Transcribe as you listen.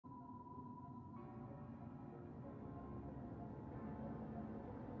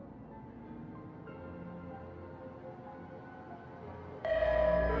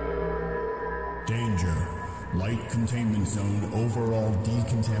Roger. Light containment zone overall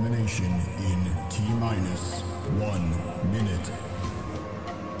decontamination in T-minus 1 minute.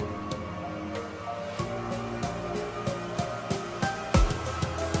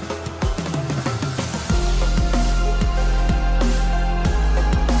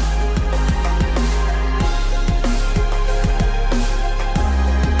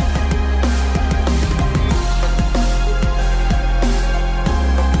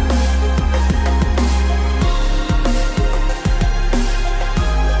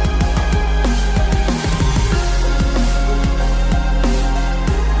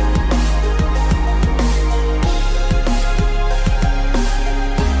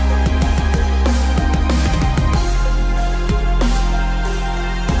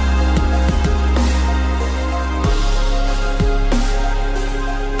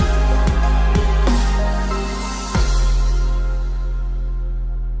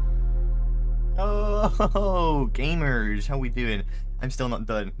 Oh, gamers, how we doing? I'm still not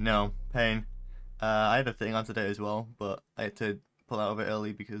done. No, pain. I had a thing on today as well, but I had to pull out of it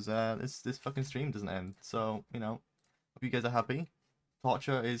early because this fucking stream doesn't end. So, you know, hope you guys are happy.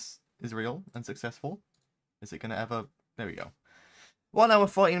 Torture is real and successful. Is it gonna ever? There we go. 1 hour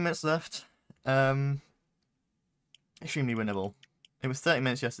 14 minutes left. Extremely winnable. It was 30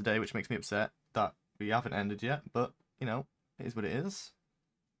 minutes yesterday, which makes me upset that we haven't ended yet. But you know, it is what it is.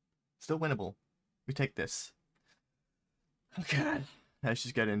 Still winnable. We take this. Okay, let's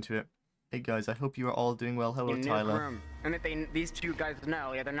just get into it. Hey guys, I hope you are all doing well. Hello, Tyler. And that these two guys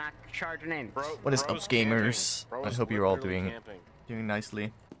know, yeah, they're not charging in. What is up, gamers? I hope you're all doing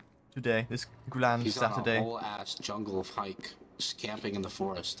nicely today. This grand Saturday. He's on a whole ass jungle of hike, just camping in the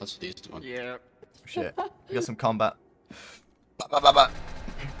forest. That's what he's doing. Yeah. Shit. We got some combat.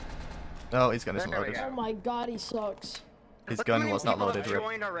 Oh, his gun isn't loaded. Oh my god, he sucks. His gun was not loaded.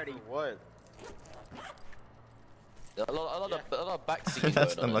 Already. What? A lot of backseat.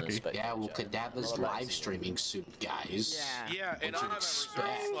 That's unlucky. Yeah, well, Kadava's live streaming soon, guys. Yeah, and I have a reserved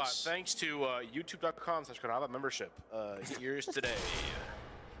slot thanks to youtube.com/Kadava membership. Get yours today.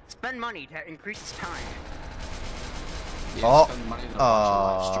 Spend money to increase his time. Yeah, spend money to watch a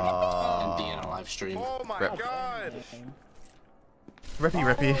live stream and be in a live stream. Oh my god!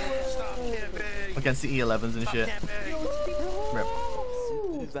 Rippy. Stop camping! Against the E11s and shit. Rip.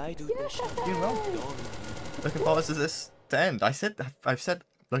 Doing well. Looking forward to this to end. I've said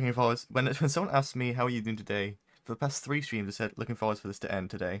looking forward when someone asks me how are you doing today, for the past 3 streams I said looking forward for this to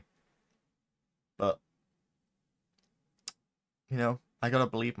end today. But you know, I gotta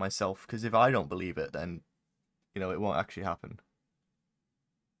believe myself, because if I don't believe it, then you know it won't actually happen.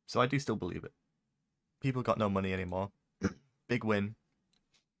 So I do still believe it. People got no money anymore. Big win.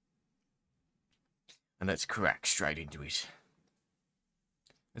 And let's crack straight into it,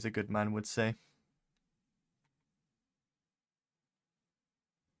 as a good man would say.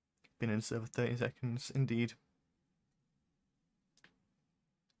 Been in server 30 seconds, indeed.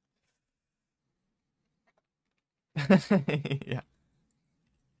 Yeah.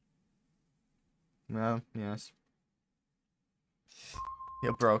 Well, yes.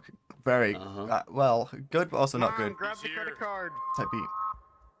 You're broke. Very. Well, good, but also not good. Grab the credit card. Type B.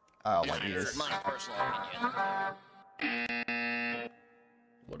 Oh, my ears. My personal opinion.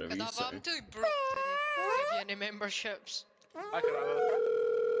 Whatever you say. I'm too broke to give you any memberships. I could have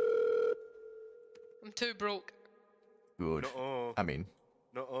I'm too broke. Good. I mean.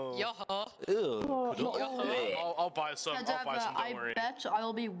 Yaha. I'll buy some. I'll buy some. Don't worry. I bet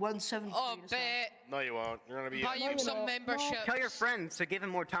I'll be 173. Oh, bet. No, you won't. You're gonna be. Buy you some memberships. Tell your friends to give him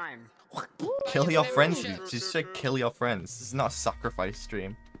more time. Kill your friends. Just say kill your friends. This is not a sacrifice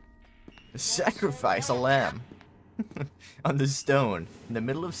stream. Sacrifice a lamb on the stone in the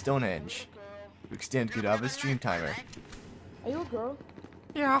middle of Stonehenge to extend Kadava's stream timer. Are you a girl?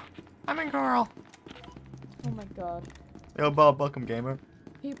 Yeah, I'm a girl. Oh my god. Yo, Bob, welcome, gamer.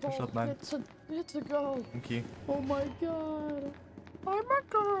 People, What's up, man? It's a girl. Thank you. Oh my god. I'm a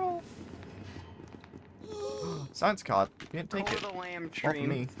girl. Science card. You didn't take Call it. the lamb Not for stream.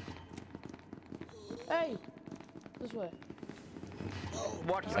 me. Hey, this way.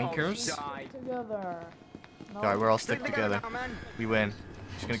 Watch Wankers? die. Together. No. Alright, we're all stick together. Now, man. We win.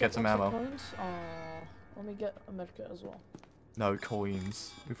 Just gonna get some ammo. Let me get a medkit as well. No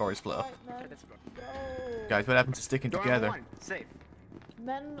coins. We've already split up. Alright, man. Go. Guys, what happened to sticking Door together? number 1, safe.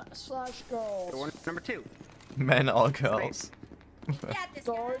 Men/girls. Door number 2. Men or girls?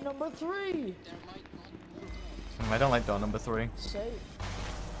 Door number 3. I don't like door number 3. Safe.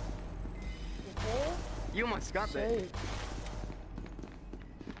 You almost got that. Safe.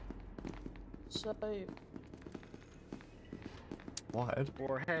 Safe. Warhead?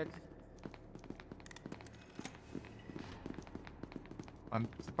 Warhead. I'm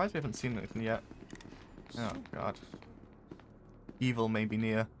surprised we haven't seen anything yet. Oh god. Evil may be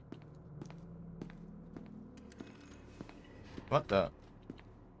near. What the?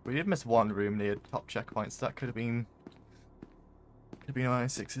 We did miss one room near top checkpoints. That could have been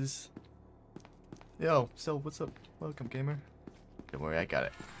I6's. Yo, so what's up? Welcome, gamer. Don't worry, I got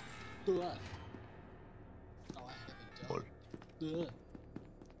it. Oh, I haven't done.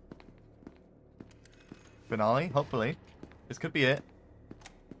 Finale, hopefully. This could be it.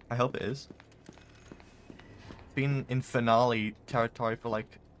 I hope it is. Been in finale territory for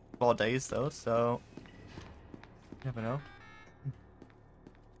like 4 days though, so you never know.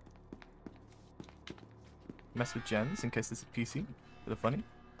 Mess with gens in case this is PC. Bit of funny.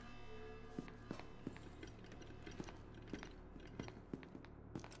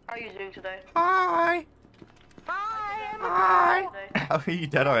 How are you doing today? Hi! Hi! Hi! How are you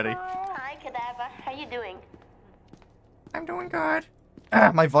dead already? Hi, Kadava. How you doing? I'm doing good.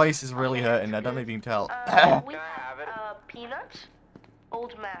 My voice is really hurting. I don't know if you can tell. We have Peanut,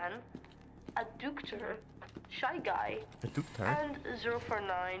 Old Man, a Doctor, Shy Guy, The doctor? and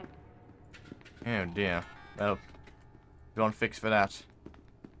 049. Oh dear. Well, go on fix for that.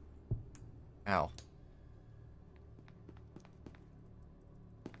 Ow.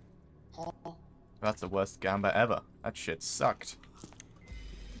 Oh, That's the worst gamba ever. That shit sucked.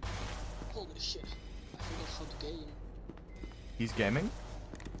 holy shit. I forgot how to game. He's gaming?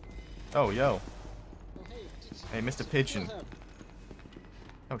 Oh, yo. Oh, hey, Hey, Mr. Pigeon. Kill him.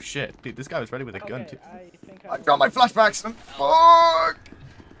 Oh shit. Dude, this guy was ready with a gun too. think I got my flashbacks and fuck!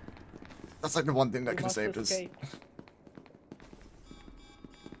 That's like the one thing that could have saved us.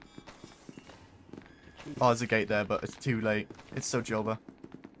 Oh, there's a gate there, but it's too late. It's so Jova.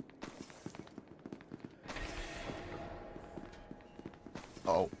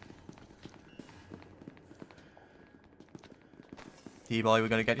 Oh. T-boy, we're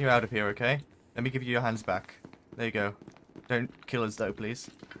gonna get you out of here, okay? Let me give you your hands back. There you go. Don't kill us though, please.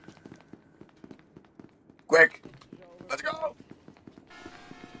 Quick! Let's go!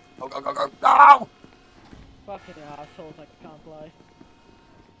 Go, go, go, go! No! Fucking assholes, I can't lie.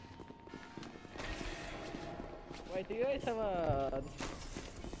 Wait, do you guys have a...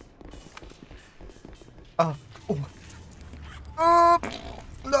 Oh. Oh.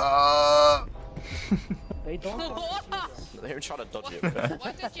 No! They don't They were trying to dodge it.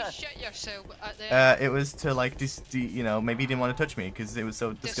 Why did you shit yourself at the It was to like, you know, maybe he didn't want to touch me because it was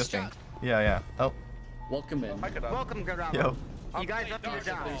so disgusting. Distract. Yeah, yeah. Oh, Welcome in. Welcome, Kadava. yo. You guys up to your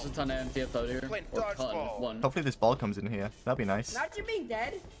job. There's a ton of MTF out here. Playing Or ton. dodgeball. One. Hopefully this ball comes in here. That'd be nice. Not you being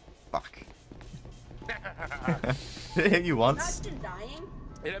dead. Fuck. Did it hit you Not once? you dying.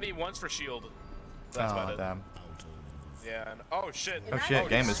 It hit me once for shield. That's about Oh, it. damn. Yeah. And, oh shit. Oh shit,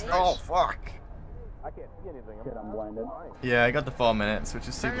 game is. nice. Oh, fuck. I can't see anything. Shit, I'm blinded. Yeah, I got the 4 minutes, which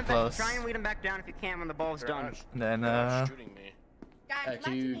is Turn super him back- close. Try and lead him back down if you can when the ball's done. And then, They're shooting me. Guys,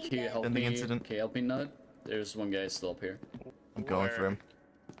 Can you help In the me? incident. Can you help me, Nut? There's one guy still up here. I'm going for him.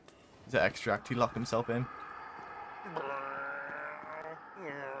 Is it extract? He locked himself in.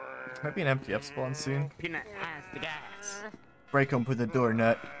 Might be an MTF spawn soon. Peanut has the gas. Break open the door,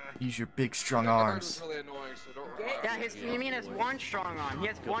 Nut. Use your big, strong arms. Really annoying, so don't worry. Yeah, you mean has one strong arm. He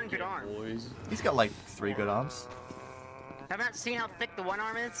has one good arm. Boys. He's got like 3 good arms. Have you not seen how thick the one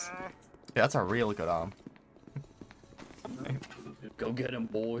arm is? Yeah, that's a real good arm. Go get him,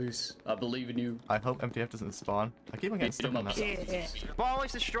 boys. I believe in you. I hope MTF doesn't spawn. I keep on getting stuck on that. Ball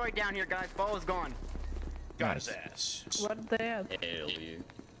is destroyed down here, guys. Ball is gone. Got Nice. his ass. What the hell? Hell yeah.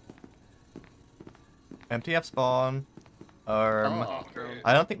 MTF spawn. Oh.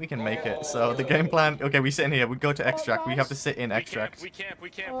 I don't think we can make it. So the game plan. Okay, we sit in here. We go to extract. We have to sit in extract. We camp.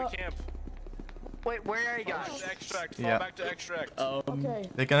 Wait, where are you guys? To extract. Fall Yeah. back to extract. Okay.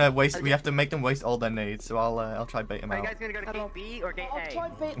 They're gonna waste. We have to make them waste all their nades. So I'll try bait them Are you out. guys gonna go to gate B or gate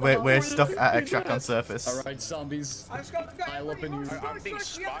A? We're stuck at extract on surface. Alright, zombies. Pile up in you. I'm being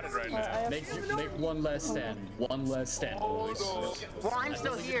spotted right now. Make one last stand. One last stand, boys. Well, I'm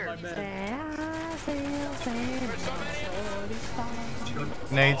still here.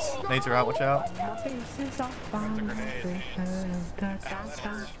 Nades are out. Watch out.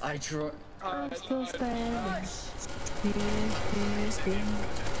 I try. That's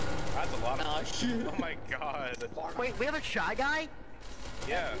a lot of. Ah, shit. Oh my god. Wait, we have a shy guy?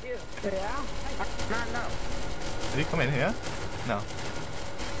 Yeah. No. Did he come in here? No.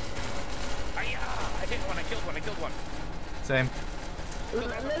 I hit one. I killed one. Same.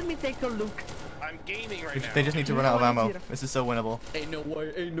 Let me take a look. I'm gaming right now. They just need to run out of ammo. This is so winnable. Ain't no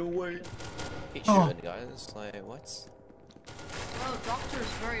way. Ain't no way. He's Oh. shooting guys, like, what? Oh, doctor's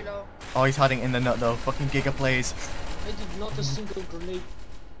very low. Oh, he's hiding in the nut though. Fucking Giga plays. I did not a single grenade.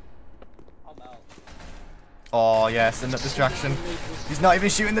 I'm out. Oh yeah, send that distraction. He's not even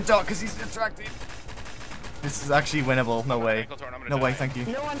shooting the dot because he's distracted. This is actually winnable. No way. No way. Thank you.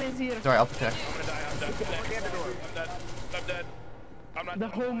 No one is here. Sorry, I'll protect. I'm gonna die. I'm dead. I'm dead. I'm not. The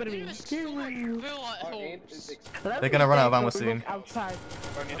home enemy. They're gonna run out of ammo soon. Outside.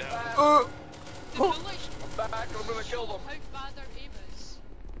 I need to help. I'm back. I'm gonna kill them. How bad our aim is.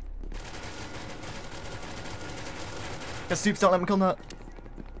 Get Stoops, don't let me kill that.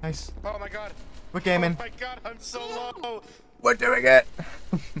 Nice. Oh my god. We're gaming. Oh my god, I'm so low. We're doing it.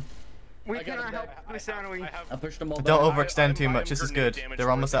 We cannot help with sounding. I pushed them all back. Don't overextend too I'm much. This is good. damage They're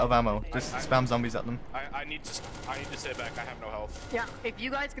almost out of worth ammo. Just spam zombies at them. I need to stay back. I have no health. Yeah, if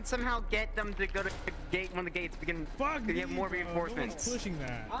you guys could somehow get them to go to the gate, one of the gates, we can get more reinforcements. Pushing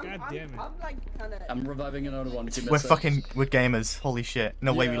that. God damn it. I'm like kinda... I'm reviving another one. We're gamers. Holy shit.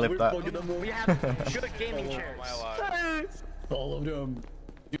 No way we lived that. We have good gaming chairs. Follow them.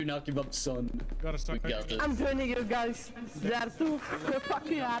 Do not give up, son. Gotta start. We got this. I'm joining you guys. They are too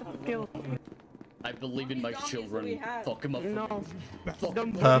fucking hard to kill. I believe in my children. Fuck them up. No.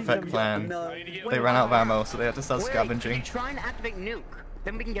 Don't Perfect believe plan. them. They ran out of ammo, so they had to start Wait, scavenging. try and activate nuke,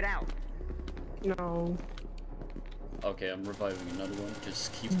 then we can get out. No. Okay, I'm reviving another one.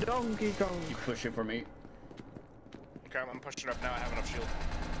 Just keep Donkey Kong. pushing for me. Okay, I'm pushing up now. I have enough shield.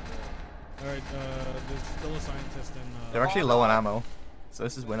 Alright, there's still a scientist in. They're actually low on ammo, so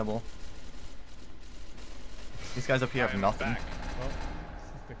this is winnable. These guys up here have nothing. Well,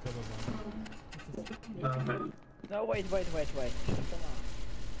 they killed us on. No, wait. Come on.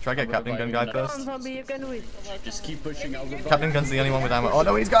 Try to get Captain Gun guy Come first. on, zombie, you can win. Just keep pushing out. Captain Gun's the only one with ammo. Oh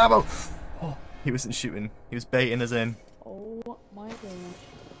no, he's got ammo! Oh, he wasn't shooting. He was baiting us in. Oh my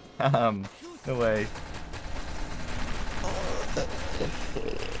god. No way.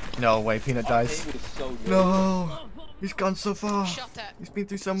 No way, Peanut dies. No! He's gone so far. Shut it. He's been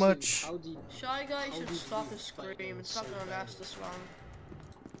through so much. Shy guy should stop and scream. It's not gonna last this long.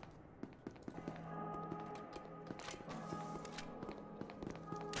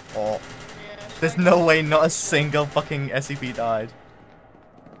 Oh. Yeah, There's Shy no Guy- way not a single fucking SCP died.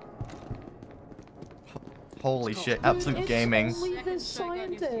 Holy shit, absolute gaming. Only the Shy Guy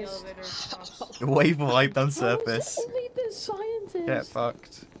needs the scientist. elevator. Wave wiped on It's surface. only the scientist. Get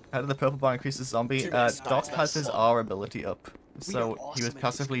fucked. How did the purple bar increase the zombie? Doc has his R ability up. So he was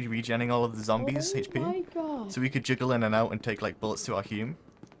passively regenning all of the zombies' Oh HP. my god. So we could jiggle in and out and take like bullets to our hume.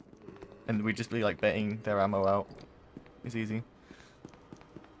 And we'd just be like baiting their ammo out. It's easy.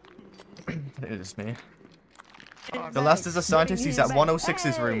 It is me. The last is a scientist. He's at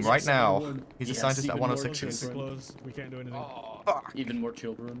 106's room right now. He's a Yes, scientist at even more 106's. children. Close. We can't do anything. Even more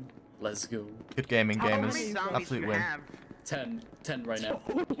children. Let's go. Good gaming, How many gamers. zombies do Absolute you win. have? 10 right now.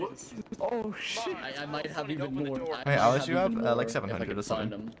 Oh shit. I might have even more. Wait, Alex, you have like 700 or find something.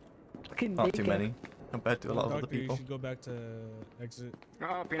 them. Fucking Not too dickhead. many compared to a lot of other Doctor, you people. should go back to exit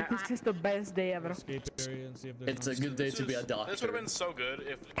Oh, Peanut. This is the best day ever. escape area and see if there's. It's a good day to be a doctor. This would have been so good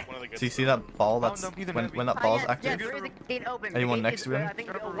if one of the good. So you see that ball that's when that ball's yes, active? there is a gate open. Anyone The gate next is, to him I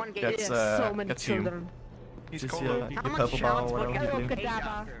think one gate gets is. So many gets hume. children. Just your How purple much bar shots or would whatever you you do.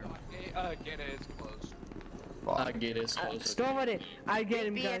 Kadava. Get it, it's closed. I get it. Close. Go with it. I get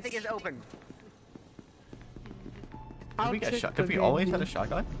him, B, I guys. think is open. Did we get a shot? Did we always had a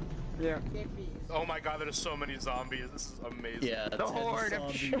shotgun? Yeah. Oh my god, there's so many zombies. This is amazing. Yeah, The 10 horde of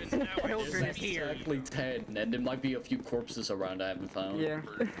zombies. children is It's here. exactly 10, and there might be a few corpses around I haven't found. Yeah.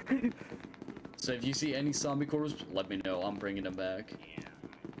 So if you see any zombie corpses, let me know. I'm bringing them back.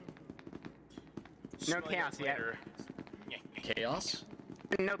 No chaos yet. Chaos?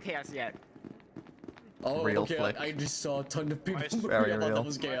 No chaos yet. Oh, Real okay. flick. I just saw a ton of people. Very I thought real. that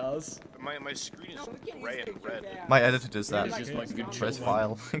was chaos. My screen is gray and red. My editor does that. It's just my good For his choice.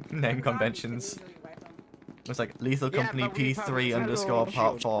 file name conventions. It's like Lethal Yeah, Company but we P3 have underscore no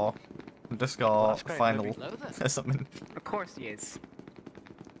part shield. 4 underscore final or something. Of course he is.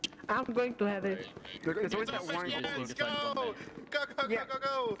 I'm going to have it. There's always that one. Let's go! Go, go, Yeah. go,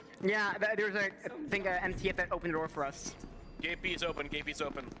 go! Yeah, there's a thing, MTF that opened the door for us. Gate B is open, gate B is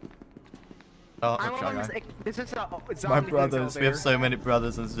open. Oh, I'm okay, almost, okay. this is a zombie My thing's brothers, we have elevator. so many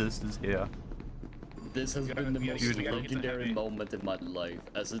brothers and sisters here. This has been the most beautiful. legendary moment in my life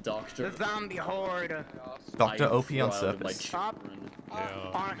as a doctor. The zombie horde. Dr. I am OP on proud of my surface. children.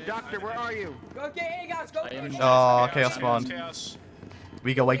 Doctor, where are you? Okay, guys, go. I am Oh, chaos spawned. Chaos.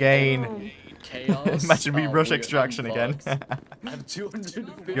 We go again. chaos. Imagine we Oh, rush we're extraction again. unfucked. I have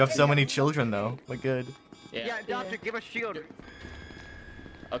 250. You have so many children though. We're good. Yeah, doctor, give us shield.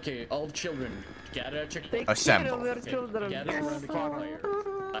 Okay, all children, gather at your Take Assemble. care of your children. gather around the campfire.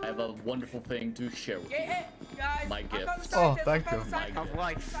 I have a wonderful thing to share with you. My gift. Oh, thank you. Of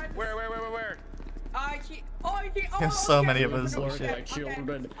life. Where? There's so many of us. Lord, Shit. my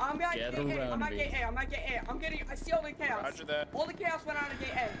children, get around me. I'm getting I see all the chaos. Roger that. All the chaos went on to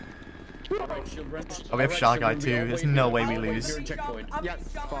gate A. Alright, children. Oh, we have Shy Guy too. There's no way we lose. Here, checkpoint.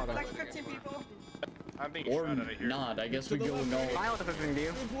 Like 15 people. I'm being Or shot out of here. not, I guess we go no. I don't know if it's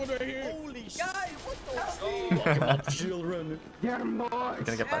you. Holy shit. Guys, what the Come on, children. Get him, boys.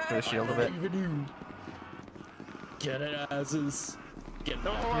 Gonna get back to the shield a bit. Even you. Get it, asses. Get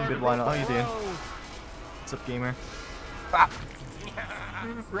back. Good, why not? How you doing? What's up, gamer?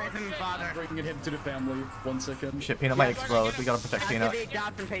 Random father. Bringing him to the family. 1 second. Shit, Peanut might explode. We gotta protect Peanut. Activate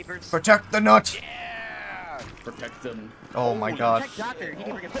Johnson papers. Protect the nut! Protect them. Oh my god. Protect Doctor. He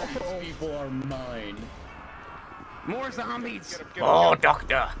can bring it These people are mine. More zombies. Get him, Oh,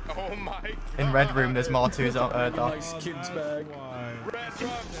 Doctor! Oh my god. In Red Room, there's more to his Doc. Nice kids bag. Red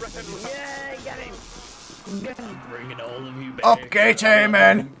rum. Yeah, got him. Bringing all of you back. Upgate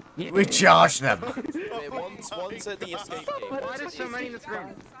amen! We charge them. One's at the escape gate. Why there's so many in this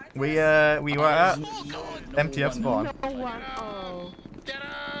room? We were at MTF spawn.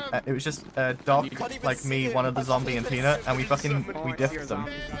 It was just Doc, like me, one of the zombie and Peanut, and we diffed them.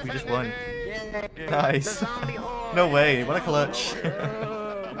 We just won. Nice. No way, what a clutch.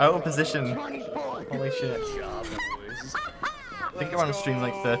 Out of position. Holy shit. I think you're on stream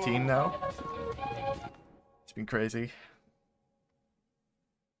like 13 now. It's been crazy.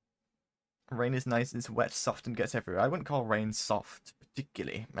 Rain is nice, it's wet, soft, and gets everywhere. I wouldn't call rain soft,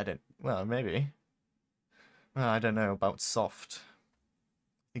 particularly. Well, maybe. Well, I don't know about soft.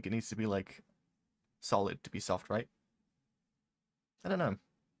 I think it needs to be, like, solid to be soft, right? I don't know.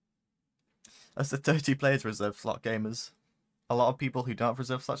 That's the 30 players reserve slot gamers. A lot of people who don't have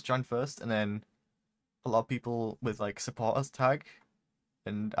reserve slots join first, and then a lot of people with, like, supporters tag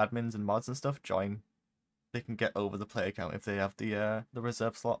and admins and mods and stuff join. They can get over the player count if they have the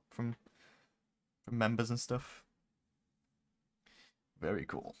reserve slot from members and stuff. Very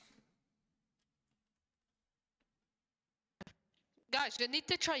cool. Guys, we need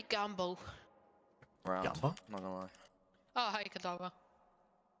to try gamble. Round. Gamble? Not gonna lie. Oh, hi, Kadava.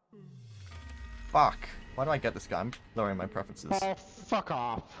 Fuck. Why do I get this guy? I'm lowering my preferences. Oh, fuck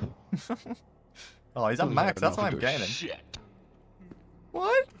off. Oh, he's at max. That's why I'm getting him. Shit.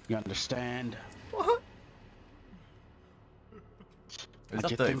 What? You understand? What? Like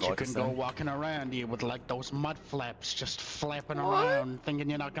you think you can go walking around here with like those mud flaps just flapping around, thinking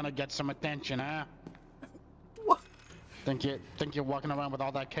you're not gonna get some attention, huh? What? Think you're walking around with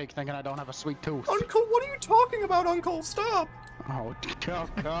all that cake, thinking I don't have a sweet tooth? Uncle, what are you talking about, Uncle? Stop! Oh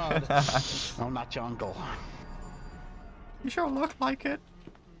God! I'm not your uncle. You sure look like it.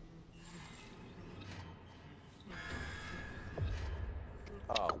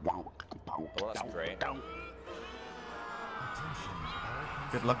 Oh, well, that's great.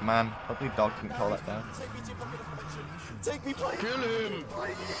 Good luck, man. Hopefully Dog can call that down. Take me, please. Kill him!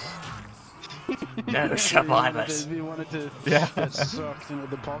 No survivors. If you wanted to get sucked into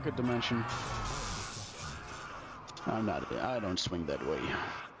the pocket dimension. I don't swing that way.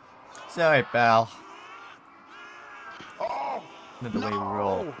 Sorry, pal. Oh! Not the way we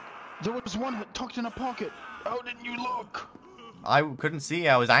roll. There was one tucked in a pocket. How didn't you look? I couldn't see.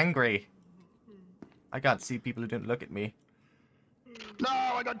 I was angry. I can't see people who didn't look at me. No,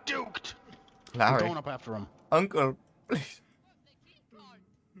 I got duked. Larry. I'm going up after him. Uncle, please.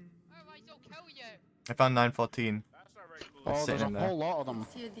 I found 914. Oh, there's a in there. whole lot of them.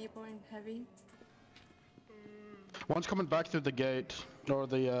 See a deeper and heavy. One's coming back through the gate or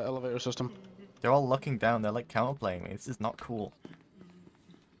the elevator system. They're all looking down. They're like counterplaying me. This is not cool.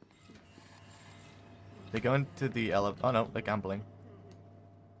 They go into the elevator. Oh no, they're gambling.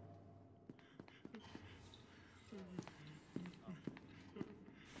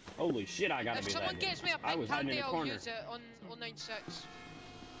 Holy shit, I gotta If be someone that gets me a I pink was hiding in candy, the I'll corner. use it on 96.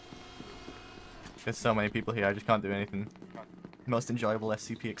 There's so many people here. I just can't do anything. Most enjoyable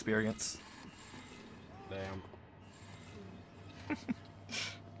SCP experience. Damn.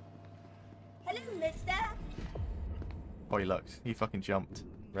 Hello, mister. Oh, he looked. He fucking jumped.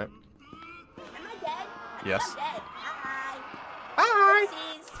 Rip. Am I dead? Yes. I'm dead. Hi. Hi.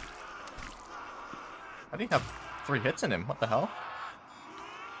 Oopsies. I think I have 3 hits in him. What the hell?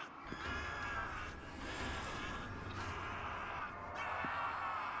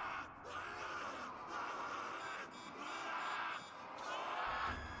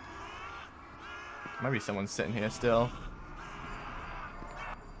 Maybe someone's sitting here still.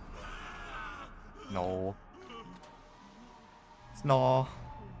 No. It's no.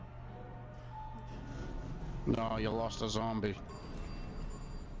 No, you lost a zombie.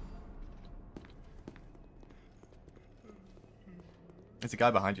 There's a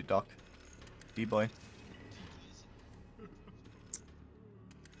guy behind you, Doc. D-boy.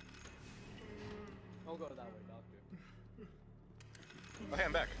 Don't go that way, doctor. Okay,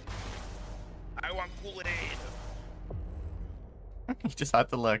 I'm back. I want Kool-Aid. He just had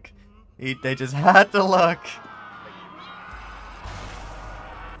to look. They just had to look.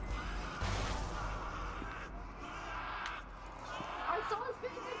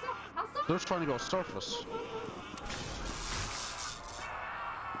 They're trying to go surface.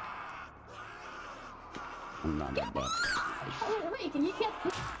 Not that bad. Wait, can you get...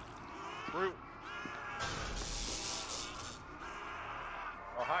 Root.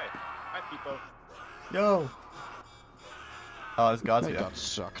 Oh, hi. Hi, people. Yo. Oh, there's guards They here. got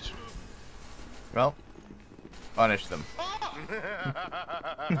sucked. Well, punish them.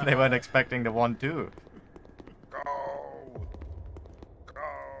 They weren't expecting the 1-2. Go.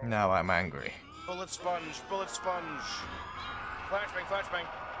 Now I'm angry. Bullet sponge, bullet sponge. Flashbang, flashbang.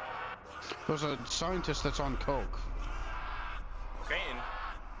 There's a scientist that's on coke. Cocaine.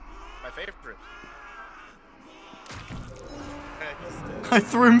 My favorite. I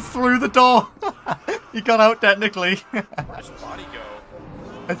threw him through the door. He got out technically. Where'd his body go?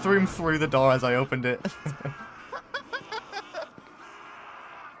 I threw him through the door as I opened it.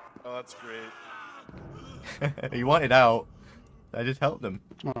 Oh, that's great. He wanted out. I just helped him.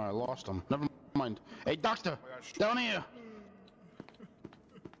 Oh, I lost him. Never mind. Hey, doctor! Down here!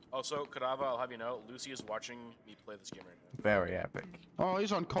 Also, Kadava, I'll have you know, Lucy is watching me play this game right now. Very epic. Oh,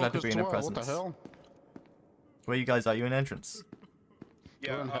 he's on Glad coke to as be in her well. What the presence. hell? Where you guys are? You in entrance?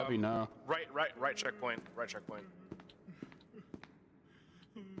 Yeah, We're in heavy now. Right checkpoint, right checkpoint.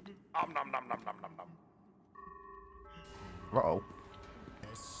 Nom nom nom nom nom nom nom. Uh-oh.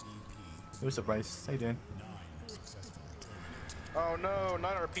 It was a surprise. How you doing? Oh no,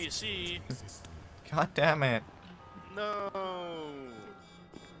 not our PC. God damn it. No.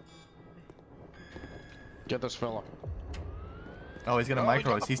 Get this fella. Oh, he's gonna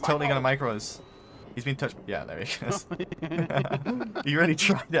micro us. He's totally gonna micro us. He's been touched. Yeah, there he goes. He really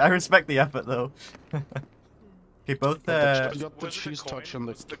tried it. I respect the effort, though. Okay, both got the Was it cheese the coin? touch on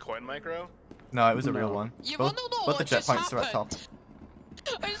the... Was it the coin micro? No, it was a real No. one. You Both, wanna know both the what just checkpoints are at top. happened?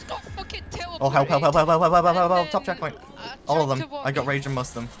 I just got fucking teleported. Oh, help, help, help, help, help, help, help, help, help, top and checkpoint. I All of tried them. to walk I got in. rage and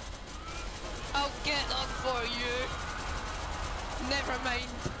must them. I'll get them for you. Never mind.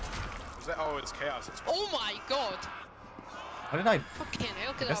 Was that? Oh, it's chaos. It's Oh my god. How did I? Fucking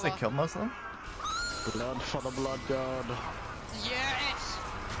hell, I guess they Kadava. killed most of them. Blood for the blood god. Yes.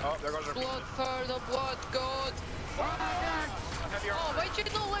 Oh, there goes our Blood for the blood god. Oh, why'd you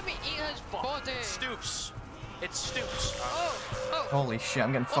not let me eat his body? It stoops. It stoops. Oh. Holy shit,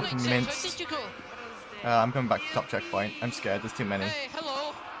 I'm getting Oh, fucking Alexis, where minced. did you go? I'm coming back to top checkpoint. I'm scared, there's too many. Hey,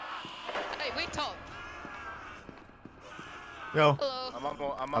 hello. Hey, wait up. Yo.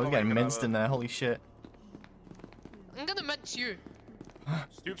 Hello. I'm I was getting minced in there, holy shit. I'm gonna mince you.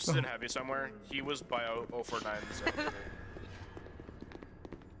 Stoops is in heavy somewhere. He was by 049.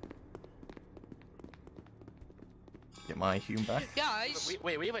 Get my human back. Guys.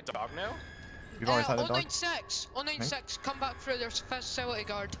 Wait, we have a dog now? We've always had a dog. 096, 096, come back through, there's a facility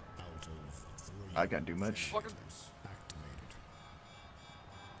guard. I can't do much.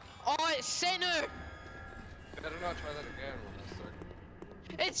 Oh, it's center! Better not try that again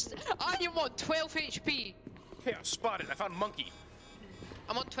when this It's, I am on 12 HP. Hey, I'm spotted. I found monkey.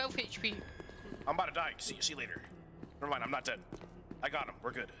 I'm on 12 HP. I'm about to die. See you later. Never mind, I'm not dead. I got him.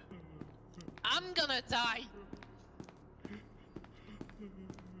 We're good. I'm gonna die.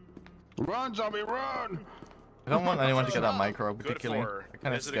 Run, zombie, run! I don't want anyone to get that Oh. micro Good particularly. for. It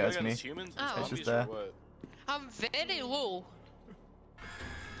kind of Is it a good scares me. against humans and Oh. It's just zombies or there. what? I'm very low.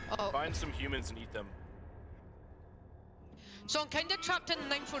 Oh. Find some humans and eat them. So I'm kinda trapped in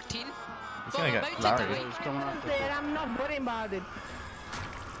 914. He's gonna get Larry. He's coming after us. I'm not worrying about it.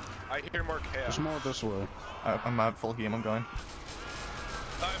 I hear more chaos. There's more this way. I'm at full heal, I'm going.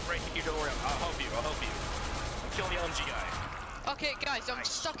 I'm breaking you, don't worry. I'll help you. I'll help you. I'm killing the LMG guy. Okay, guys, I'm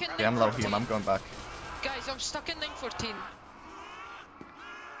stuck in 914. Yeah, I'm low heal, I'm going back. Guys, I'm stuck in 914.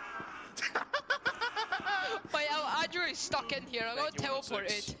 Wait, I'm actually stuck in here. I got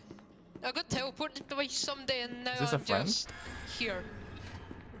teleported. I got teleported by someday and now Is this a I'm friend? just here.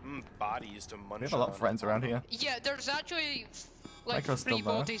 Bodies to munch We have a lot of on. friends around here. Yeah, there's actually like Micro's 3 still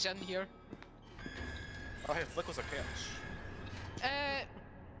there. bodies in here. Oh, hey, Flick was a chaos.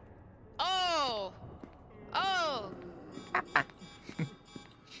 Oh! Oh!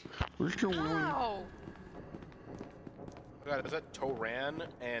 Where's your Willie? Ow! Oh God, is that Toran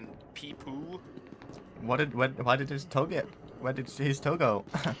and Pee-Poo? Why did his toe get? Where did his toe go?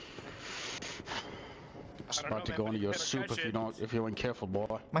 It's about to go into your soup if you ain't careful,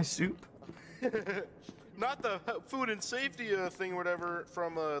 boy. My soup? Not the food and safety thing or whatever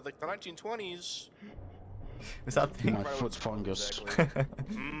from like the 1920s. Is that thing? My foot's fungus.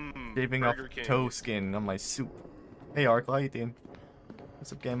 Shaving off toe skin on my soup. Hey Ark, how you doing?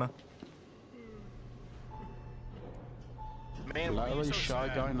 What's up, gamer? Man, Larry, Shy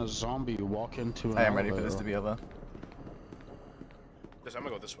Guy, and a zombie walk into an I am ready for this to be over. I'm gonna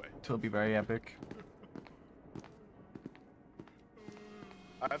go this way. It'll be very epic.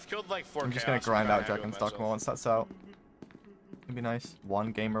 I've killed like 4 I'm just gonna grind out Dragon Stockmore once that's out. It'd be nice.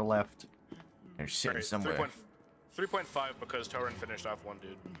 1 gamer left. They're sitting somewhere. 3.5 because Tauren finished off 1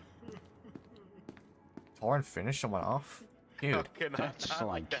 dude. Tauren finished someone off? Dude. Okay, that's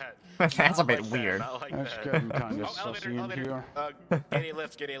like that. That's a bit weird. That's getting kind of sussy in here. Get a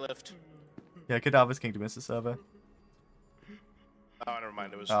lift, get a lift. Yeah, Kadava's Kingdom is the server. Oh, never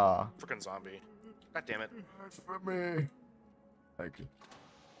mind. It was freaking zombie. God damn it. That's for me. Thank you.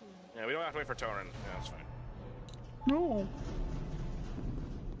 Yeah, we don't have to wait for Tauren. Yeah, that's fine. No.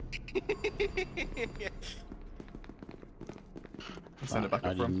 Send it back I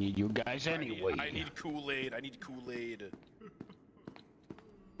up didn't from. need you guys anyway. I need Kool-Aid. I need Kool-Aid.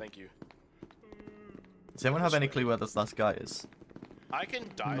 Thank you. Does anyone have any clue where this last guy is? I can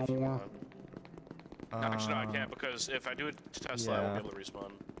die if you want. Actually, no, I can't because if I do it to Tesla, I won't be able to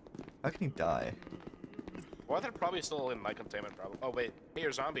respawn. How can he die? Well, they're probably still in my containment, probably. Oh, wait. Hey, you're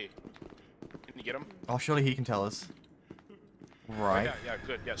a zombie. Can you get him? Oh, surely he can tell us. Right. Oh, yeah,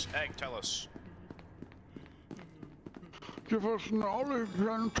 good. Yes. Egg, tell us. Give us knowledge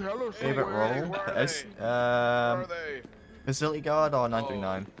and tell us. Favorite role? Facility guard or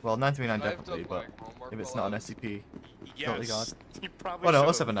 939? Well, 939 definitely, but if it's not an SCP, facility guard. Oh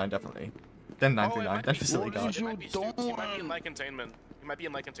no, 079 definitely. Then 939, then facility guard. He might be in my containment. He might be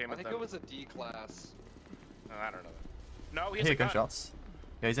in my containment. I think it was a D class. I don't know. No, he's Here, a gun. gunshots.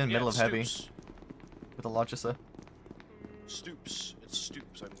 Yeah, he's in the middle of heavy. With a Logisser. Stoops. It's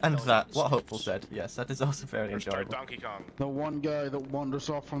Stoops. And that, what Hopeful said. Yes, that is also very enjoyable. Donkey Kong. The one guy that wanders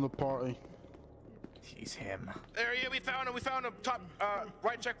off from the party. He's him. There, yeah, we found him. We found him. Top,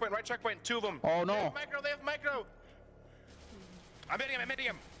 right checkpoint. Right checkpoint. 2 of them. Oh no. They have micro. They have micro. I'm hitting him. I'm hitting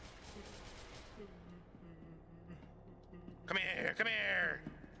him. Come here. Come here.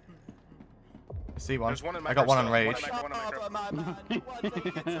 See one. There's one in I got one on rage. You wanna hit on my ball, my brother. You wanna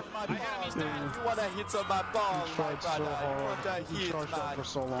hit, man.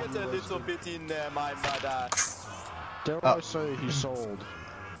 Get a little bit in there, my brother. Dare I say he sold.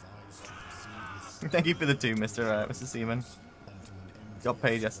 Thank you for the 2, Mr. Seaman. Got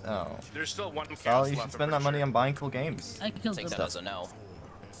paid yes. Oh. There's still 1 chaos Well, you should left, spend that money on buying cool games. I killed that as a no.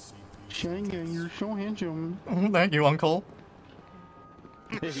 Shanga, you're so handsome. Thank you, Uncle.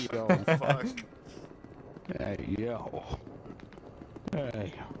 Hey, yo. Fuck. Hey, yo.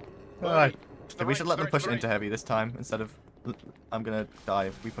 Hey. Alright. We should let them push into heavy this time instead of. I'm gonna die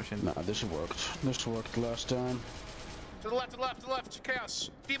if we push in. Nah, this worked. This worked last time. To the left, to the left, to the left.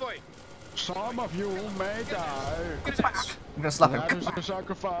 Chaos. D-boy. Some of you may die. I'm gonna slap him. That is the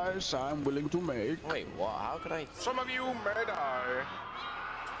sacrifice I'm willing to make. Wait, what? How could I? Some of you may die.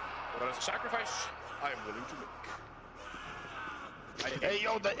 But as a sacrifice, I am willing to make. Hey,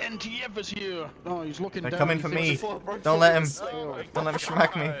 yo, the NTF is here. Oh, he's looking They're down. coming for me. Don't let him. Don't let him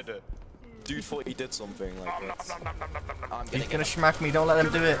smack me. Dude thought he did something like this. He's gonna smack me. Don't let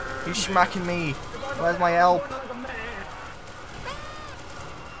him do it. He's smacking me. Where's my help?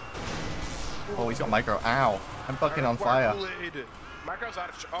 Oh, he's got micro. Ow. I'm fucking on fire. Micro's out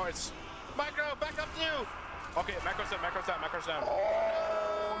of. Oh, it's. Micro, back up to you. Okay, macro's down, macro's down, macro's down.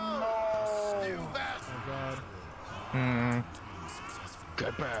 Oh, no. You bastard. Oh, God.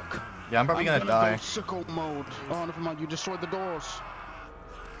 Get back. Yeah, I'm probably gonna die. Go sicko mode. Oh, never mind. You destroyed the doors.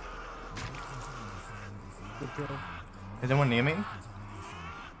 Good kill. Is anyone near me?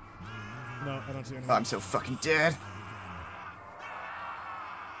 No, I don't see anyone. Oh, I'm so fucking dead.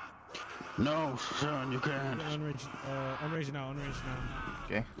 No, son, you can't. Unrage now, unrage now.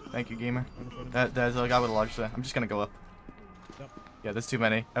 Okay, thank you, gamer. There's a guy with a large there. I'm just gonna go up. Yep. Yeah, there's too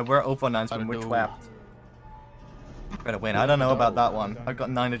many. We're 049, so we're trapped. Better win. I don't know about that one. I've got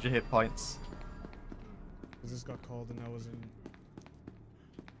 900 hit points. Cause this got called and I was in.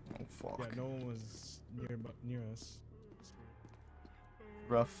 Oh fuck. Yeah, no one was near us.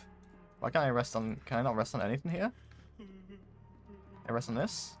 Rough. Why can't I rest on? Can I not rest on anything here? I rest on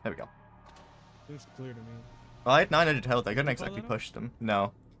this. There we go. Seems clear to me. Well, I had 900 health. I couldn't exactly push them.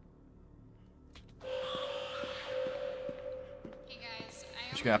 No.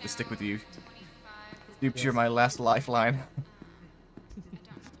 I'm just gonna have to stick with you. Oops, you're my last lifeline.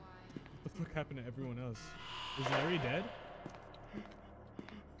 fuck happened to everyone else? Is Larry dead?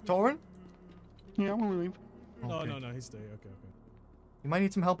 Torrin? Yeah, we'll leave. No, Okay. no, he's staying. Okay. You might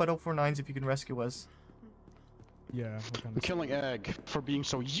need some help at 049s if you can rescue us. Yeah, what kind I'm of killing Egg for being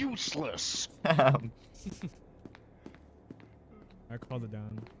so useless. I called it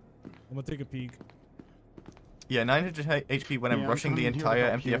down. I'm gonna take a peek. Yeah, 900 HP when I'm Yeah, rushing I'm the here to entire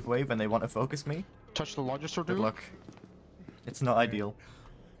help you. MPF wave and they want to focus me. Touch the Logister, Good dude. luck. It's not ideal.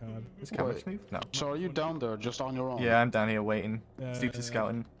 God. Is camera Wait. move? No. So are you down there just on your own? Yeah, I'm down here waiting. Steve's is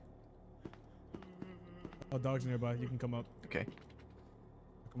scouting. Oh, dog's nearby. You can come up. Okay.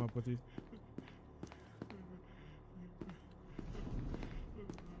 I'll come up with you.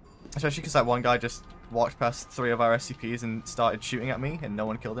 Especially because that one guy just walked past 3 of our SCPs and started shooting at me, and no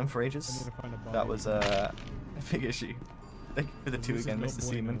one killed him for ages. That was a big issue. Thank you for the 2 This is again, no Mr.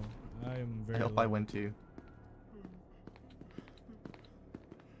 Seaman. bueno. I am very I hope I low. win too.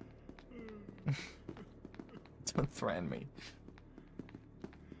 Don't threaten me.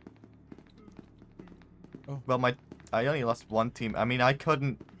 Oh. Well, I only lost 1 team. I mean, I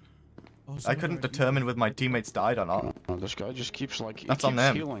couldn't determine whether my teammates died or not. Oh, this guy just keeps like That's he on keeps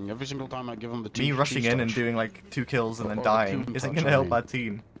them. healing every single time I give him the Me rushing in and doing like 2 kills and then dying isn't gonna help our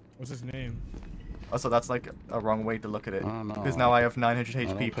team. What's his name? Also, that's like a wrong way to look at it. Oh, no. Because now I have 900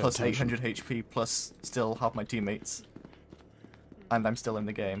 don't HP pay plus attention. 800 HP plus still half my teammates. And I'm still in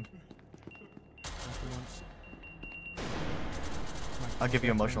the game. I'll give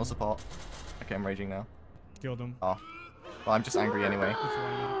you emotional support. Okay, I'm raging now. Killed him. Oh. Well, I'm just angry anyway.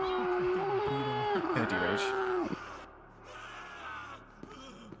 Gonna derage.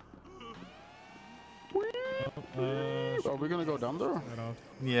 Are we gonna go down there?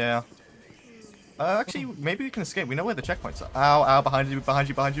 Yeah. Actually, maybe we can escape. We know where the checkpoints are. Ow, ow, behind you, behind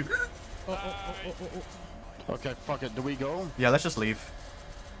you, behind you. Okay, fuck it. Do we go? Yeah, let's just leave.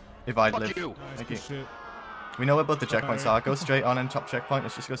 If I'd Fuck live. you. Thank you. Shit. We know where both the checkpoints are. Go straight on and top checkpoint.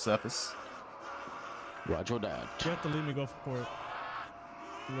 Let's just go surface. Roger that. You have to leave me go for it.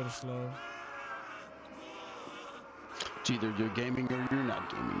 A little slow. It's either you're gaming or you're not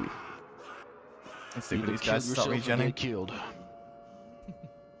gaming. Let's see what Either these kill guys start yourself or regenning. get killed.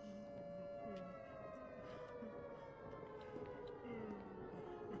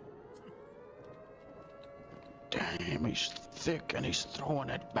 Damn, he's thick and he's throwing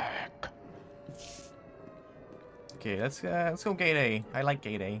it back. Okay, let's go gate A. I like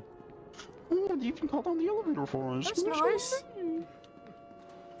gate A. Oh, you can call down the elevator for us. That's nice.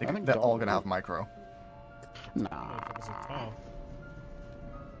 They're all gonna have micro. Nah.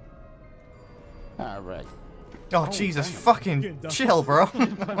 Alright. Oh, Jesus, fucking chill, bro.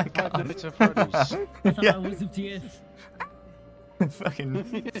 Oh my god. It's a Freddy's. Yeah.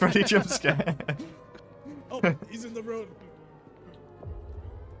 Fucking Freddy jump scare. Oh, he's in the road.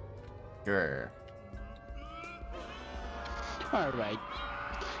 Grr. Alright.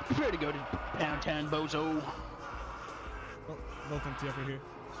 Prepare to go to downtown, bozo. Oh, both MTF are here.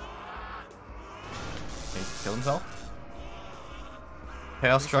 Can he kill himself?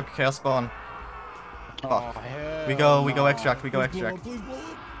 Chaos truck, chaos spawn. Fuck. hell we go no. extract, we go Please blow extract. up, please blow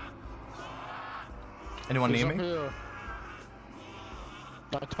up. Anyone He's near up me? here.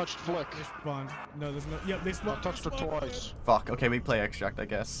 I touched Flick. They spawned. No, there's no. Yeah, they I spawned. touched her twice. Fuck, okay, we play extract, I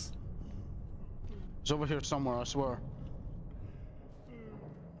guess. He's over here somewhere, I swear.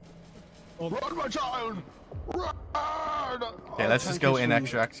 Oh. Run, my child! Run! Okay, let's just go in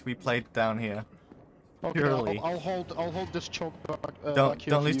extract. We played down here. Okay, Purely. I'll hold this choke back. Don't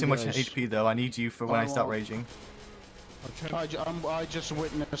here for lose you too much guys. HP though. I need you for when I start raging. I just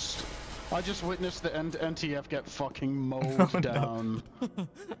witnessed the NTF get fucking mowed down.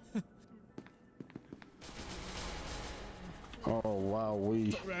 Oh wow,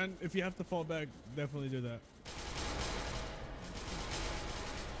 we. Ran, if you have to fall back, definitely do that.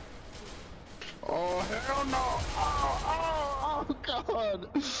 Oh hell no! Oh god!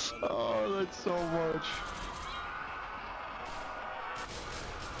 Oh, that's so much.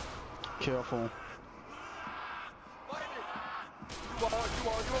 Careful.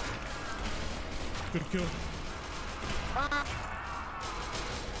 Good kill.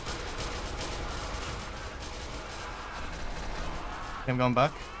 I'm going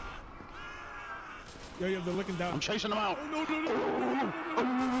back. Yeah, they're looking down. I'm chasing them out. Oh, no.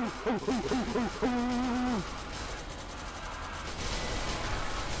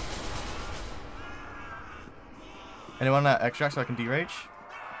 Anyone extract so I can derage?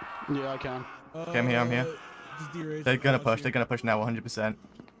 Yeah, I can. Okay, I'm here, I'm here. Just derage. They're gonna push now 100%.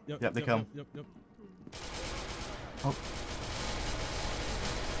 Yep, they come. Yep. Oh.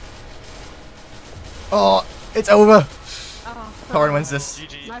 Oh, it's over! Corin wins this.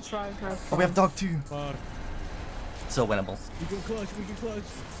 Nice try, nice Oh, we have dog too. Fuck. So winnable. We can clutch, we can clutch.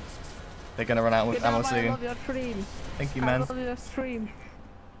 They're gonna run out of ammo I soon. love your stream. Thank you, I man. love your stream.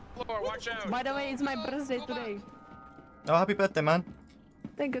 Lord, watch out. By the way, it's my birthday today. Oh, happy birthday, man.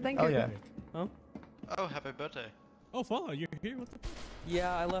 Thank you, thank you. Oh, yeah. Huh? Oh, happy birthday. Oh, Fall, you're here? What the fuck?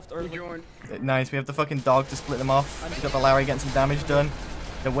 Yeah, I left early. Nice, we have the fucking dog to split them off. We got the Larry getting some damage done.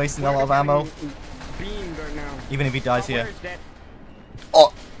 They're wasting a lot of ammo. Beamed right now. Even if he dies here. Where's that?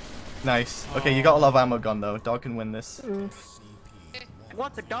 Oh! Nice. Okay, you got a lot of ammo gone though. Dog can win this.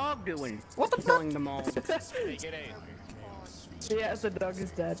 What's the dog doing? What the Killing them all. Yeah, the dog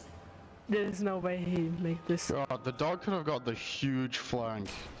is dead. There's no way he make this. God, the dog could have got the huge flank.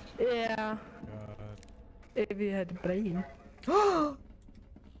 Yeah. If he had brain. Oh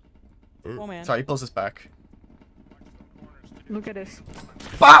man. Sorry, he pulls us back. Look at this.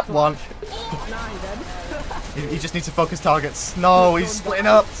 BAP! One. Nah, he dead. He just needs to focus targets. No, he's splitting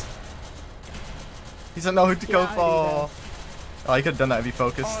up. He doesn't know who to go for. Oh, he could have done that if he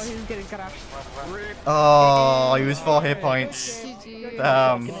focused. Oh, he's getting crashed. Oh, he was 4 hit points.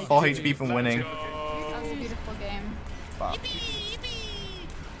 GG. 4 HP from winning. That was a beautiful game. Fuck.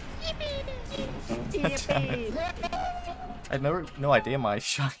 I had no idea my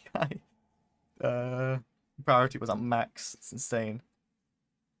shy guy priority was at max. It's insane.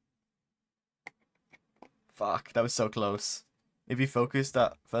 Fuck, that was so close. If he focused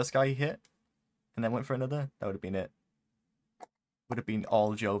that first guy he hit and then went for another, that would have been it. Would have been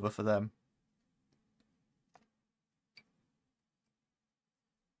all Jova for them.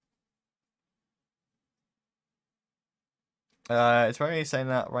 It's very saying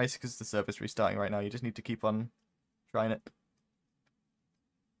that, right, because the server's restarting right now. You just need to keep on trying it.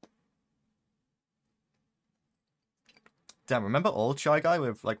 Damn, remember old Shy Guy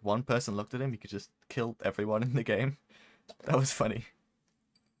where if like one person looked at him, he could just kill everyone in the game? That was funny.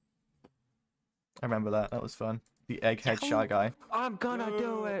 I remember that. That was fun. The egghead Shy Guy. I'm gonna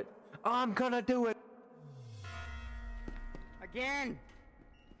do it. I'm gonna do it. Again.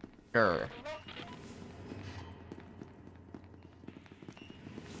 Grr.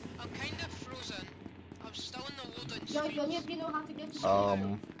 I'm kind of frozen. I'm still in the loading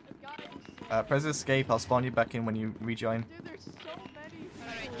screen. Press escape. I'll spawn you back in when you rejoin.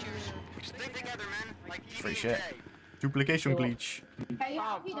 Alright, cheers. Stick together, man. Like Free shit. Duplication glitch.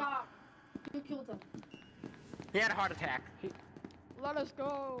 You killed him. He had a heart attack. Let us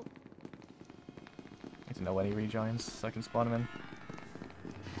go. I need to know when he rejoins so I can spawn him in.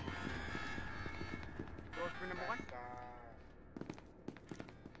 Door for number 1.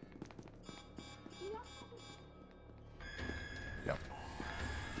 Yep.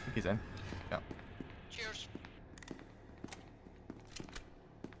 I think he's in. Yep. Cheers.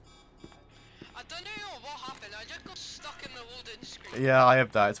 I don't know what happened. I just got stuck in the loading screen. Yeah, I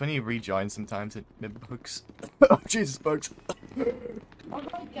have that. It's when you rejoin sometimes it bugs. Oh, Jesus, bugs. I'm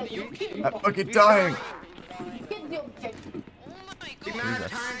fucking dying. The amount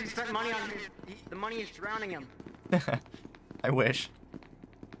of times he spent money on the money is drowning him. I wish.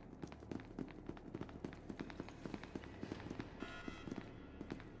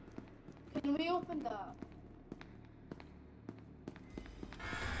 Can we open the...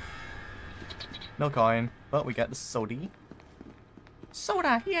 No coin, but we get the soda.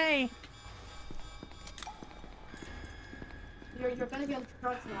 Soda, yay! You're gonna be on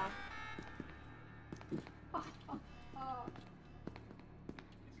drugs now.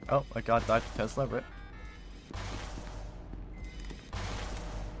 Oh, my god, died to Tesla, rip.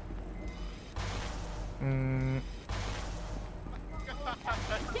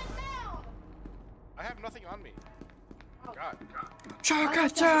 I have nothing on me. God. Shotgun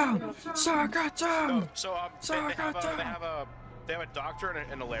down! Shotgun down! So they have a doctor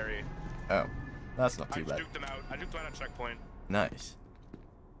and a Larry. Oh, that's not too I bad. duked them out. I duked them out at checkpoint. Nice.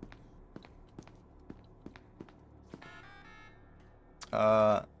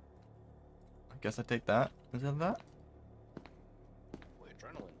 I guess I take that. Is that that? Boy,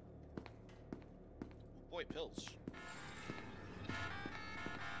 adrenaline. Boy, pills.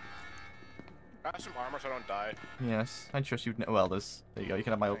 Grab some armor so I don't die. Yes, I trust you. Well, there you go. You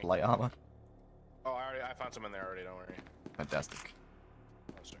can have my old light armor. Oh, I found some in there already. Don't worry. Fantastic.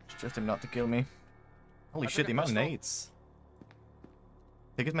 Just him not to kill me. Holy shit, the amount of nades.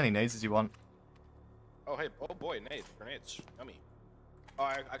 Take as many nades as you want. Oh hey, oh boy, nades, grenades, yummy. Oh,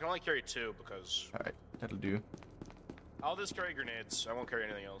 I can only carry 2 because. All right, that'll do. I'll just carry grenades. I won't carry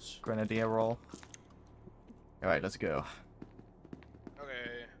anything else. Grenadier roll. All right, let's go.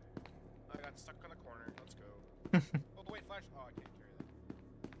 Okay. I got stuck in the corner. Let's go. Oh wait, flash. Oh, I can't carry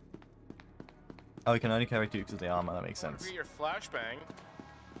Oh, we can only carry 2 because of the armor. That makes sense. Your flashbang.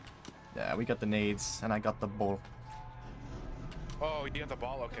 Yeah, we got the nades, and I got the ball. Oh, you got the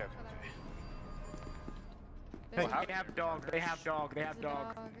ball. Okay. They have dog. They have dog. They have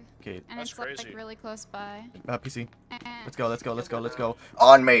dog. Okay. And it's like really close by. PC. Let's go. Let's go. Let's go. Let's go.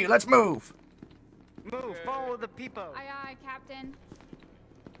 On me. Let's move. Move. Follow the people. Aye, aye, Captain.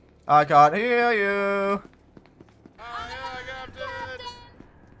 I can't hear you.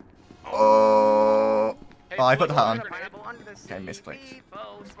 Oh. Oh, I put the hat on. Okay, I misclicked.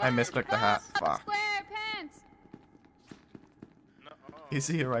 I misclicked the hat. Fuck. Square pants.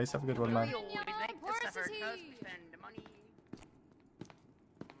 Easy, you're right. Have a good one, man.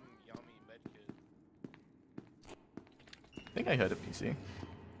 I think I heard a PC.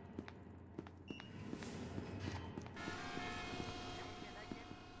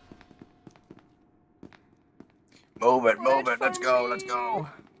 Move it, let's go, let's go.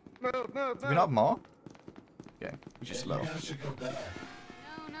 Move. Do we not have more? Okay, we're just slow.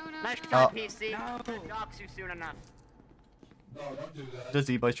 Nice try, PC. Dogs you soon enough. No, don't do that. Does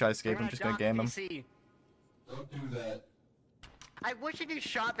Z-Boys try to escape? I'm just gonna game him. Don't do that. I wish if you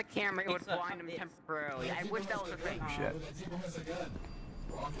shot the camera, it would blind him temporarily. I wish that was a thing. Shit.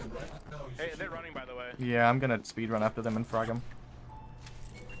 Hey, they're running, by the way. Yeah, I'm gonna speedrun after them and frag them.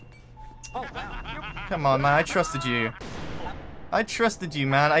 Oh, wow. Come on, man, I trusted you. I trusted you,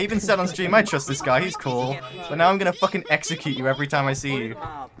 man. I even said on stream, I trust this guy, he's cool. But now I'm gonna fucking execute you every time I see you.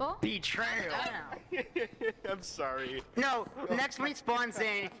 Betrayal. I'm sorry. No, next when he spawns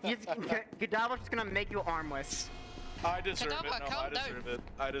in, Kadava's just gonna make you armless. I deserve it. No, I deserve it.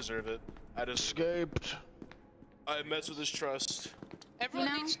 I deserve it. I deserve Escaped. I mess with his trust.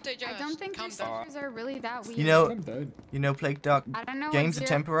 Everyone needs to just I don't think your servers are really that weird. You know, Plague Dark. I don't know Games are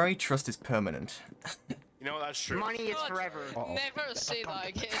temporary, trust is permanent. You know, that's true. Money is forever. Never say that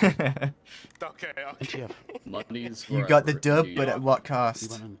again. Okay. Money is You got the dub, but at what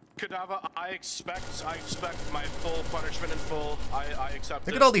cost? Kadava, I expect my full punishment in full. I accept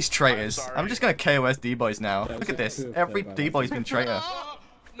Look it. at all these traitors. I'm just gonna KOS D-Boys now. Look at this. Every D-Boy's been traitor.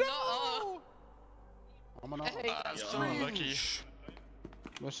 No. I'm so lucky.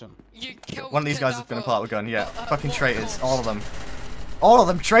 Listen. One of these guys is gonna pull out a gun, yeah. Fucking traitors, all of them. All of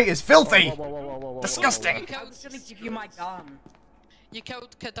them traitors, filthy! Disgusting! I was gonna give you my gun. You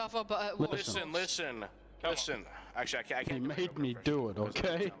killed Kadava, but Listen. Actually, I can't. He made me do it,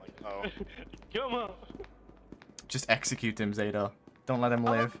 okay? Oh. Come on. Just execute him, Zeta. Don't let him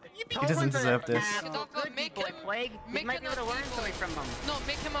live. He doesn't deserve this. Good make him. Plague. You might be able to learn something from them. No,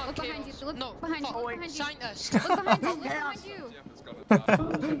 make him a Look behind you. Look no, behind you. Look behind you. Scientist. Look behind you. Look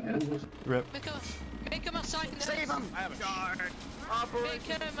behind you. Rip. Make him a scientist. Save him. I have a shot. Make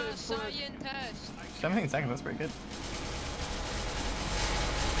him a scientist. 17 seconds, that's pretty good.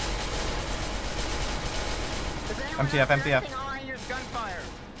 MTF.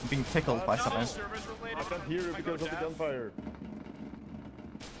 I'm being tickled by something. I can't hear it because of the gunfire.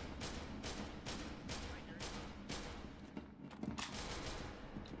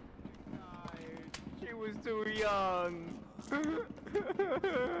 She was too young.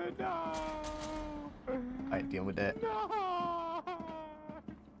 No. I deal with it. No.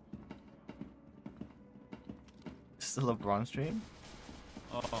 Still a bronze stream?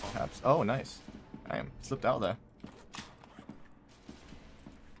 Oh. Perhaps. Oh, nice. I am slipped out there.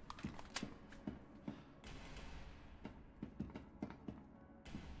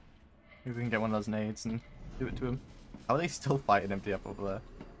 Maybe we can get one of those nades and do it to him. How are they still fighting MTF over there?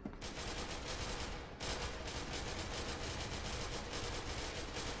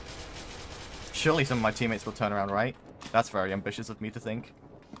 Surely some of my teammates will turn around, right? That's very ambitious of me to think.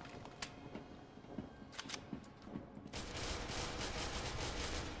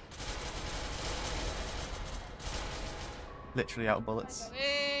 Literally out of bullets.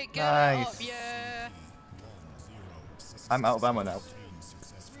 Nice. I'm out of ammo now.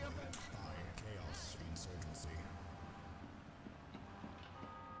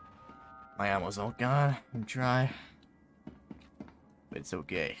 My ammo's all gone. I'm dry. But it's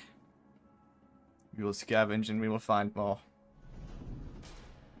okay. We will scavenge and we will find more.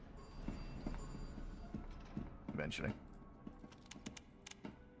 Eventually.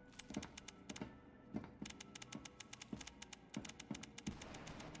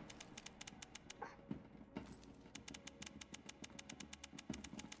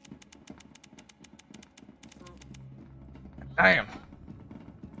 Damn!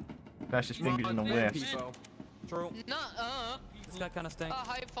 Bash his fingers in the whiff. True. Nuh-uh. This guy kind of stinks.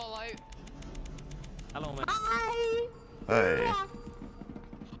 Hi, Fallout. Hello, man. Hi! Hey.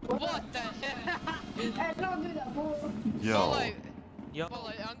 What the hell? Yo. Fallout.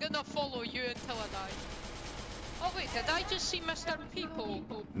 Well, I'm gonna follow you until I die. Oh wait, did I just see Mr. People?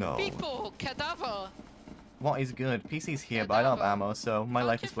 No. People, Kadava. What is good? PC's here, but I don't have ammo, so my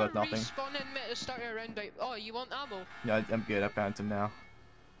life is worth nothing. Respawning me to start a round out. Oh, you want ammo? Yeah, I'm good. I found some now.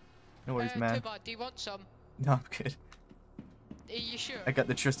 No worries, man. Too bad. Do you want some? No, I'm good. Are you sure? I got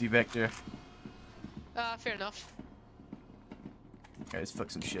the trusty Vector. Fair enough. Okay, let's fuck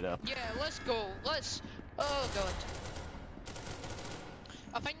some shit up. Yeah, let's go. Let's. Oh god.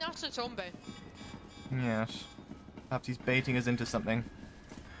 I think that's a zombie. Yes. Perhaps he's baiting us into something.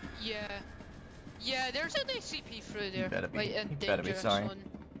 Yeah. Yeah, there's an SCP through there. Better be. Like, a Better be. Sorry. one.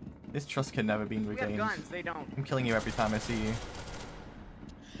 This trust can never be regained. We have guns, they don't. I'm killing you every time I see you.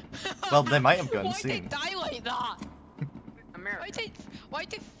 Well, they might have guns soon. Why did they die like that? America. Why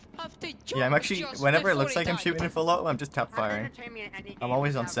did have to jump? Yeah, I'm actually. Just Whenever it before looks he like I'm died? shooting in full auto, I'm just tap firing. I'm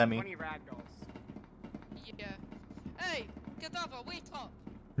always on semi. Yeah. Hey, Kadava, wait up.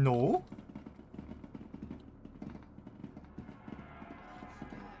 No.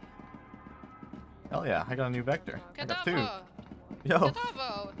 Hell yeah, I got a new Vector. I got two. Yo.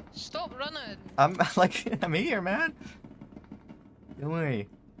 Kadava, stop running. I'm like, I'm here, man. Don't worry.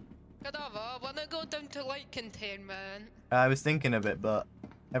 Kadava, wanna go down to light containment? I was thinking of it, but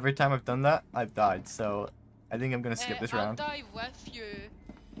every time I've done that, I've died. So I think I'm gonna skip this round. I'll die with you.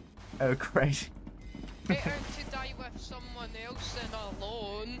 Oh, great. Better to die with someone else than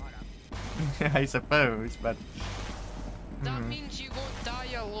alone. I suppose, but That means you won't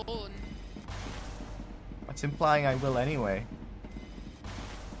die alone. that's implying I will anyway.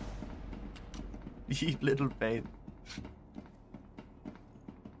 You little babe.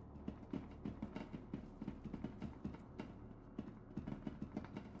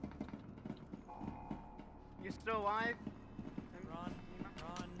 You still alive? Run.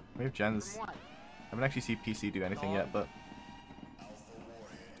 We have gens. I haven't actually seen PC do anything yet, but.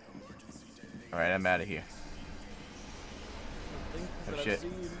 Alright, I'm out of here. Oh shit.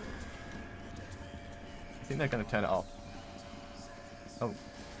 I think they're gonna turn it off. Oh.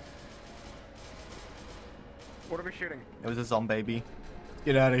 What are we shooting? It was a zombie baby.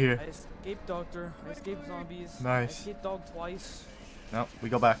 Get out of here. I escaped Doctor. I escaped zombies. Nice. I escaped dog twice. No, we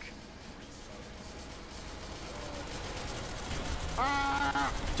go back.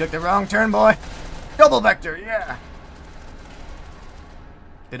 Took the wrong turn, boy. Double Vector, yeah.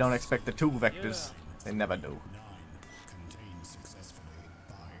 They don't expect the two vectors. They never do.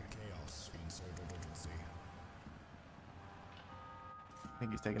 I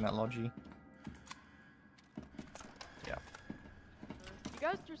think he's taking that logi. Yeah. You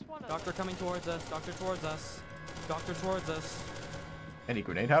guys just want to. Doctor coming towards us. Doctor towards us. Doctor towards us. Any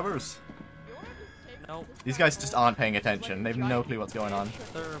grenade havers? No. These guys just aren't paying attention. They have no clue what's going on.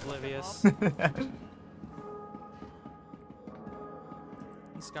 They're oblivious.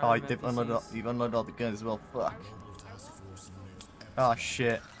 Oh, you've unloaded all the guns as well. Fuck. Oh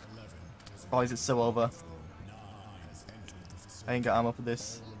shit. Boys, it's so over. I ain't got ammo for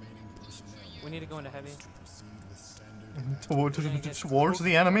this. We need to go into heavy. Towards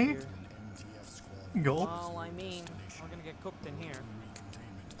the enemy? Go. Well, I mean, we're gonna get cooked in here.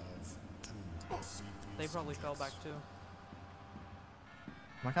 They probably fell back too.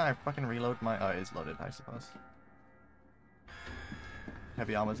 Why can't I fucking reload my... Oh, it is loaded, I suppose.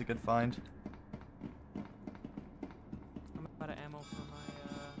 Heavy armor's a good find. I'm out of ammo for my,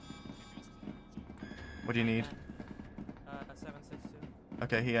 What do you need? 7.62.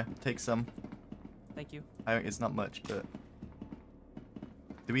 Okay, here. Take some. Thank you. It's not much, but...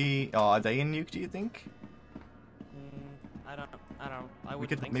 Do we... Oh, are they in nuke, do you think? I don't. I We would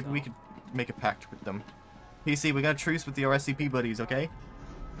could... think Maybe so. we could make a pact with them. PC, we got a truce with your SCP buddies, okay?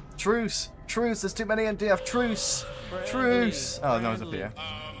 Truce! Truce! There's too many NDF! Truce! Truce! Oh, no one's up here.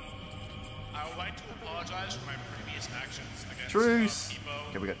 I would like to apologize for my previous actions against Truce! Evo.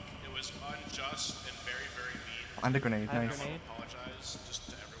 Okay, we got... It was unjust and very, very mean. And a grenade, I nice. want to apologize just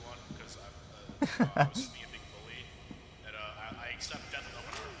to everyone because I was being a big bully. And I accept death with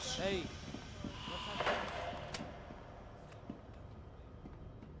open arms. Hey!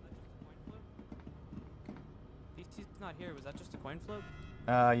 DC's not here. Was that just a coin flip?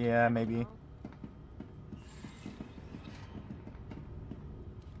 Yeah, maybe.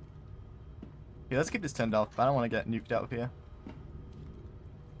 Yeah, let's keep this turned off. I don't want to get nuked out of here.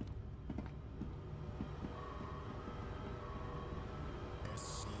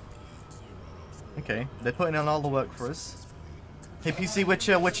 Okay, they're putting in all the work for us. Hey PC, we're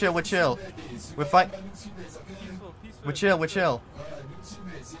chill, we're chill, we're chill. We're fight. We're chill, we're chill.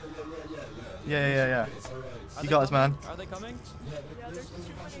 Yeah. You got us, man. Are they coming? Yeah, there's too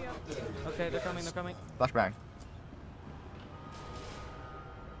many up there. Okay, they're coming, they're coming. Flashbang.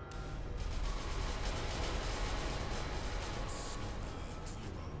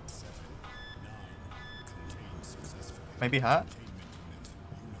 Maybe hat?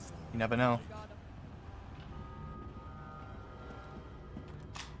 You never know.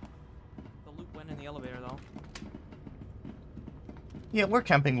 The loot went in the elevator though. Yeah, we're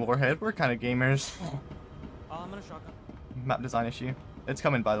camping Warhead. We're kind of gamers. I'm gonna shotgun. Map design issue. It's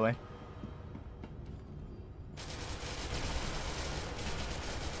coming, by the way.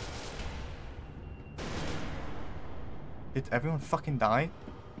 Did everyone fucking die?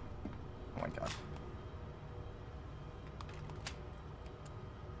 Oh my god.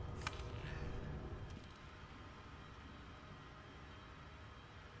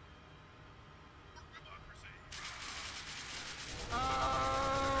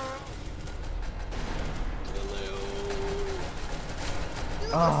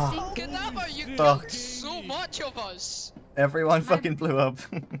 Oh, Kadava, you fuck. killed so much of us. Everyone fucking blew up.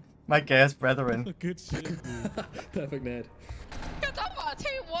 My chaos brethren. Good shit, dude. Perfect Ned. Kadava, I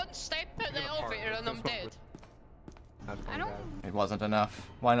take one step in the elevator and I'm dead. I don't. It wasn't enough.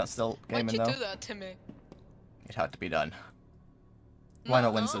 Why not still gaming Why'd you though? do that to me? It had to be done. Why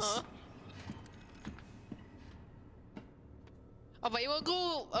not wins this? A while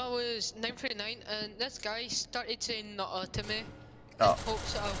ago, I was 939 and this guy started saying nutter to me. Oh. In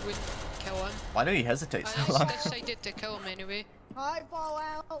hopes that I wouldn't kill him. Why did he hesitate And so I long? decided to kill him anyway. Hi,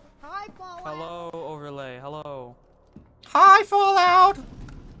 Fallout. Hi, Fallout. Hello, overlay. Hello. Hi, Fallout.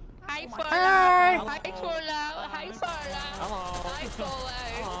 Hi, Fallout. Hi. Hi, Fallout. Hi, Fallout. Hello. Hi,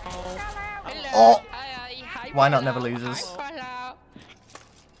 Fallout. Hello. Oh. Hi, Why not Fallout. never losers? Hi, Fallout.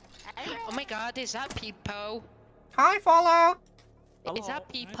 Oh my god, is that people? Hi, Fallout. Is that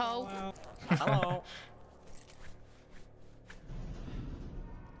people? Hello.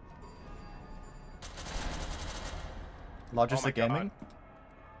 Logistic gaming?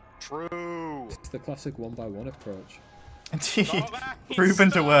 True. It's the classic 1x1 approach.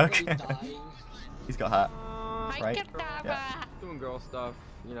 Proven to work. He's got hat. Right? Yeah. Doing girl stuff,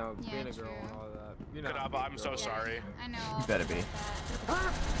 you know, being a girl and all that. You know, Kadava, I'm so sorry. I know. You better be.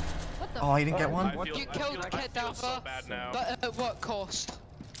 What the? Oh, you didn't get one? You killed Kadava, so bad now. but at what cost?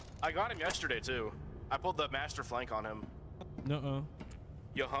 I got him yesterday too. I pulled the master flank on him. Nuh-uh.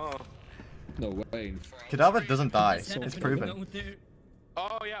 Yo-huh. No way. Kadava doesn't die. It's proven.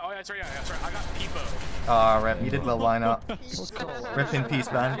 Oh yeah, that's right, I got Peepo. Ah, rip. You did well line up. Rip in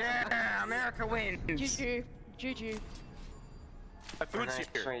peace, man. Yeah, America wins. GG. GG. My food's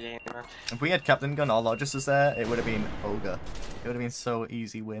here. If we had Captain Gun or Logis was there, it would have been Ogre. It would have been so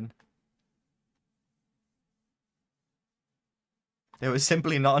easy win. There was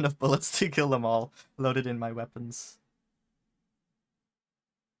simply not enough bullets to kill them all, loaded in my weapons.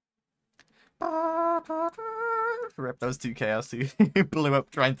 Rip those two chaos who blew up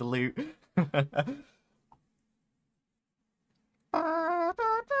trying to loot.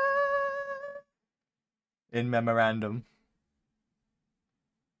 In memorandum.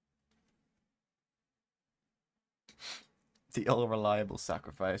 The all-reliable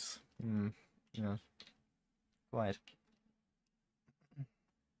sacrifice. Yeah. Quite.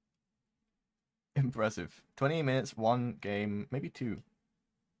 Impressive. 20 minutes, one game, maybe two.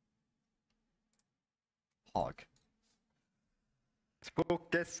 Hog.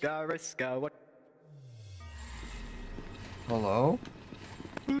 What? Hello?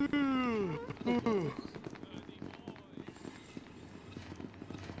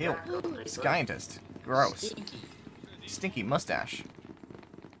 Ew. Scientist. Gross. Stinky mustache.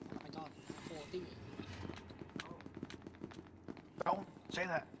 Don't say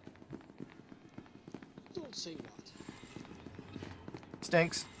that. Don't say what.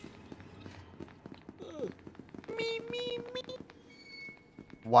 Stinks. Me.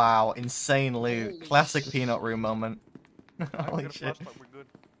 Wow, insane loot. Holy classic shit. Peanut room moment. Holy shit.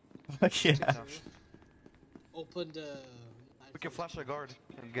 Fuck yeah. Open the... We can flash the guard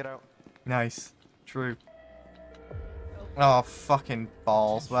and get out. Nice. True. Oh, fucking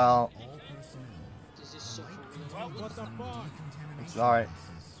balls. Well. This is so for real. What the fuck? It's alright.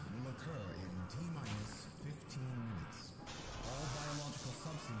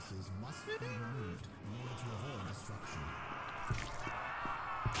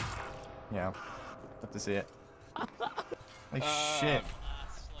 Yeah. Have to see it. Holy shit.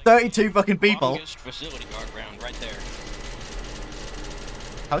 32 fucking people! Facility guard round right there.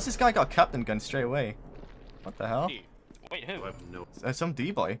 How's this guy got a captain gun straight away? What the hell? Wait, who? Some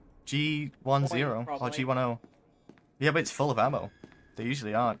D-boy. G10 or G10. Yeah, but it's full of ammo. They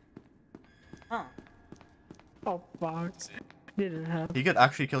usually aren't. Huh. Oh fuck. Didn't have. He could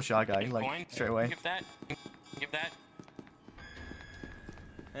actually kill Shy Guy, like, straight away. Give that. Give that.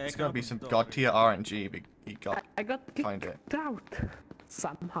 It's gotta be some god tier RNG, but he got. I got kicked out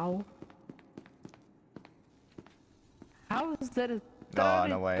somehow. How is that a Oh,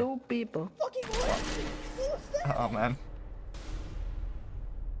 no way. 32 people? Oh, man.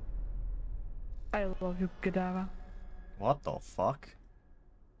 I love you, Kadava. What the fuck?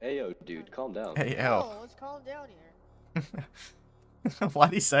 Hey, yo, dude, calm down. Hey, Oh, yo. let's calm down here.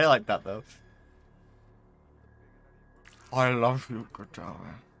 Why'd he say it like that, though? I love you,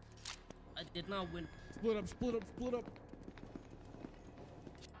 Kadava. I did not win. Split up, split up, split up.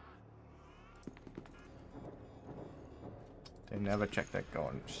 They never check their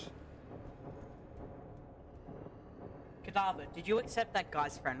guns. Kadava, did you accept that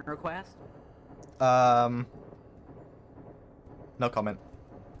guy's friend request? No comment.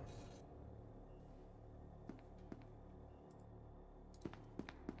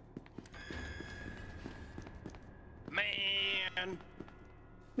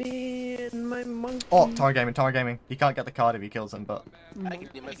 Man, my monkey. Oh, Tar Gaming. He can't get the card if he kills him, but I can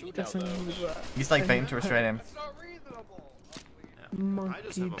get my food now, though. he's like baiting to restrain him.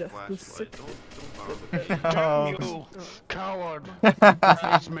 Monkey does the sick. Damn you, coward!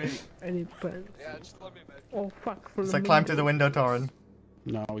 It's me. Any plans? Yeah, just let me make. Oh fuck! For So climb through the window, Torin.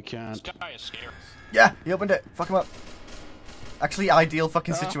 No, we can't. This guy is scary. Yeah, he opened it. Fuck him up. Actually, ideal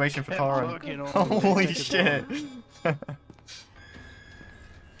fucking situation for Torin. Holy shit.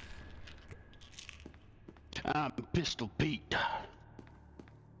 I'm Pistol Pete.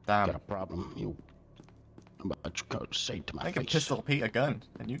 Damn. Got a problem. You. I'm about to go say to my I can face. Pistol Pete a gun,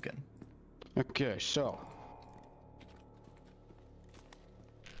 and you can. Okay, so.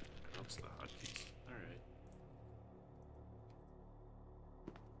 That's the hotkeys. Alright.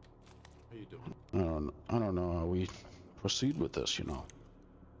 How you doing? I don't know how we proceed with this, you know.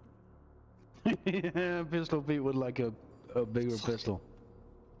 Pistol Pete would like a bigger pistol.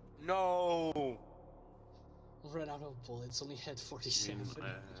 No. Ran out of bullets, only had 47.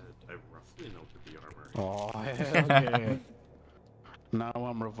 I roughly know the armor. Oh, hell yeah. Now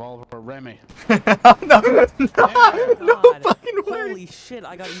I'm Revolver Remy. No, God. fucking way. Holy shit,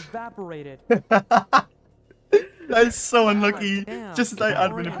 I got evaporated. That is so unlucky. Damn. Just as I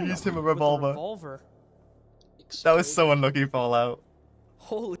admin abused him a revolver. That was so unlucky, Fallout.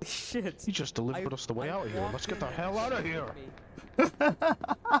 Holy shit. You just delivered us the way out of here. Let's get the hell out of here.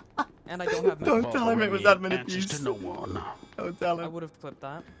 And I don't have Don't tell him it was admin abuse. To no one. Don't tell him. I would have clipped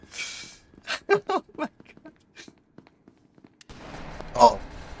that. Oh my god. Oh.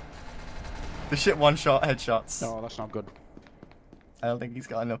 The shit one-shot headshots. No, that's not good. I don't think he's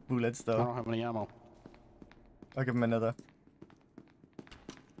got enough bullets I though. don't have any ammo. I'll give him another.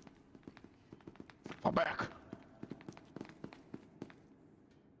 I'm back.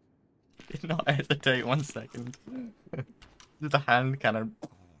 Did not hesitate 1 second. Just a hand cannon.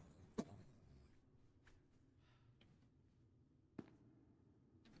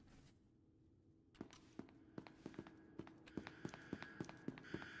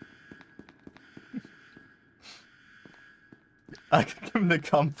 I could give him the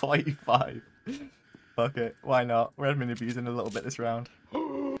COM 45. Fuck it, why not? We're admin abusing a little bit this round.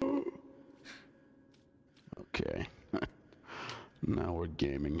 Okay. Now we're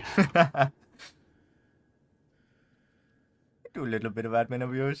gaming. Do a little bit of admin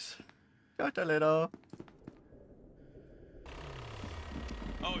abuse. Just a little.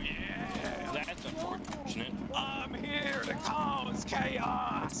 Oh yeah, that's unfortunate. I'm here to cause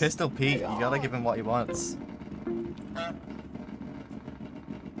chaos. Pistol Pete, you gotta give him what he wants.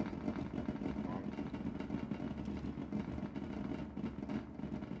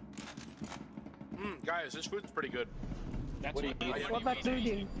 Guys, this food's pretty good. That's what What about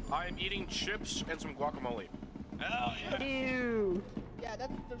eating? I am eating chips and some guacamole. Hell yeah. Ew. Yeah,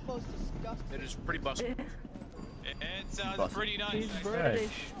 that's the most disgusting. It is pretty busted. It sounds pretty nice. He's actually.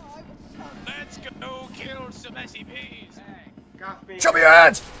 British. Let's go kill some SCPs. Show me your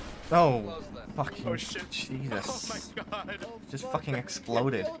hands! Oh, Close that. fucking Oh shit. Jesus. Oh my god. Just fucking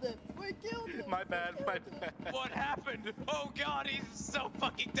exploded. We killed him. My bad, my bad. What happened? Oh god, he's so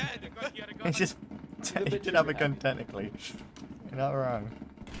fucking dead. He had a gun. It's just... he did have a gun technically. You're not wrong.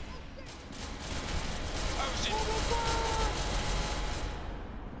 Oh shit.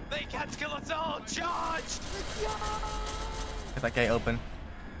 They can't kill us all. Charged. Get that gate open.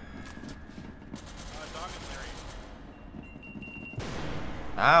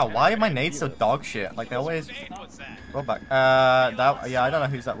 Ow, why are my nades so dog shit? Like they always... Roll back. That... Yeah, I don't know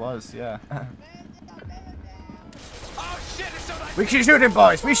whose that was, yeah. Oh shit, it's so nice. We can shoot him,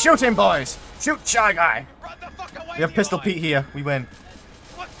 boys! We shoot him, boys! Shoot Shy Guy! Run the fuck away. We have Pistol Pete here. We win.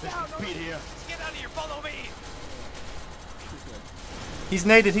 What's down? Pete here. Let's get out of here. Follow me. He's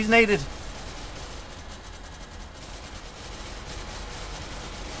naded, he's naded!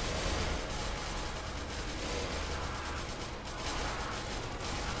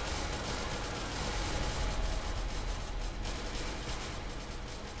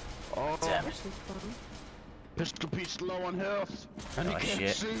 Pistol Pete's low on health, and Oh, he can't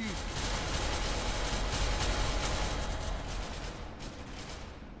shit. see.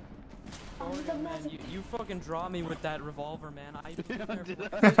 Morgan, man, you fucking draw me with that revolver, man. I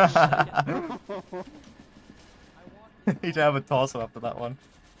He'd have a torso after that one.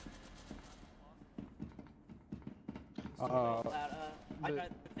 I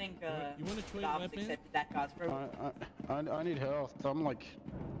don't think you want to trade Kadava's weapons? accepted that guy's friend. I need health. I'm like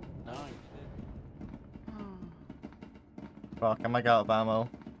 9. Fuck, I might get out of ammo.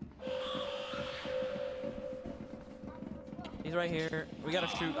 He's right here. We gotta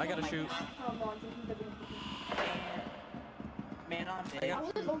shoot. I gotta shoot. Man, I'm I dead.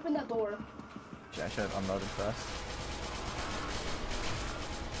 will just open that door. Shit, I should have unloaded first.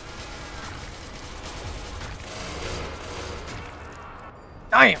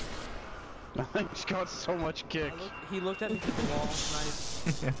 Damn! He's got so much kick. He looked at me through the wall. Nice.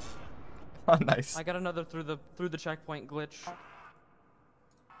 Oh, nice. I got another through the checkpoint glitch.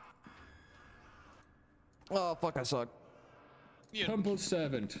 Oh fuck! I suck. Humble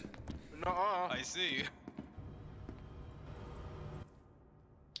servant. No. I see.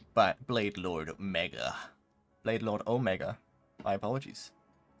 But Blade Lord Omega. Blade Lord Omega. My apologies.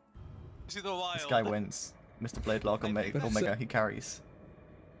 See the wild. This guy wins. Mr. Blade Lord Omega, he carries.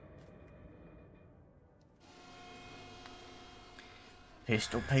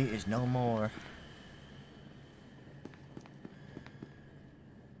 Pistol Pete is no more.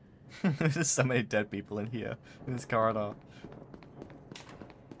 There's so many dead people in here, in this corridor.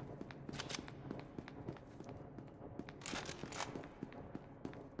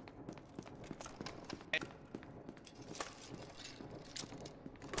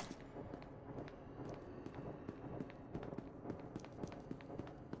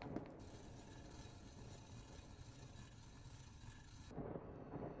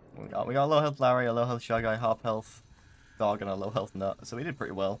 We got a low health Larry, a low health Shy Guy, half health Dog, and a low health Nut, so we did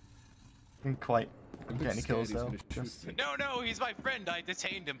pretty well. Didn't quite get any kills though. Just... No, he's my friend. I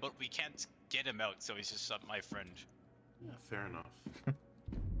detained him, but we can't get him out, so he's just my friend. Yeah, fair enough.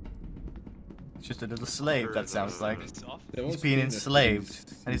 It's just a little slave, that sounds like. There He's was being been a enslaved,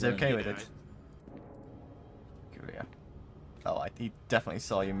 police and he's run. okay with it. Korea. Oh, he definitely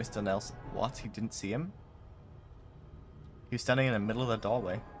saw you, Mr. Nelson. What? He didn't see him? He was standing in the middle of the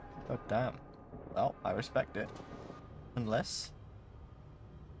doorway. Oh, damn. Well, I respect it. Unless...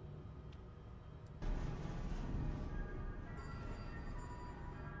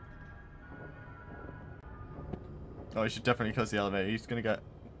 Oh, he should definitely close the elevator. He's gonna get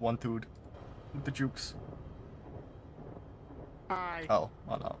one-twoed with the jukes. Oh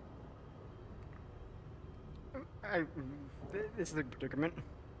no. This is a predicament.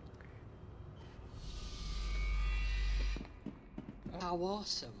 How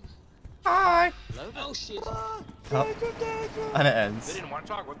awesome. Hi! Hello? Oh shit. Oh. And it ends. They didn't want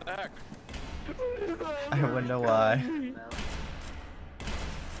to talk. What the heck? I wonder why.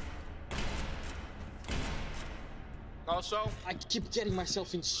 Also, I keep getting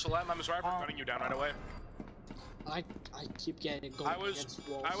myself in. Salam, I'm sorry for running you down right away. I keep getting going against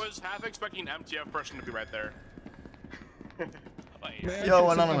walls. I was half expecting an MTF person to be right there. Yo,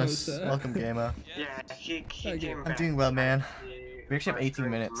 Anonymous. Welcome, gamer. Yeah, he came I'm back. doing well, man. We actually have 18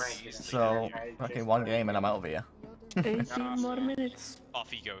 minutes, so okay, one game and I'm out of here. 18 more minutes.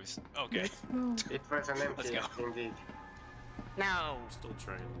 Off he goes. Okay. It was an Let's empty, go. indeed. No. Still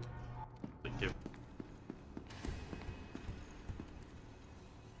trying to give.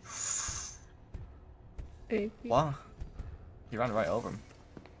 What? He ran right over him.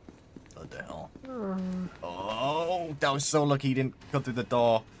 What the hell? Oh, that was so lucky he didn't go through the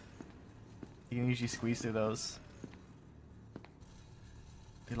door. He can usually squeeze through those.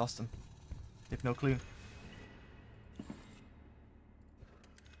 They lost him. They have no clue.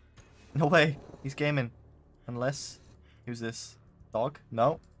 No way. He's gaming. Unless... Who's this? Dog?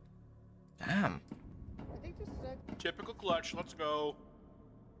 No. Damn. Typical clutch. Let's go.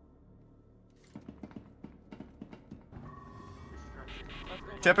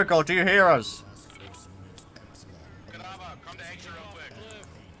 Typical, do you hear us? Kadava, come to exit real quick.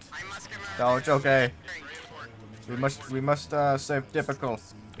 No, it's okay. We must save Typical.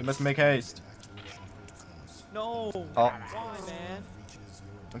 We must make haste. No. Oh. Why, man?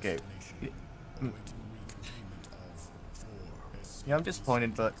 Okay. Yeah, I'm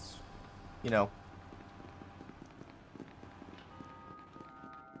disappointed, but you know,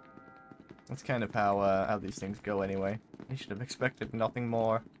 that's kind of how these things go anyway. I should have expected nothing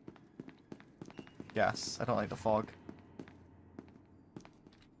more. Yes, I don't like the fog.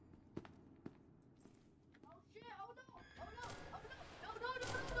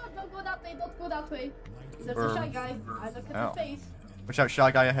 don't go that way, don't go that way. There's a shy guy. I look at his face. Watch out,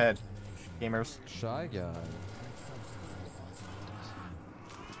 shy guy ahead. Gamers. Shy guy.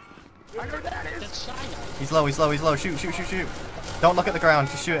 I know that is. He's low, he's low, he's low. Shoot, shoot, shoot, shoot. Don't look at the ground,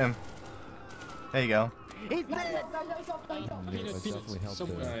 just shoot him. There you go. He's dead.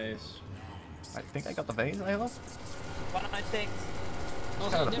 Nice. I think I got the vase, I hope. 106.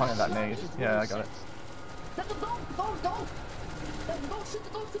 Kind of the point of that nade. Yeah, I got it. That's the dog, dog, dog. That's the dog, shoot the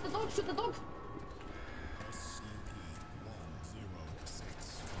dog, shoot the dog, shoot the dog.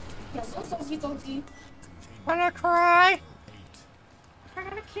 Yeah, go doggy, doggy. Wanna cry? I'm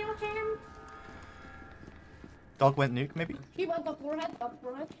gonna kill him. Dog went nuke, maybe? He went up forehead, up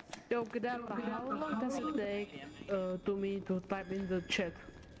forehead. Yo, Kadava, how long does it take to me to type in the chat?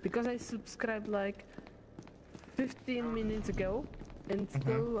 Because I subscribed like 15 minutes ago, and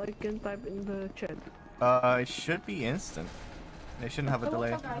still I can type in the chat. It should be instant. They shouldn't have a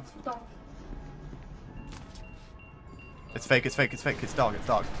delay. It's fake, it's fake, it's fake, it's dog, it's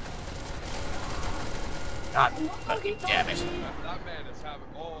dog. God fucking damn it. That man is having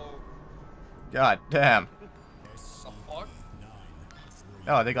God damn. the fuck?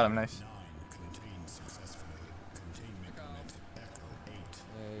 Oh, they got him nice.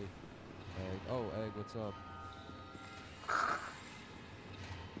 Hey. Egg. Oh, Egg, what's up?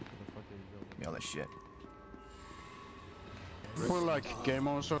 All this shit. We're like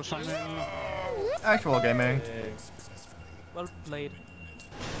gamers or something. Actual gaming. Well played.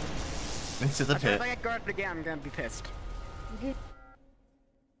 Into the pit. If I get guarded again, I'm gonna be pissed.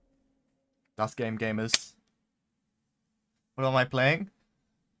 Last game, gamers. What am I playing?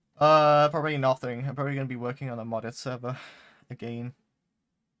 Probably nothing. I'm probably gonna be working on a modded server again.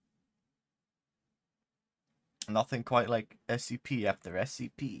 Nothing quite like SCP after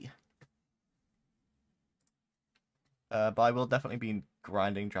SCP. But I will definitely be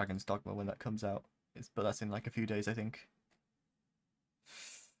grinding Dragon's Dogma when that comes out. But that's in like a few days, I think.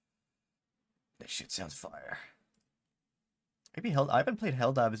 This shit sounds fire. Maybe I haven't played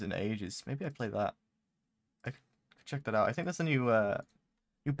Helldivers in ages. Maybe I play that. I could check that out. I think there's a new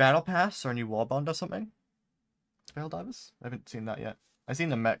new battle pass or a new warbond or something for Helldivers. I haven't seen that yet. I've seen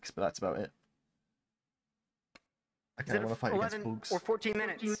the mechs, but that's about it. I kind of want to fight against bugs. Or 14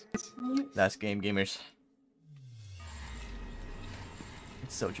 minutes. That's game, gamers.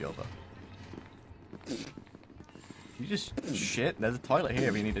 It's so Jova. You just shit. There's a toilet here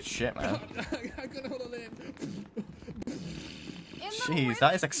if you need to shit, man. I couldn't hold on in. Jeez,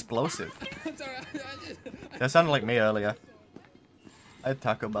 that is explosive. That sounded like me earlier. I had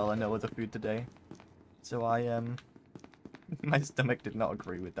Taco Bell and no other food today. So my stomach did not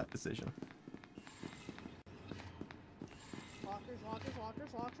agree with that decision. Walkers.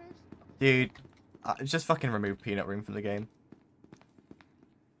 Dude, just fucking remove Peanut Room from the game.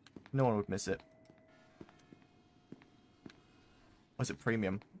 No one would miss it. Was it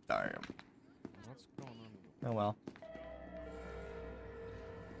premium? Damn. What's going on? Oh well.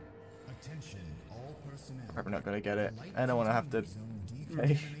 Attention, all personnel. Probably not gonna get it. I don't want to have to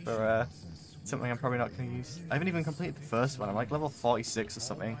pay for something I'm probably not gonna use. I haven't even completed the first one. I'm like level 46 or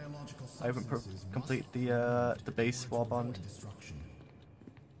something. I haven't completed the base warbond.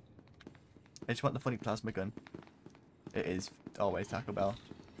 I just want the funny plasma gun. It is always Taco Bell.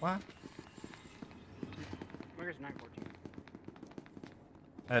 What? Where's 914?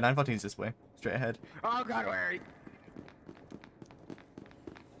 914 is this way. Straight ahead. Oh god, where are you?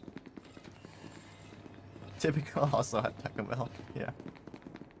 Typical also at Taco Bell. Yeah.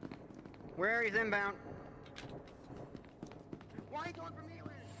 Where is inbound? Why are you going for me?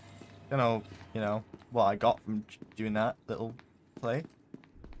 Don't know, you know, what I got from doing that little play.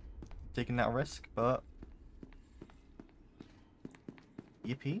 Taking that risk, but...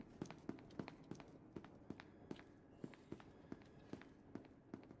 Yippee.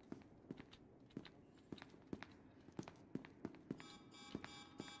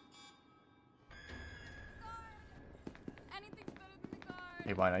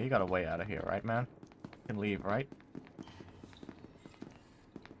 Hey, Bino, you got a way out of here, right, man? You can leave, right?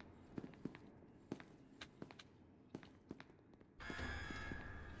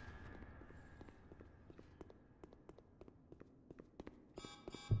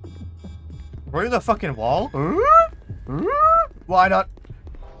 Through the fucking wall? Why not?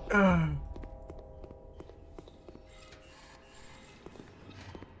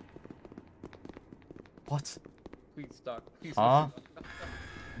 What? Please stop. Please Huh?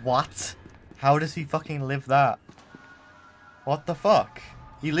 What? How does he fucking live that? What the fuck?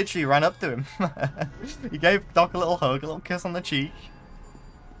 He literally ran up to him. He gave Doc a little hug, a little kiss on the cheek.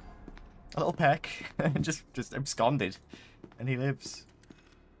 A little peck. And just absconded. And he lives.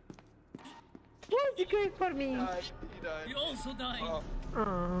 Why'd you go for me? You also died.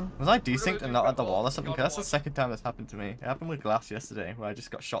 Was I desynced and not at the wall or something? 'Cause that's the second time that's happened to me. It happened with glass yesterday, where I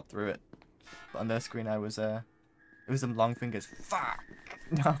just got shot through it. But on their screen, I was it was them long fingers. Fuck.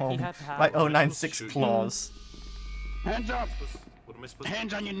 No. My 096 claws. Hands up!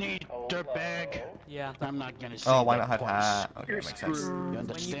 Hands on your knee, dirtbag! Yeah. I'm not gonna say Oh, why that not have twice. hat? Okay, makes sense. You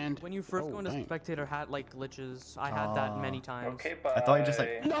understand? When you first go into spectator hat like glitches, I had that many times. Okay, I thought you just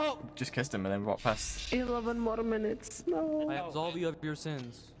like No! kissed him and then walked past. 11 more minutes. No. I absolve you of your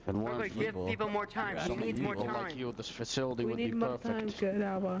sins. Give people more time. He needs more People time. like you, this facility We would be need more time, perfect.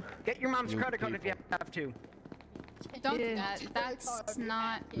 Kadava. Get your mom's credit card if you have to. Don't do that. That's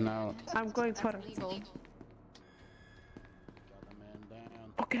not No. I'm going for it. legal.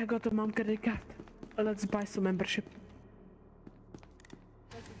 Okay, I got a mom credit card. Let's buy some membership.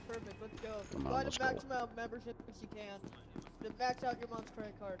 This is perfect. Let's go. Come on, Buy let's the go. maximum membership as you can. To max out your mom's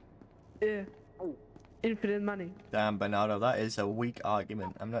credit card. Yeah. Infinite money. Damn, Bernardo, that is a weak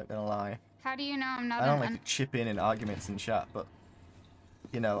argument. I'm not gonna lie. How do you know I'm not I don't an like to chip in arguments in chat, but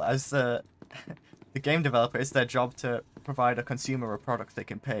you know, as the the game developer, it's their job to provide a consumer a product they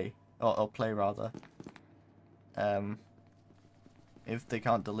can pay or play rather. If they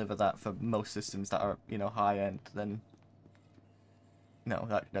can't deliver that for most systems that are, you know, high end, then no,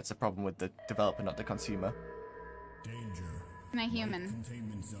 that's a problem with the developer, not the consumer. Danger. I'm a human.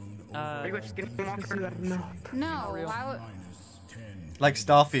 Containment zone Are you a skinwalker? No, why would... Like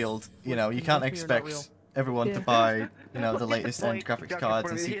Starfield, you know, you can't Convince me you're not expect everyone to buy, you know, the latest end graphics cards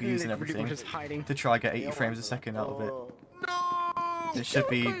and CPUs and everything to try get 80 frames a second out of it. It should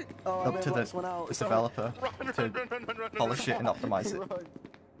be up to the developer to polish it and optimize it.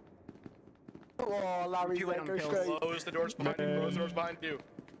 Oh, Larry, go straight. Close the doors behind you. Close the doors behind you.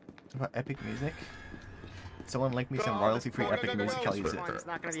 What about epic music? Someone link me some royalty-free epic music, I'll use it. It's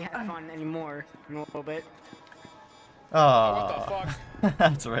not gonna be fun anymore in a little bit. Oh, What the fuck?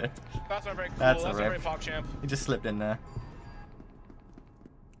 that's a rip. That's not very cool. That's a not very rip. PogChamp. He just slipped in there.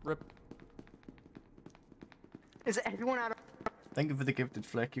 Rip. Is everyone out of... Thank you for the gifted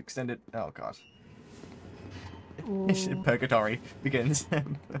flick. You extended. Oh god. Purgatory begins.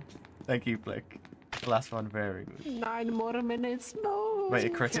 Thank you, Flick. The last one, very good. 9 more minutes. No. Wait,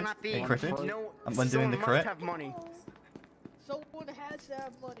 it critted? It critted? I'm undoing the crit. Have money. Someone has to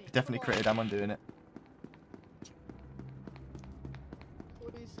have money. Definitely critted. I'm undoing it.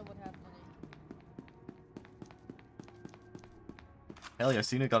 Please, someone have money. Hell yeah,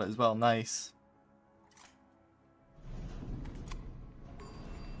 Suna got it as well. Nice.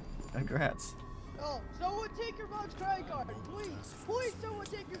 Congrats. Oh, someone take your mom's credit card, please. Please, someone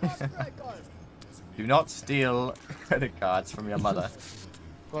take your mom's credit card. Do not steal credit cards from your mother.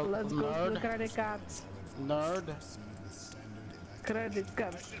 Well, let's go to the credit cards. Nerd. Credit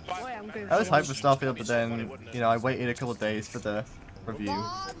cards. Boy, I'm going I was hyped for Starfield, but then, you know, I waited a couple of days for the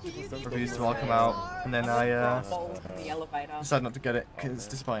reviews to all come out, and then I decided not to get it because it's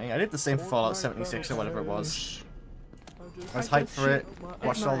disappointing. I did the same for Fallout 76 or whatever it was. I was hyped for it,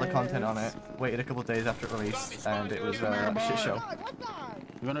 watched all the content on it, waited a couple of days after it released, and it was a shit show.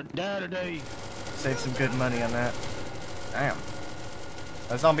 You're gonna die today. Saved some good money on that. Damn.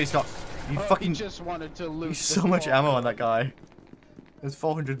 That zombie's got... You fucking... just wanted to loot so much ammo on that guy. There's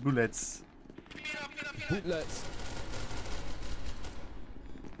 400 bullets. Bullets.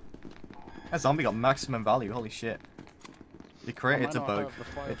 That zombie got maximum value, holy shit. You create it's a bug.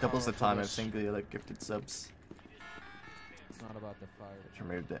 It doubles the time of singular gifted subs. It's not about the fire. Just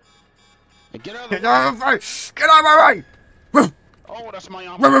removed it. Hey, get out of Get the out of my way! Get out of my way! Oh, that's my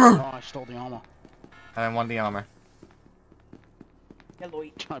armor. Oh, I stole the armor. And I won the armor.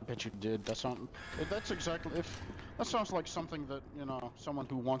 I bet you did. That's exactly that sounds like something that, you know, someone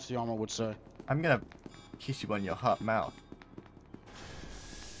who wants the armor would say. I'm gonna kiss you on your hot mouth.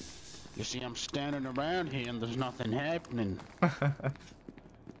 You see, I'm standing around here and there's nothing happening.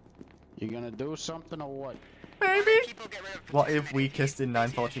 You gonna do something or what? Maybe. What if we kissed in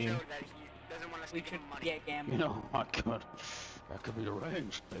 914? We could get gamble. You know, that could be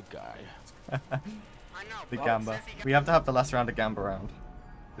arranged, big guy. The Gamba. We have to have the last round of Gamba round.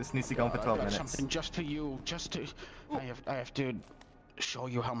 This needs to go on for 12 I got minutes. something just to you, I have to show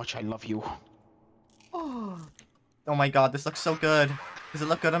you how much I love you. Oh my god, this looks so good. Does it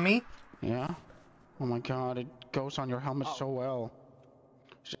look good on me? Yeah. Oh my god, it goes on your helmet so well.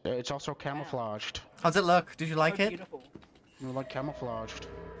 It's also camouflaged. How's it look? Did you like it? You like camouflaged.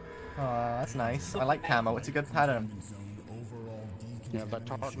 Oh, that's nice. I like camo. It's a good pattern. Yeah, that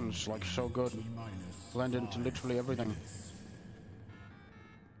tartan's like so good. Blend into literally everything.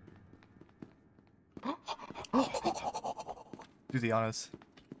 Do the honors.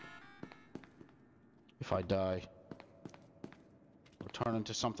 if I die. I'll turn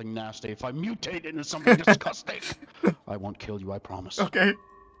into something nasty. If I mutate into something disgusting, I won't kill you, I promise. Okay.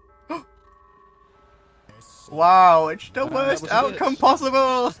 Wow, it's the worst outcome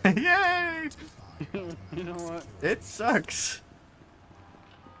possible! Yay! You know what? It sucks.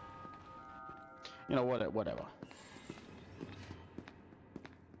 You know what? Whatever.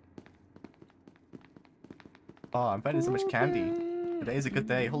 Oh, I'm finding so much candy. Today is a good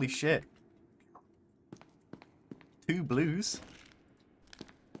day. Holy shit. 2 blues.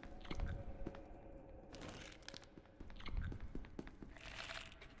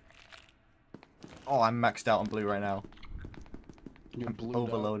 Oh, I'm maxed out on blue right now. I'm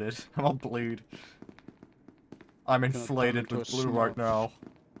overloaded. I'm all blued. I'm inflated with blue right now.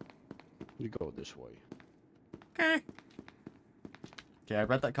 You go this way. Okay. Okay, I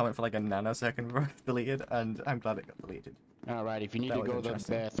read that comment for like a nanosecond before it got deleted, and I'm glad it got deleted. Alright, if you need to go to the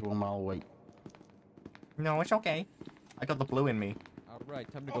bathroom, I'll wait. No, it's okay. I got the blue in me.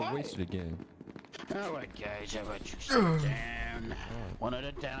 Alright, time to go waste it again. Alright guys, how about you sit down? One at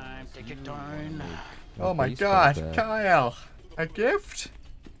a time, take your turn. Oh my god, Kyle! A gift?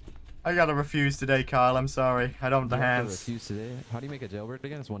 I gotta refuse today, Kyle, I'm sorry. I don't have the hands. Refuse today? How do you make a jailbird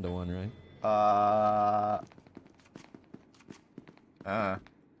again? It's 1-to-1, right? I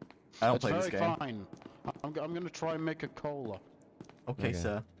don't play this game. Fine. I'm gonna try and make a cola. Okay,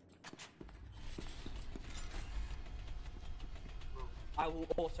 sir. I will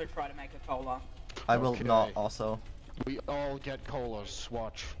also try to make a cola. I will not also. We all get colas,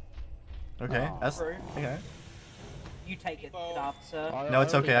 watch. Okay, that's okay. You take it up, sir. No,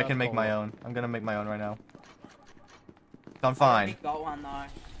 it's okay, I can make my own. I'm gonna make my own right now. I'm fine. Got one though.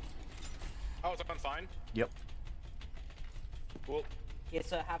 Oh, it's on fine? Yep. Cool. Yes,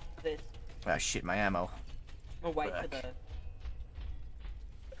 sir, have this. Ah, shit, my ammo. We'll wait for the...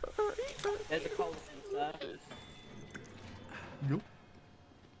 There's a cola thing, sir. Yep.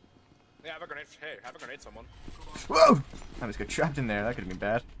 Yeah, have a grenade. Hey, have a grenade, someone. Whoa! I just got trapped in there, that could've been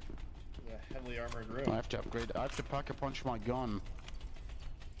bad. Yeah, heavily armored room. I have to upgrade. I have to pack a punch my gun.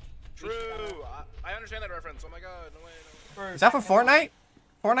 True! I understand that reference. Oh my god, no way, no way. Is that for Fortnite?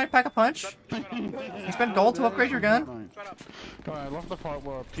 Fortnite Pack a Punch? You spend gold to upgrade your gun? God, I love the part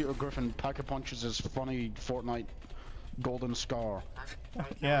where Peter Griffin pack a punches his funny Fortnite golden scar.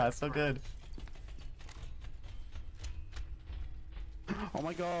 Yeah, it's so good. Oh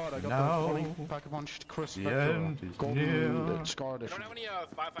my god, I got No. the funny pack a punch Chris The Spector end is golden near. scar You edition. don't have any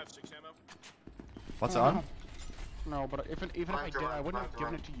 5.56 ammo? What's on? No, but even if I did, I wouldn't have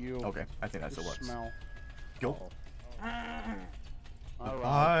given it to you. Okay, I think that still The works. smell. Go. Alright.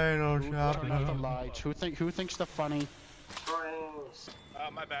 Final Turn off the chapter. lights. Who thinks they're funny?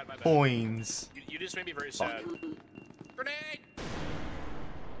 My bad, my bad. Coins. You just made me very sad. Grenade!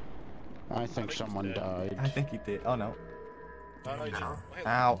 I think someone died. I think he did. Oh no. No.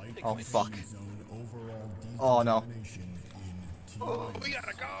 Ow. Oh fuck. Oh no. Oh, we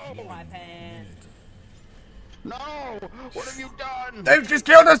gotta go! My pants. No! What have you done? They've just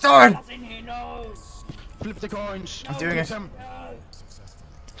killed us, Soren! Flip the coins. I'm doing it. Them.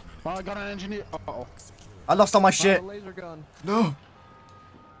 Oh, I got an engineer. Uh-oh. I lost all my I shit. have a laser gun. No.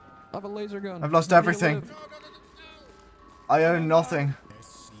 I have a laser gun. I've lost I need to everything. live. I own nothing.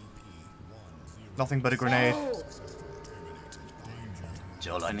 Nothing but a grenade. That's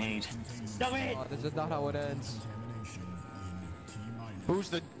all I need. Oh, this is not how it ends.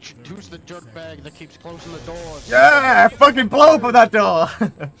 Who's the dirtbag that keeps closing the doors? Yeah! Fucking blow up on that door! We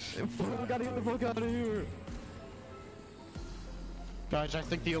gotta get the fuck out of here. Guys, I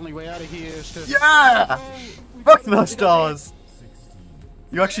think the only way out of here is to... Yeah! Fuck those doors!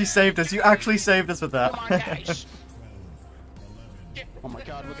 You actually saved us. You actually saved us with that. Come on, guys. Oh my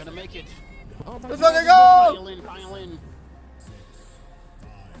god, we're gonna make it. Oh my Let's God. fucking go! Pile in.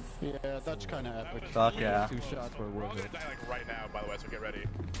 Yeah, that's kind of epic. Fuck yeah. 2 shots were We're all worth gonna it. die like right now, by the way, so get ready.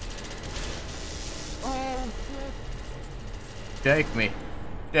 Oh Take me.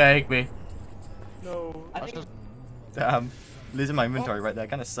 Take me. no. Damn. Losing my inventory right there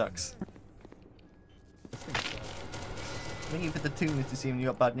kinda sucks. Thank you for the tunes to see when you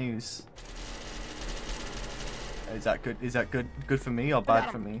got bad news. Is that good? Is that good for me or bad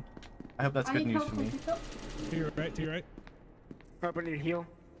for me? I hope that's good news for me. To your right, to your right. Open your heel.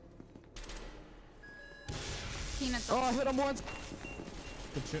 Peanuts. Oh, I hit him once.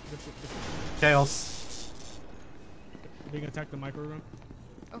 Good shit, good shit, good shit. Chaos. Are they gonna attack the micro room?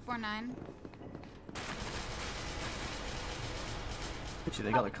 049. Actually,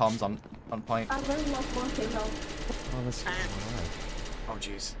 they got the comms on point. I really love one health. Oh, that's alright. Oh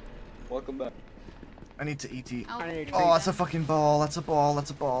jeez. Welcome back. I need to ET. Oh. Oh, that's a fucking ball. That's a ball. That's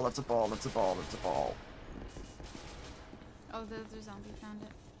a ball. That's a ball. That's a ball. That's a ball. Oh, the other zombie found it.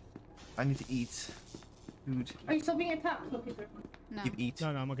 I need to eat. Food. Are you still being attacked? Look at her. No. You eat. No,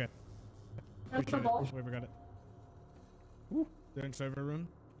 I'm okay. That's the ball. Whoever got it. Woo. They're in server room.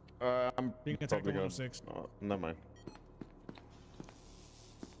 I'm Being attacked probably at going. 106. Oh, never mind.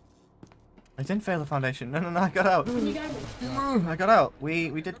 I didn't fail the foundation. No, I got out. I got out. We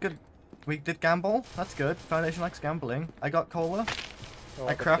did good. We did gamble. That's good. Foundation likes gambling. I got cola.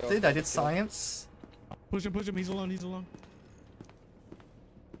 I crafted. I did science. Push him. He's alone.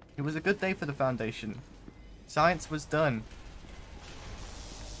 It was a good day for the foundation. Science was done.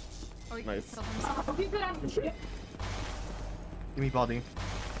 Oh, he Nice. killed himself. Give me body.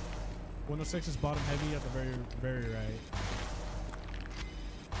 106 is bottom heavy at the very right.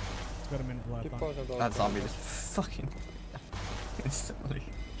 It's got a minute left. That zombie just fucking instantly.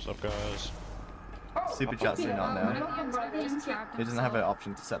 What's up, guys? Super chats are not now. It doesn't have an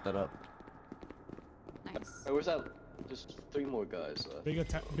option to set that up. Nice. Where's that? Just 3 more guys left. Being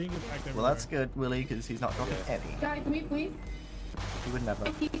attacked everywhere. Well, that's good, Willie, because he's not dropping any. Guys, can we please? He would never.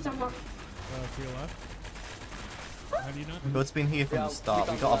 I see someone. To your left. Have you not? Boat's been here from the start.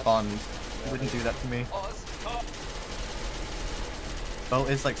 We got a bond. He wouldn't do that to me. Boat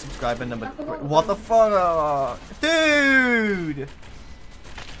is like subscriber number 3. What the fuck? Dude!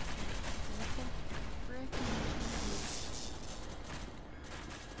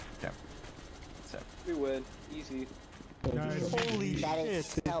 Okay. So. We win. Easy. Holy shit. That is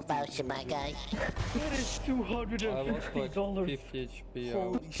so motion, my guy. That is $250. 50 HP.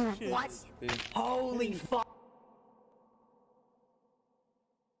 Holy shit. What? Holy fuck.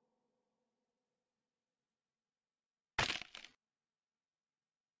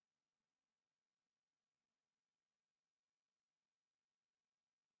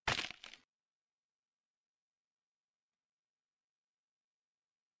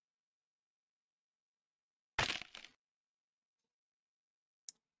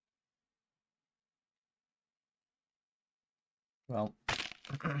 Well.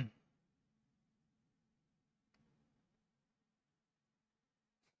 I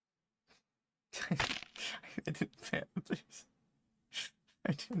didn't fail, please.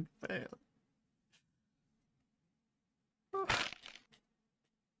 I didn't fail.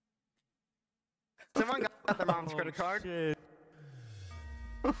 Someone got their mom's credit card.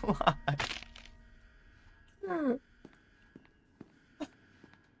 Why?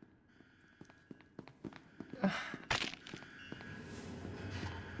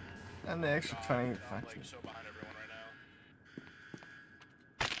 And the extra 20. Like, so behind everyone right now.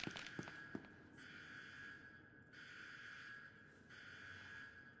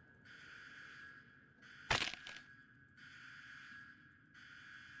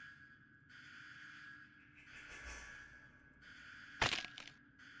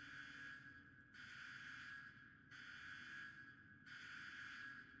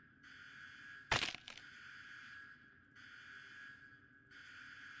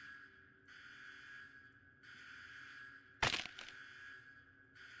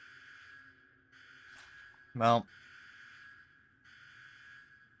 Well.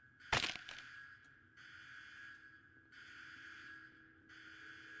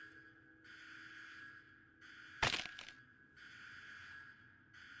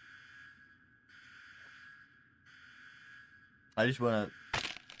 I just wanna...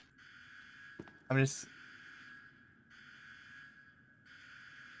 I'm just...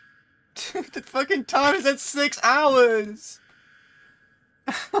 The fucking time is at 6 hours!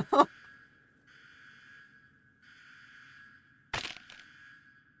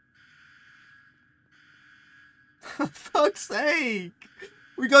 For fuck's sake!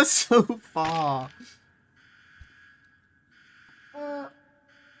 We got so far!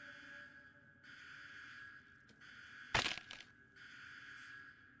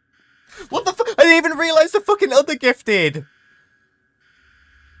 What the fuck? I didn't even realize the fucking other gifted!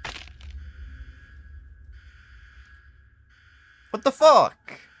 What the fuck?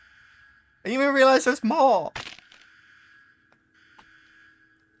 I didn't even realize there's more!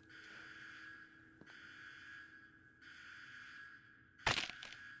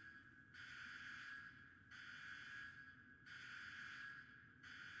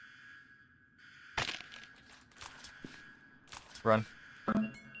 Run.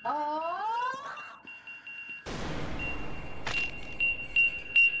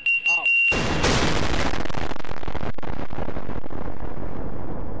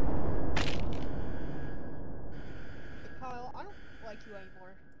 Kyle, I don't like you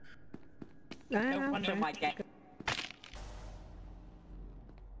anymore. No wonder my dad.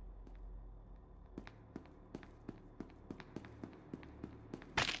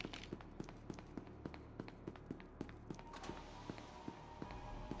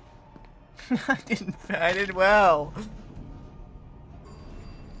 I did well.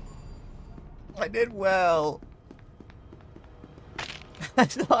 I did well.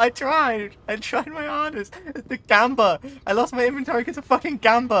 I tried my hardest. It's the Gamba. I lost my inventory because of fucking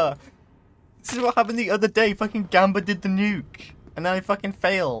Gamba. This is what happened the other day. Fucking Gamba did the nuke. And then I fucking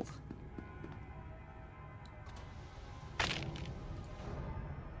failed.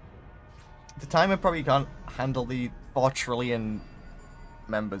 The timer probably can't handle the 4 trillion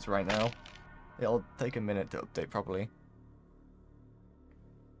members right now. It'll take a minute to update properly.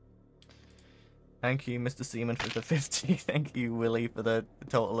 Thank you, Mr. Seaman, for the 50. Thank you, Willie, for the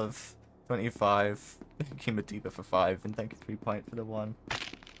total of 25. Thank you, Madiba, for 5. And thank you, 3 Point, for the 1.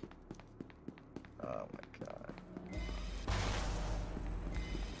 Oh my god.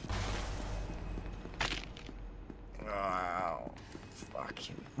 Wow.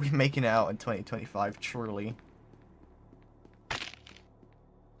 Fucking. We're making it out in 2025, truly.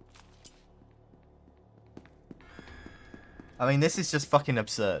 I mean, this is just fucking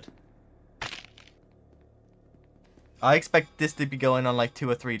absurd. I expect this to be going on like 2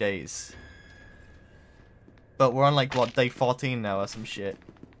 or 3 days. But we're on like, what, day 14 now or some shit.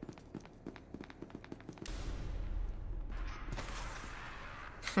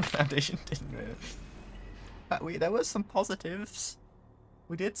 Foundation didn't move. There were some positives.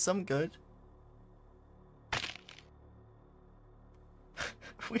 We did some good.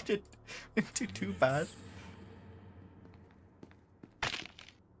 we didn't do too bad.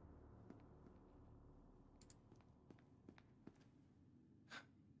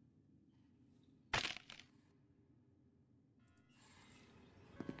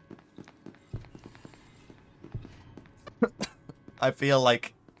 I feel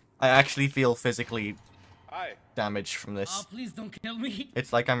like I actually feel physically damaged from this. Oh, please don't kill me.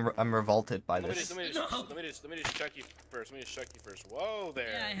 It's like I'm revolted by this. Let me just check you first. Let me just check you first. Whoa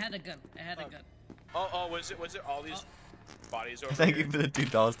there. Yeah, I had a gun. I had a gun. Oh, was it all these bodies over Thank here? you for the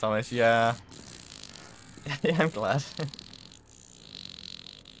 $2, Thomas. Yeah. Yeah, I'm glad.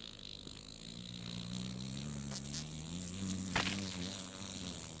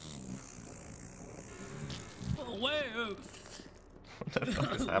 Oh, whoa. What the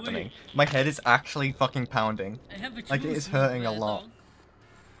fuck is happening? My head is actually fucking pounding. Like, it is hurting a lot.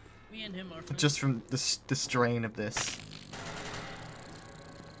 Me and him are friends. Just from the strain of this.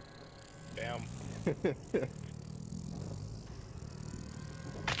 Damn.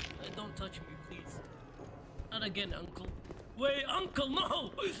 Don't touch me, please. Not again, Uncle. Wait, Uncle,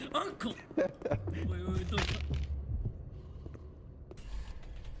 no! Uncle! Wait, don't.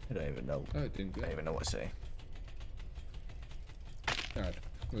 I don't even know. Oh, didn't I don't even know what to say. Alright,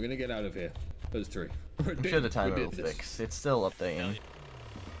 we're gonna get out of here. Those 3. I'm sure the timer will fix. It's still updating.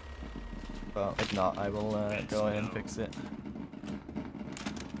 But if not, I will go in and fix it.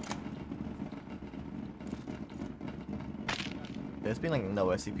 There's been like no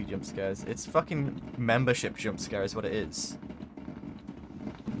SCP jump scares. It's fucking membership jump scare is what it is.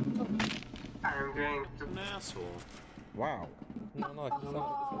 I'm going to an asshole. Wow. I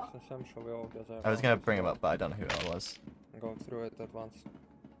was gonna bring him up, but I don't know who it was. Go through it at once.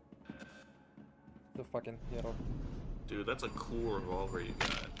 The fucking hero. Dude, that's a cool revolver you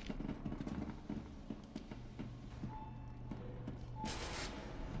got.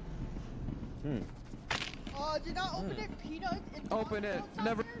 Did not open it, Peanut. Open it.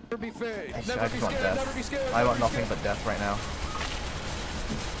 Never be fake. I Never be just want scared. Never be death. scared. I want nothing but death right now.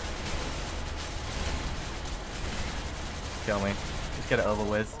 Kill me. Just get it over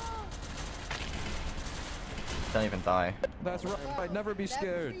with. Don't even die. That's right. Never be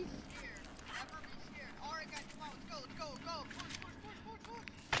scared. We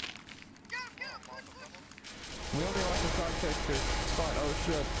only like the side texture. It's fine. Oh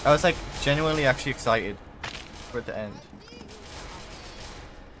shit. I was like genuinely actually excited for it to end.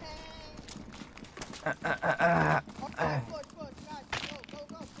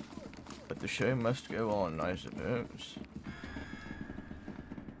 But the show must go on, I suppose.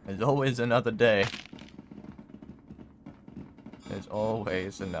 There's always another day. There's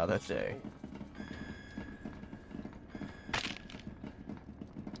always another day.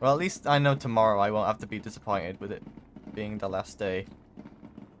 Well, at least I know tomorrow I won't have to be disappointed with it being the last day.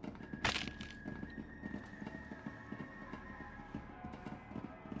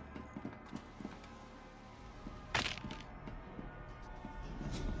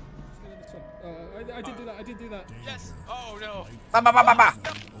 I did do that. I did do that. Yes. Oh no.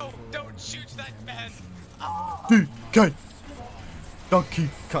 No, don't shoot that man. DK. Donkey.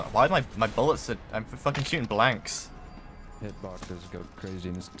 Why are my bullets? I'm fucking shooting blanks. Hitboxes go crazy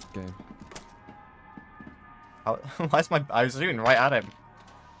in this game. Why's I was shooting right at him.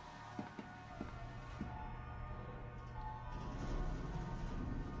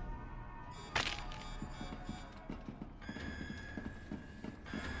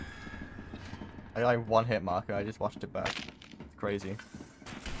 I one hit marker, I just watched it back. It's crazy.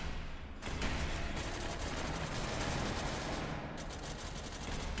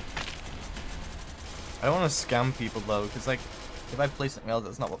 I don't want to scam people though, because like, if I play something else,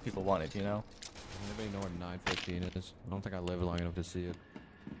 that's not what people wanted, you know? Anybody know where 915 is? I don't think I live long enough to see it.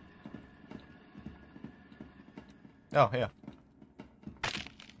 Oh, yeah.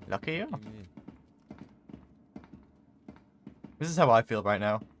 Lucky you. This is how I feel right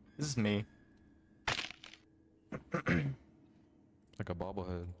now. This is me. Like a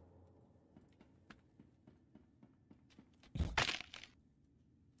bobblehead.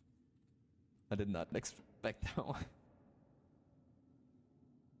 I did not expect that one.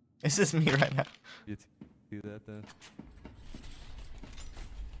 This is me right now. You do that then?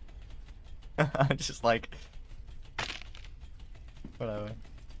 I'm just like... Whatever.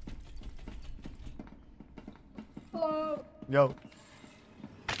 Hello. Yo.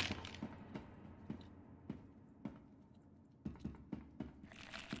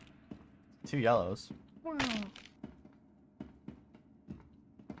 Two yellows. Wow.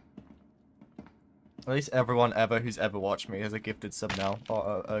 At least everyone ever who's ever watched me has a gifted sub now,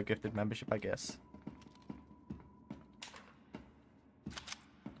 or a gifted membership, I guess.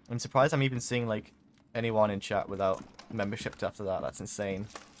 I'm surprised I'm even seeing, like, anyone in chat without membership after that. That's insane.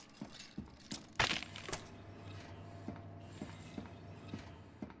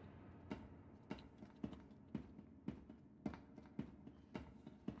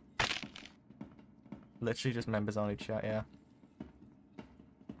 Literally just members only chat, yeah.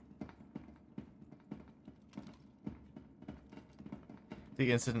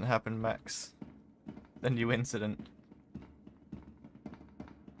 The incident happened, Max. The new incident.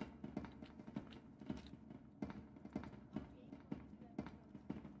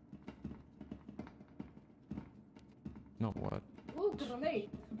 No, what? Ooh, grenade.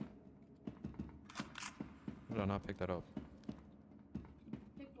 How did I not pick that up?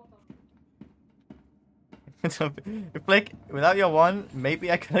 If like without your one,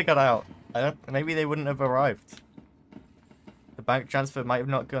 maybe I could have got out. I don't. Maybe they wouldn't have arrived. The bank transfer might have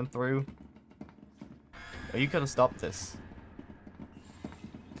not gone through. Or you could have stopped this.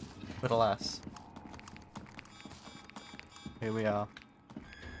 But alas, here we are.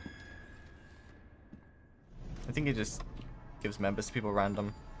 I think it just gives members to people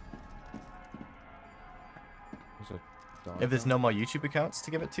random. If there's no more YouTube accounts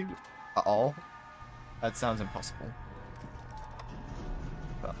to give it to at all, that sounds impossible.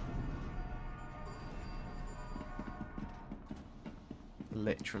 But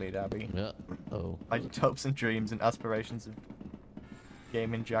literally, Dabby. Yeah. Oh. My hopes and dreams and aspirations of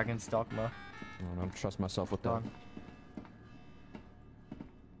gaming Dragon's Dogma. I don't trust myself with that.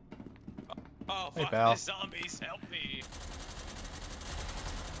 Oh, Hey, fuck, pal. the zombies, help me.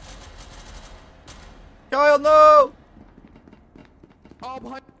 Kyle, no! Oh,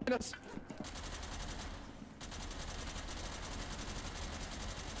 behind us!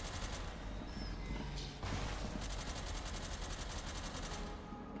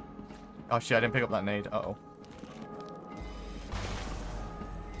 Oh shit, I didn't pick up that nade. Uh-oh.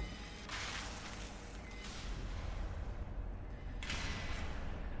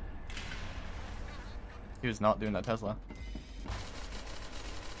 He was not doing that Tesla.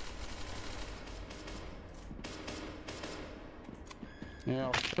 Yeah,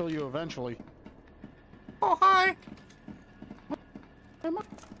 I'll kill you eventually. Oh, hi!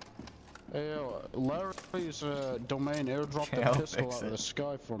 Hey, Larry's domain airdropped Okay, a I'll pistol fix out of it. the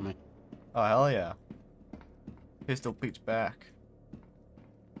sky for me. Oh, hell yeah. Pistol Pete's back.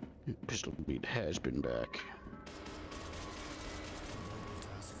 Pistol Beat has been back.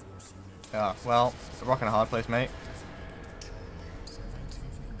 Yeah, well, it's a rock and a hard place, mate.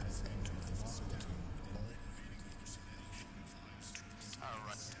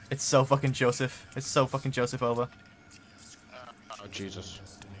 It's so fucking Joseph. It's so fucking Joseph over. Oh, Jesus.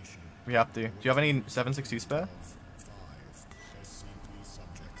 We have to. Do you have any 7.62 spare?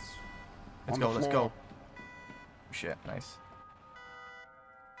 Let's go, let's go. Shit, nice.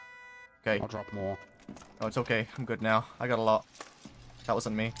 Okay. I'll drop more. Oh, it's okay. I'm good now. I got a lot. That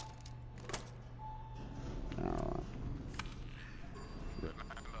wasn't me. Alright.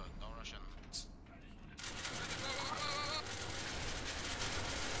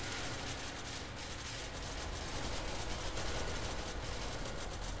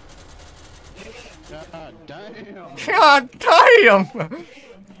 God damn! God damn!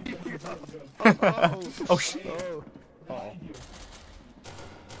 Oh shit! Oh.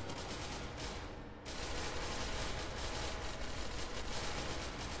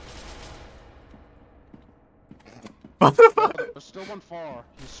 What the fuck? there's still one far.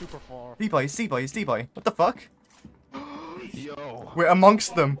 He's super far. D-boy, he's D-boy, he's D-boy. What the fuck? Yo. We're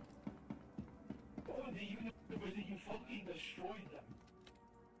amongst them.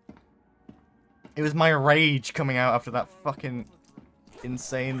 It was my rage coming out after that fucking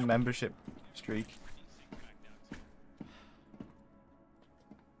insane membership streak.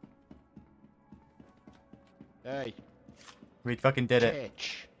 Hey. We fucking did it.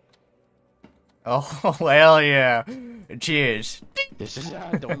 Catch. Oh, hell yeah. Cheers. This is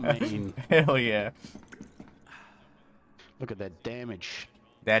our domain. Hell yeah. Look at that damage.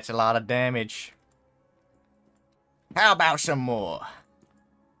 That's a lot of damage. How about some more?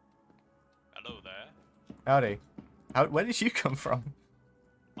 Hello there. Howdy. Where did you come from?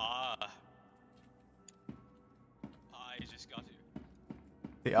 I just got here.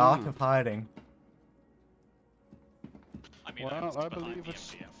 The art of hiding. I mean, well, I believe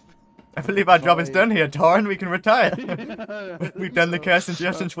it's... I believe our job is done here, Torn. We can retire. We've done the curse and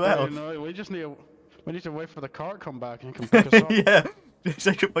justice well. No, we need to wait for the car to come back and can pick us up. Yeah, just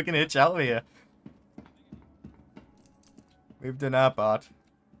like a fucking hitch out of here. We've done our part.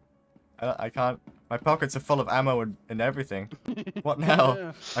 I can't. My pockets are full of ammo and everything. What now?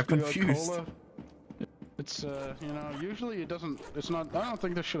 Yeah, I'm confused. cola. It's you know, usually it doesn't. It's not. I don't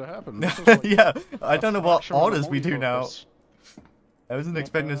think this should have happened. This is like yeah, I don't know what fraction of orders the we do now. multi-purpose. I wasn't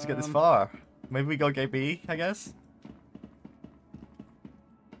expecting us to get this far. Maybe we go get B, I guess?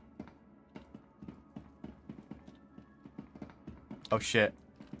 Oh shit.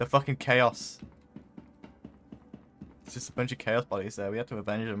 The fucking chaos. It's just a bunch of chaos bodies there. We have to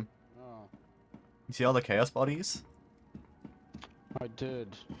avenge them. Oh. You see all the chaos bodies? I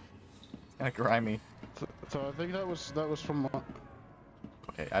did. It's kinda grimy. So I think that was from.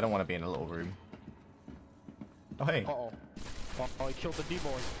 Okay, I don't want to be in a little room. Oh hey. Uh-oh. Oh, I killed the D-boy.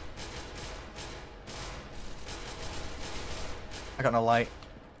 I got no light.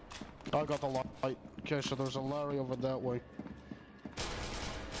 I got the light. Okay, so there's a Larry over that way.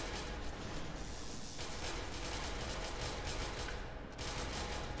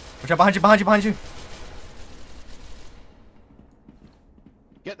 Watch out, behind you, behind you, behind you!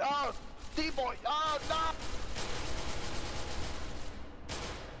 Get out! D-boy! Oh, no!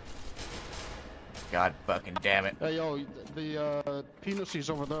 God fucking damn it. Hey, yo, the Peanusy's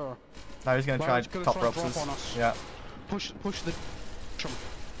over there. Now he's gonna try Larry's gonna top try ropes drop us. on us. Yeah. Push the...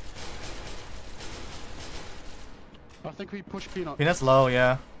 I think we push Peanut. Peanut's low,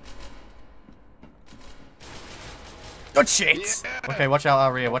 yeah. Good shit! Yeah. Okay, watch out,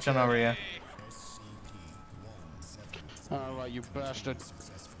 Aria. Watch out, Aria. Alright, you bastard.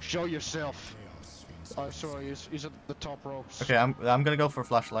 Show yourself. Oh, sorry, he's at the top ropes. Okay, I'm gonna go for a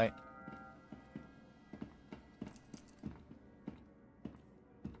flashlight.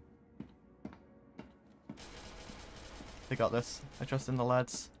 They got this. I trust in the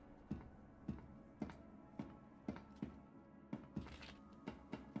lads.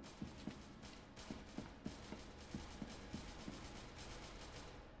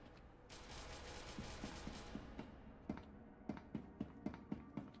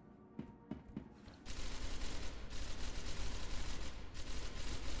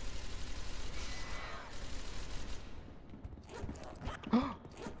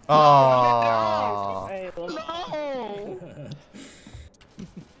 Oh. No!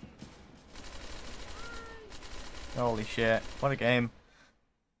 Holy shit. What a game.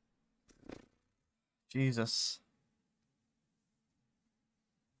 Jesus.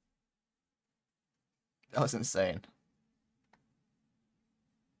 That was insane.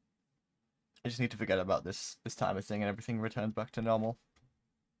 I just need to forget about this timer thing and everything returns back to normal.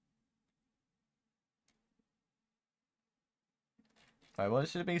 Alright, well, it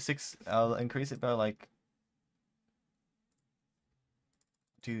should be 6. I'll increase it by like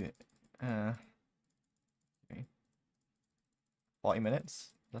 40 minutes.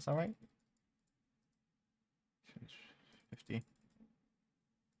 That's alright? 50.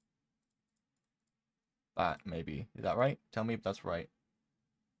 That maybe. Is that right? Tell me if that's right.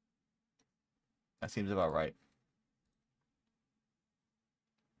 That seems about right.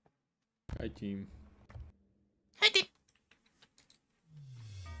 Hi, team. Hi, team.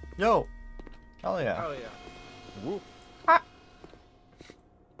 Yo! Hell yeah. Hell yeah. Whoop. Ah.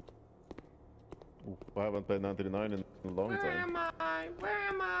 Ooh, I haven't played 99 in a long time. Where am I? Where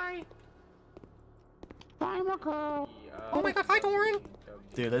am I? I'm a girl. Oh my god, hi Torin!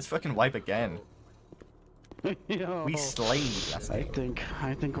 Dude, let's fucking wipe again. Yo, We slayed last night.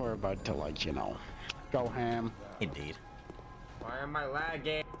 I think we're about to, like, you know, go ham. Indeed. Why am I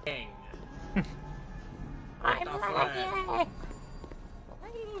lagging? Why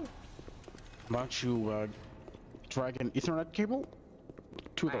don't you, drag an Ethernet cable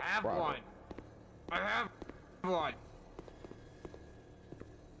to the I have router. one. I have one.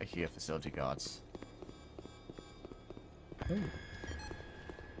 I hear facility guards.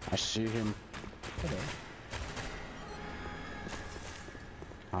 I see him. Hello.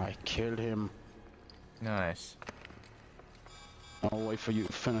 I killed him. Nice. I'll wait for you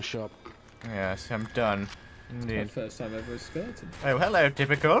to finish up. Yes, I'm done. My Indeed. first time ever a skeleton. Oh, hello,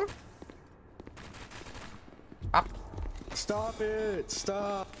 typical. Up. Stop it!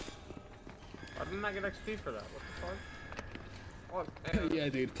 Stop! I didn't I get XP for that? What the fuck? Yeah,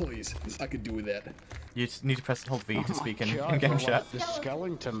 dude, please. I could do that. You just need to press hold V to speak in God, game I chat. like the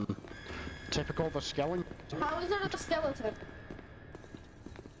skeleton. Typical the skeleton. How is it a skeleton?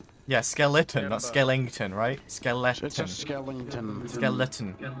 Yeah, skeleton, not skellington, right? Skeleton. It's a skeleton.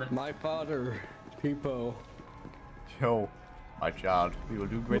 Skeleton. My father, Peepo. Yo, my child, we will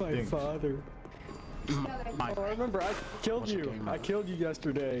do great My things. father. Oh, remember, I killed you. I killed you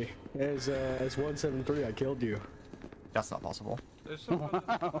yesterday as 173. I killed you. That's not possible. There's someone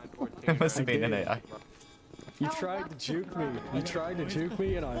It must have been an did. AI. You tried to juke me. You tried to juke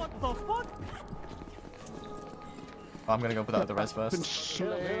me, and I. What the fuck? I'm gonna go for that other res first.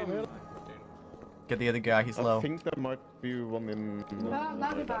 Get the other guy, he's I low. think there might be one in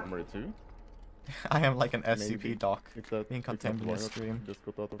memory too. I am like an SCP Maybe. doc If that being contained in why this not stream. just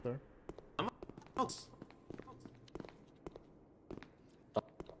got out of there.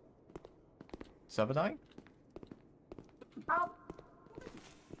 Server dying?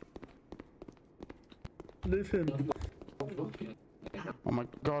 Leave him. Oh my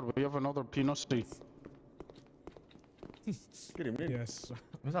god, we have another PNC. Get him in. Yes.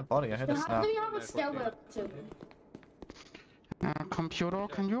 Where's that body? I heard a How snap. do you have a skeleton? Computer,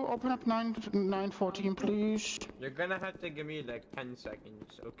 can you open up 914, please? You're gonna have to give me like 10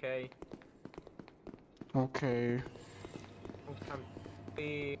 seconds, okay? Okay.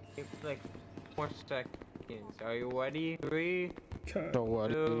 Like 4 seconds. Are you ready? 3, Don't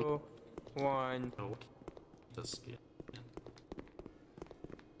worry. 2, 1. Oh, the skin.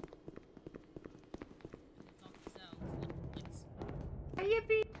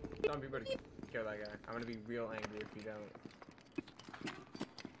 Yippee! Zombie better kill that guy. I'm gonna be real angry if you don't.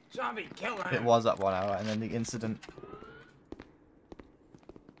 Zombie, kill him! It was at 1 hour, and then the incident.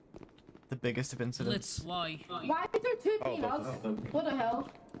 The biggest of incidents. Blitz, why? Why is there two peanuts? What the hell?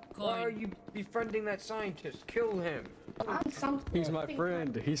 Why are you befriending that scientist? Kill him! He's my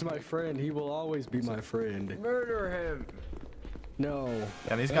friend. He's my friend. He will always be my friend. Murder him! No.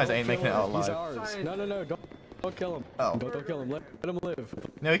 Yeah, these guys Don't ain't kill making it him. out He's alive. ours. No, don't kill him. Oh. Don't kill him. Let him live.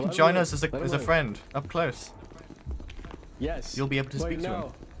 No, he can Let him join live. us as Let him a live. friend, up close. Yes. You'll be able to Wait, speak to him.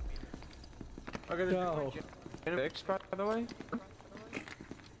 no. Okay, No. Fixed, by the way?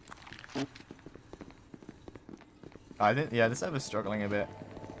 I didn't. Yeah, the server's struggling a bit.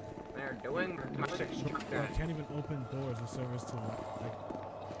 They're doing my I can't even open doors. The server's too like.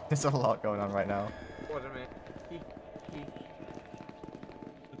 There's a lot going on right now. Wasn't me.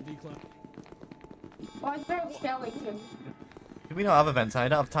 Decline. Why is there a skeleton? We don't have events. I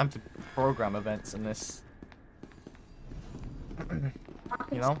don't have time to program events in this. I can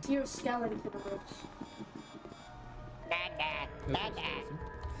You know? see your skeleton.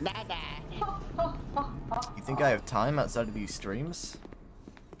 You think I have time outside of these streams?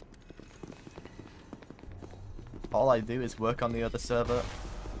 All I do is work on the other server,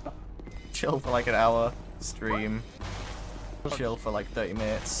 chill for like an hour, stream, chill for like 30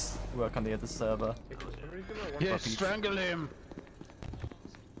 minutes, work on the other server. Yes, strangle him!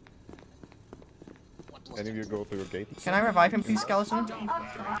 Any of you go to your gate? Can I revive him, please, skeleton?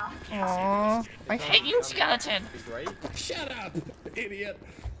 Aww. I hate you, skeleton! Shut up, idiot!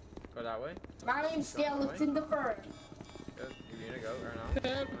 Go that way. My name's Skeleton the Fur. You gonna go or not?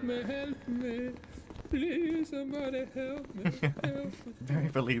 Help me, please, somebody help me, help me. Very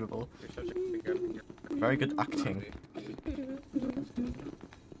believable. You're such a good. Very good acting.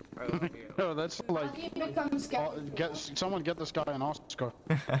 No, that's like. How do you become skeleton? Someone get this guy an Oscar.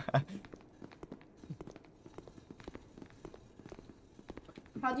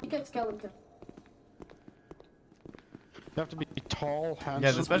 How do you get skeleton? You have to be tall, handsome.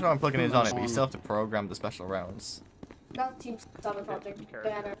 Yeah, the special round plugin is on it, but you still have to program the special rounds. That team's Summon Project.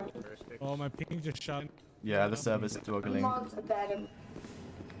 Banner. Oh, my ping just shot. Yeah, the server's struggling. Not a banner.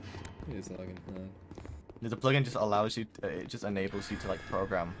 It is lagging. The plugin just allows you, it just enables you to like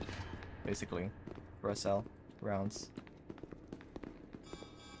program, basically, for SL rounds.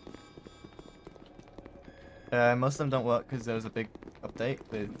 Most of them don't work because there was a big update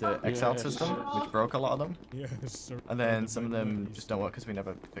with the XL system, which broke a lot of them. Yes. And then some of them just don't work because we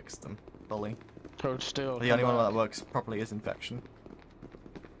never fixed them fully. Hold still. The only one that works properly is infection.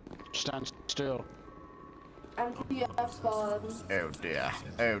 Stand still. MTF spawn. Oh dear.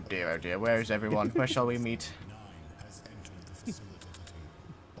 Oh dear, oh dear. Where is everyone? Where shall we meet?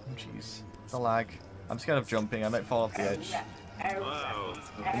 Oh jeez. The lag. I'm scared of jumping. I might fall off the edge. Wow.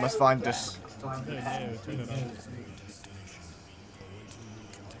 We must find this.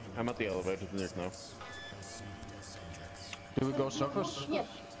 I'm at the elevator now. Do we go surface? Yes.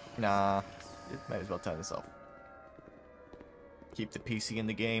 Nah. It might as well turn this off. Keep the PC in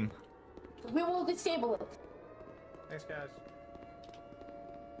the game. We will disable it. Thanks, guys.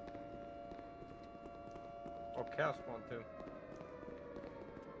 Oh, chaos spawn too.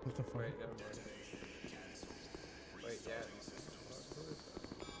 What the fuck? Wait, never mind. Wait, yeah.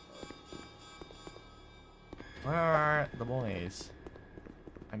 Where are the boys?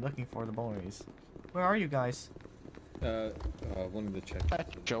 I'm looking for the boys. Where are you guys? One of the check.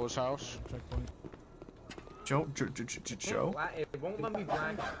 At Joe's house. Checkpoint. Joe? It won't let me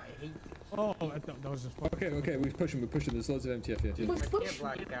black out. I hate this. Oh, that was just Okay, okay, we're pushing. There's loads of MTF here. I can't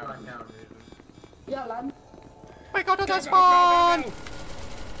black out. Yeah, land. We go to the spawn!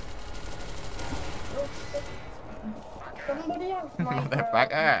 Somebody else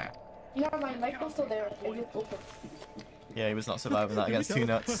Motherfucker! Yeah, my mic was still there. It was open. Yeah, he was not surviving that against two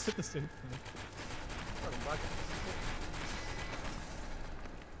nuts.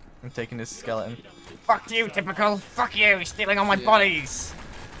 I'm taking this skeleton. Fuck you, typical! Fuck you! Stealing all my bodies!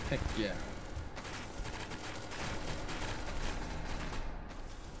 Heck yeah.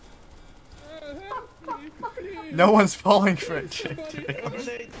 No one's falling for it.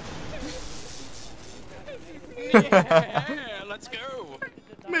 Yeah, let's go.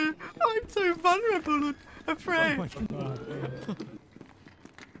 Man, I'm so vulnerable and afraid.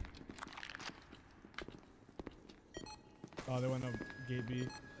 Oh, they went up gate B.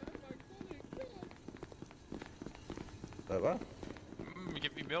 What?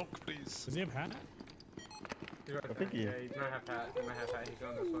 Give me milk, please. Does he have hat? I think he might have hat. He might have hat. He's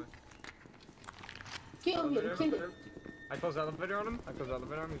going this way. Kill him, kill him. I close the elevator on him.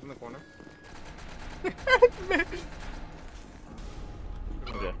 He's in the corner.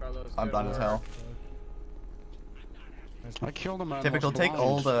 Okay. I'm blind as hell. I killed him. Typical, take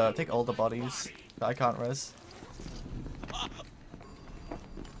all the bodies that I can't res.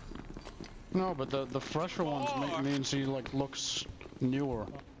 No, but the fresher ones means he like looks newer.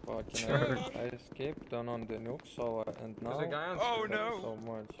 Sure. I escaped down on the nuke, so and now. There's a guy on Oh no! So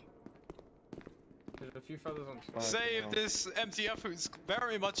much. There's a few fellas on spawn. Save this MTF who's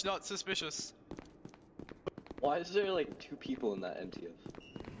very much not suspicious. Why is there like 2 people in that MTF?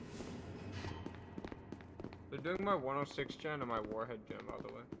 They're doing my 106 gen and my warhead gen, by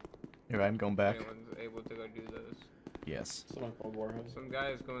the way. Here, I'm going back. Anyone's able to go do those. Yes. Someone called Warhead. Some guy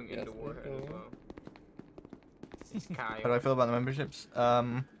is going into warhead as well. How do I feel about the memberships?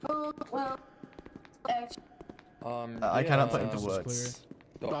 Well, I cannot put into words.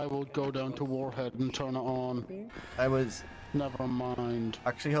 I will go down to Warhead and turn it on. I was Never mind.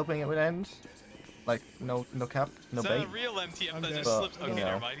 actually hoping it would end. Like, no cap, no Is bait. that a real MTF that just But, slipped? Okay, you know,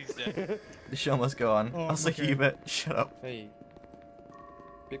 never mind, he's dead. the show must go on. Oh, I'll say okay. keep it. Shut up. Hey.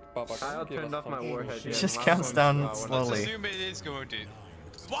 Big Papa. Kyle turned off my warhead. It just counts down slowly. Let's assume it is going to.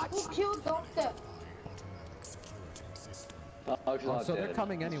 What? Who killed Doctor? Oh, so they're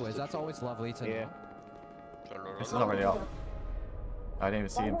coming anyways. That's always lovely to know. This is already up. I didn't even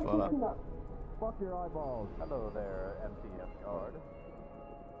see him for that. Fuck your eyeballs. Hello there, MTF guard.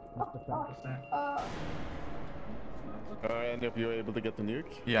 Any of you able to get the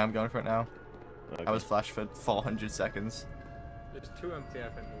nuke? Yeah, I'm going for it now. Okay. I was flashed for 400 seconds. There's 2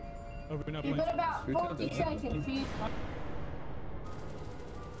 MTF in me. Open up. You've got about 40 seconds. See?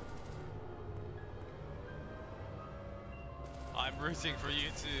 I'm rooting for you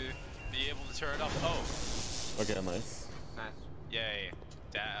to be able to turn it off. Oh. Okay, nice. Nice. Yay.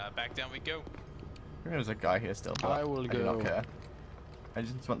 Back down we go. There's a guy here still, but I will do not go. care. I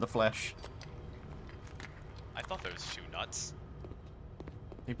just want the flesh. I thought there was 2 nuts.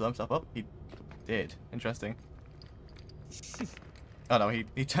 He blew himself up? He did. Interesting. Oh no, he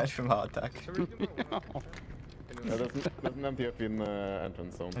died from a heart attack. Yeah, there's an MTF in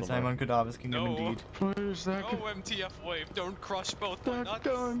entrance zone. As I'm on Kadava's kingdom No. indeed. Please, that No MTF wave, don't crush both my They're nuts.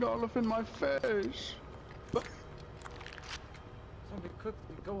 going all up in my face. Zombie,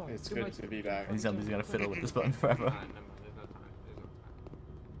 quickly, go on. It's do good my- to be back. And somebody's gonna fiddle with this button forever. Nah, never mind, there's no time. There's no time.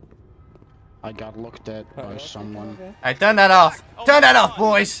 I got looked at by someone. Hey, turn that off! Turn that off,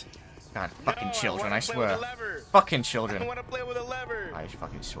 boys! God, fucking children, I swear. Fucking children. I want to play with a lever. I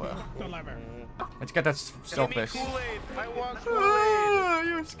fucking swear. The lever. Let's get that surface. Give me Kool-Aid. I want Ah, Kool-Aid.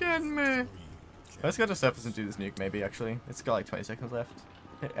 you're scaring me. Let's go to surface and do this nuke, maybe, actually. It's got like 20 seconds left.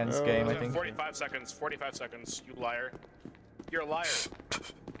 It ends game, I think. 45 seconds. 45 seconds. You liar. You're a liar.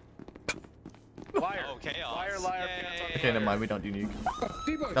 Liar. Oh, chaos. Liar, liar, pants on Okay, fire. never mind, we don't do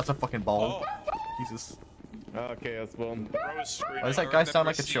nuke. That's a fucking ball. Jesus. Okay, that's one. Why does that guy sound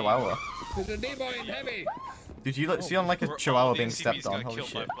like a chihuahua? There's a D-boy in heavy. Did you see on like a chihuahua being stepped on? Holy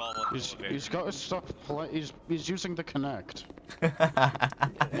shit. He's got his stuff. He's using the connect. Yeah,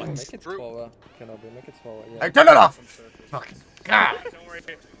 make it smaller. Cannot be. Make it smaller. Yeah. Hey, turn it off! Fucking God! Don't worry.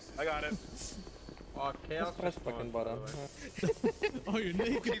 I got it. Oh, chaos. Just press fucking button. Oh, you're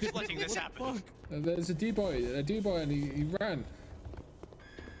naked. Keeps letting this happen. There's a D-boy and he ran.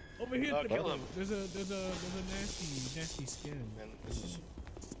 Over here, Kill him. there's a nasty skin. And this is...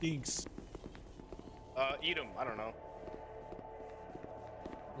 Stinks. Eat him. I don't know.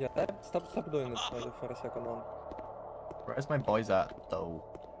 Yeah, stop doing it for a second on. Where's my boys at, though?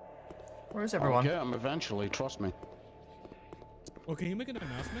 Where's everyone? I'll get him eventually, trust me. Oh, can you make an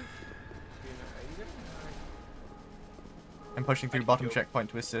announcement? I'm pushing through bottom checkpoint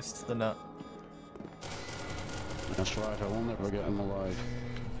to assist the nut. That's right, I will never get him alive.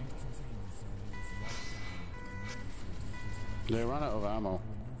 They ran out of ammo.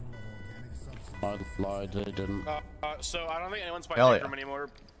 I lied, they didn't. So I don't think anyone's Hell buying yeah. room anymore.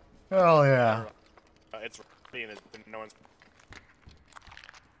 Hell yeah. It's being no one's.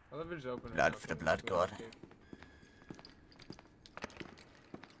 Elevator's open. Blood for the blood god.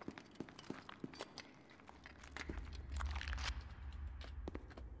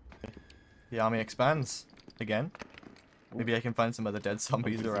 The army expands again. Maybe I can find some other dead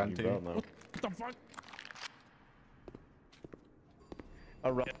zombies around too. What the fuck?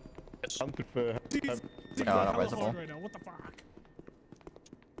 Around No, not visible. Right now. What the fuck?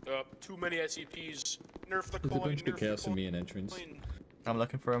 Too many SCPs. Nerf the There's a coin. bunch of Nerf the chaos in coin. me an entrance. I'm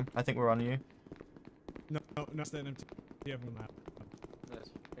looking for him. I think we're on you. No, it's that empty. You have one map.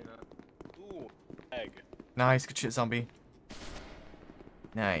 Ooh, egg. Nice, good shit, zombie.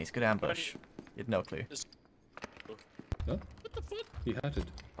 Nice, good ambush. You had no clue. Huh? What the fuck? He hatted.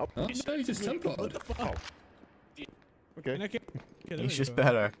 Huh? No, he just teleported. What the fuck? Okay. And I can't... Okay, there He's we just go.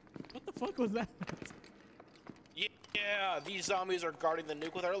 better. What the fuck was that? Yeah, these zombies are guarding the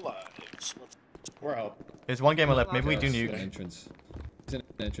nuke with our lives. We're out. There's one gamer left. Maybe we do Chaos, nuke. Entrance. His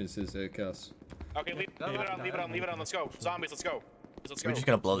entrance is chaos. Okay, leave it on, leave it on, leave it on. Let's go. Zombies, let's go. Let's go. We're just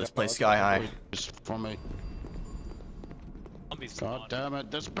gonna blow this place sky high. Just for me. God damn it,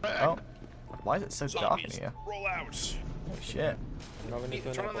 this bag! Oh. Why is it so dark in Zombies, here? roll out. Oh shit. Turn on the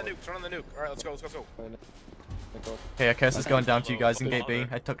nuke, turn on the nuke. Alright, let's go, let's go, let's go. Okay, our curse is going down to you guys in gate B.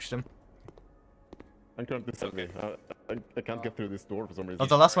 I touched him. I'm currently survey. I can't get through this door for some reason. Oh,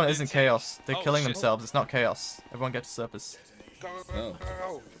 the last one isn't chaos. They're Oh, killing shit. themselves. It's not chaos. Everyone get to surface. Go, go, go,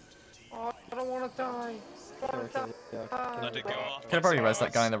 go. Oh, I don't want to die. Let it go. Could have probably res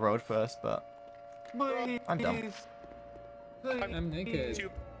that guy in the road first, but I'm dumb. I'm naked.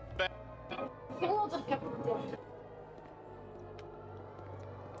 Too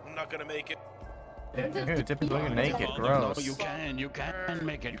I'm not gonna make it. Dude, Dip is looking naked. Gross. No, you can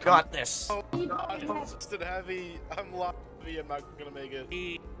make it. You got this. Oh, I'm still heavy. I'm lobby. I'm not gonna make it.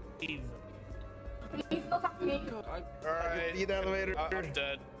 Alright. Need elevator. I'm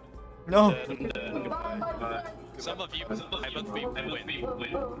dead. No. I'm dead. Some of you, I look me win.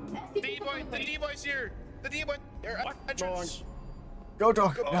 D-boy, the D-boy's here. The D-boy. Entrance. Go,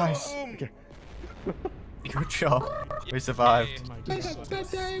 dog. Nice. Boom. Good job. We survived. 23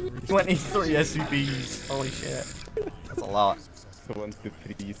 SCPs. Holy shit. That's a lot.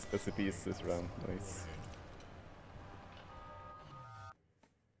 23 SCPs this round. Nice.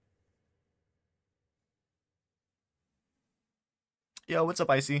 Yo, what's up,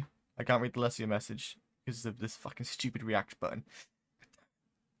 Icy? I can't read the rest of your message because of this fucking stupid react button.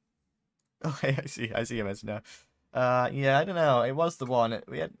 Oh, hey, I see your message now. Yeah, I don't know. It was the one.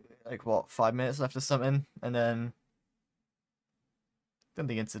 We had, like, what, 5 minutes left or something? And then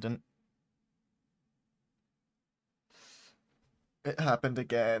the incident. It happened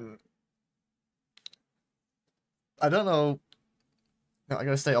again. I don't know. No, I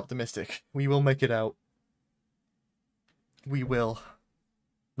gotta stay optimistic. We will make it out. We will.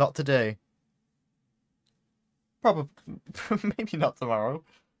 Not today. Probably. Maybe not tomorrow.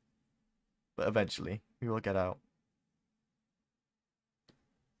 But eventually, we will get out.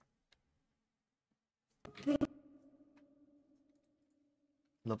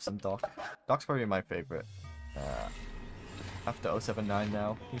 Love some Doc. Doc's probably my favorite. After 079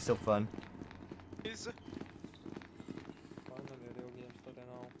 now. He's so fun.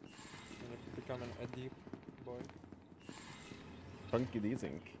 coming, a deep boy. Thankyou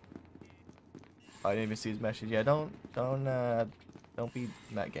desync. I didn't even see his message. Yeah, don't be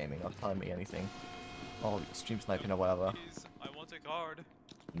Matt Gaming. Not telling me anything. Oh, stream sniping or whatever. I want a card.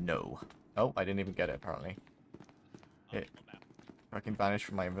 No. Oh, I didn't even get it apparently. It fucking vanished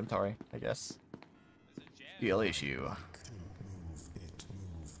from my inventory, I guess. Deal issue.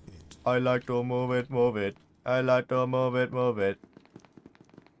 I like to move it, move it. I like to move it, move it.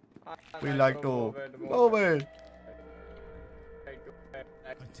 We like to move it.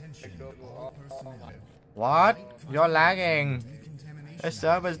 What? You're lagging. The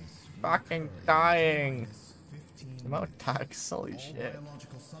server's fucking dying. Remote attacks, holy shit.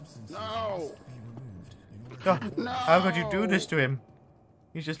 No! No! How could you do this to him?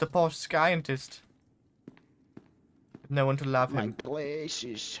 He's just a poor scientist. No one to love him.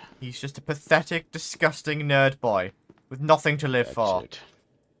 Places. He's just a pathetic, disgusting nerd boy with nothing to live for. It.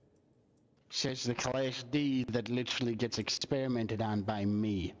 Says the Class D that literally gets experimented on by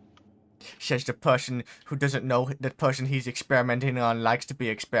me. Says the person who doesn't know the person he's experimenting on likes to be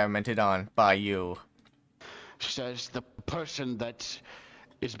experimented on by you. Says the person that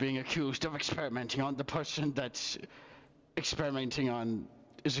is being accused of experimenting on the person that's experimenting on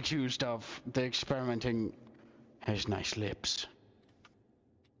is accused of the experimenting has nice lips.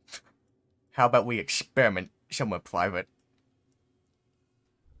 How about we experiment somewhere private?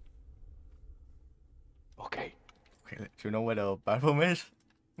 Okay. Okay, do you know where the bathroom is?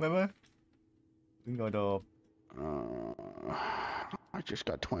 Remember? We can go to... I just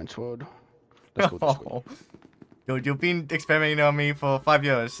got transferred. Let's go this way. Dude, you've been experimenting on me for 5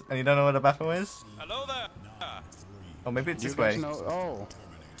 years, and you don't know where the bathroom is? Hello there. Oh, maybe it's You this way. guys know... Oh.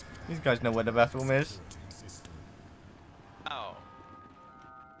 These guys know where the bathroom is. Oh.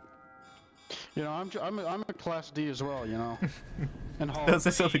 You know, I'm a Class D as well, you know. And There's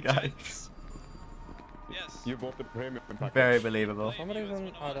this other guy. Yes. You bought the premium package. Very believable.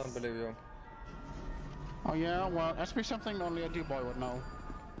 I don't believe you. Oh yeah, well, ask me something only a D-boy would know.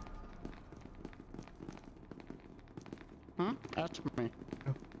 Hmm? Ask me.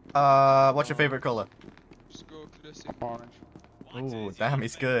 What's your favorite color? Orange. Ooh, damn,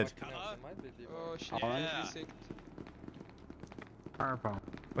 he's good. Oh shit. Orange. Yeah. Purple.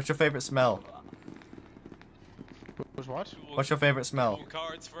 What's your favorite smell? What? What's your favorite smell?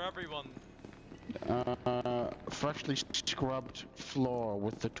 Cards for everyone. Freshly scrubbed floor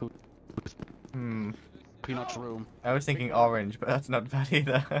with the two Peanuts room. I was thinking orange, but that's not bad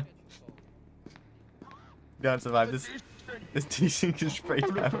either. You don't survive this. This desync is straight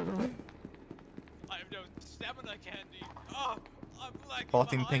down. I have no stamina candy. Oh, I'm like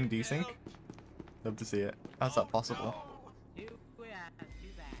 14 ping desync. Love to see it. How's that possible?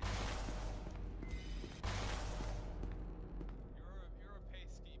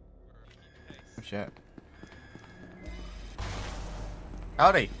 Oh shit.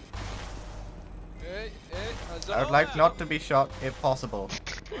 Howdy! Hey, I would like not to be shot if possible.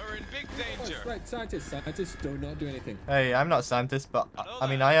 We're in big danger. Right, scientists do not do anything. Hey, I'm not a scientist, but I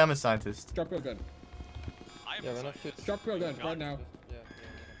mean, I am a scientist. Drop your gun. Drop your gun right now.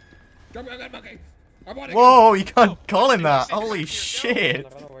 Drop your gun, monkey. I want it. Whoa, you can't call him that. Holy shit.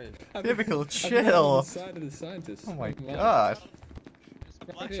 Typical chill. Oh my god.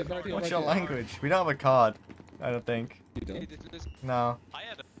 What's your language? We don't have a card. I don't think. You don't? No.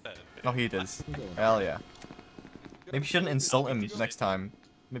 Oh, he does. Hell yeah. Maybe you shouldn't insult him next time.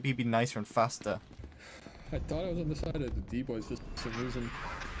 Maybe he'd be nicer and faster. I thought I was on the side of the D-boys for some reason.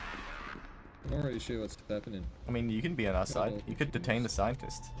 I'm not really sure what's happening. I mean, you can be on our side. You could detain the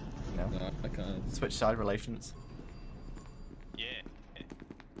scientist. You know? No, I can't. Switch side relations. Yeah.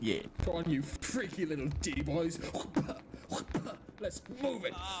 Yeah. Come on, you freaky little D-boys. Let's move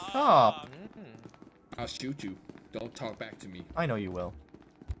it. Stop. I'll shoot you. Don't talk back to me. I know you will.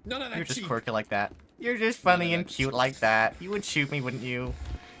 None of that You're just cheap. quirky like that. You're just funny and cute like that. You would shoot me, wouldn't you?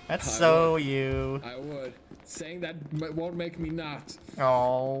 That's so you. I would. Saying that won't make me not.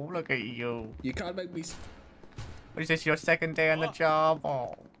 Oh, look at you. You can't make me. What is this, your second day on the job?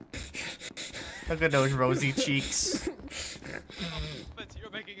 Oh. Look at those rosy cheeks. But you're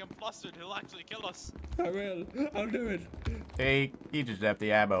making him flustered. He'll actually kill us. I will. I'll do it. Hey, you just have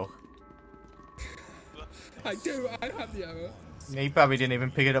the ammo. I do. I have the ammo. He probably didn't even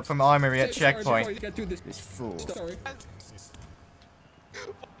pick it up from armory at checkpoint. Sorry, get through this fool. Sorry.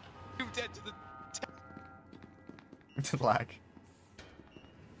 You dead to the. It's lag.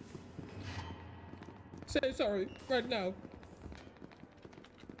 Say sorry right now.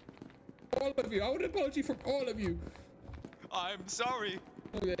 All of you. I want an apology from all of you. I'm sorry.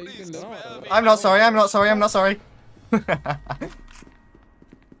 Oh yeah, Please you can spare me. I'm not sorry. I'm not sorry. I'm not sorry.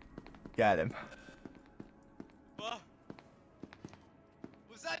 Get Get him.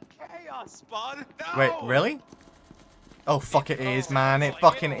 Was that chaos spawn? No! Wait, really? Oh, fuck, it is, man. It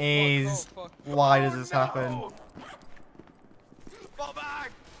fucking is. Why does this happen? Fall back!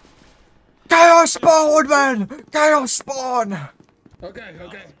 Chaos spawn, man! Chaos spawn! Okay,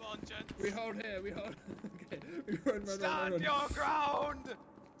 okay. We hold here, we hold. Okay, we run. Stand your ground!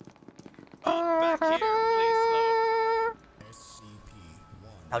 Oh, back here, please,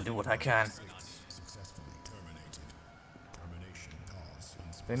 I'll do what I can.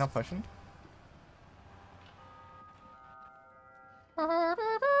 They not pushing?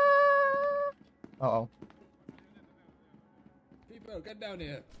 Uh-oh. People, get down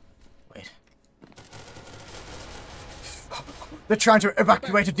here. Wait. They're trying to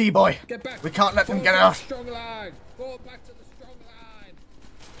evacuate a D-boy. Get back. We can't let them Fall get back out. Strong line. Fall back to the strong line.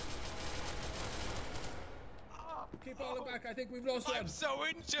 Keep falling back. I think we've lost one. I'm so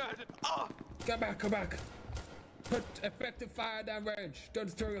injured. Oh. Come back, come back. Put effective fire down range. Don't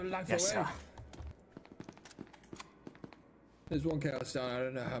throw your life Yes, away. sir. There's one chaos down. I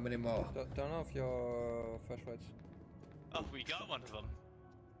don't know how many more. Turn off your flashlights. Oh, we got one of them.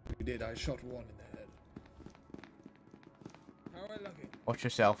 We did. I shot one in the head. How are we looking? Watch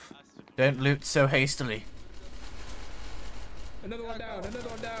yourself. Don't loot so hastily. Another one down. Another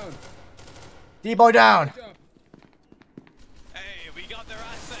one down. D-boy down. Hey, we got their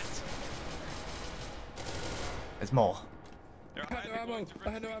assets. There's more. I had no ammo. I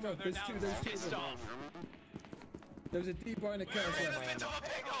had no ammo. There's two. There's two. Pissed off. There's a D-boy and a chaos left.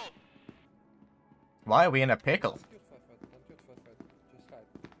 Why are we in a pickle?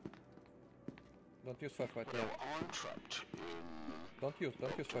 Don't use flashlight. No. Don't use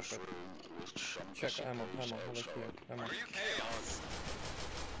flashlight. Check ammo. Look here. Ammo. Are you chaos?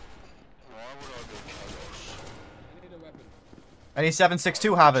 Why would I do chaos? I need a weapon. Any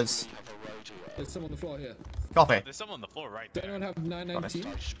 7.62 havers? There's some on the floor here. Copy. There's someone on the floor right Does there. anyone have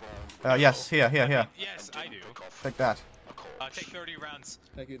 919? Yes, here. Yes, I do. Take that. Take 30 rounds.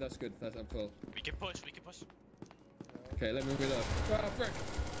 Thank you, that's good. That's I'm full. We can push. Okay, let me reload. Ah, frick!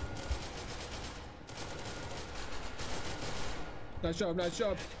 Nice job, nice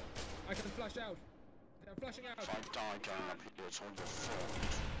job. I can flash out. I'm flashing out. If I die going up here, it's all your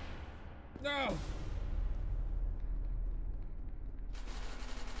fault. No!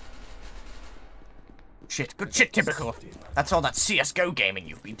 Shit, good shit, typical. That's all that CSGO gaming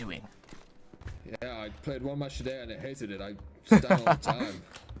you've been doing. Yeah, I played one match today and I hated it. I stand all the time.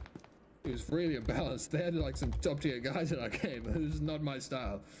 It was really imbalanced. They had like some top tier guys in our game. It was not my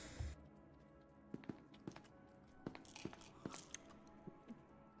style.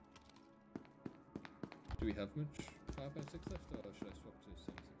 Do we have much 556 left, or should I swap to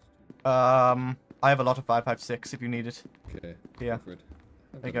 762? I have a lot of 5.56 if you need it. Okay. Yeah. Go for it.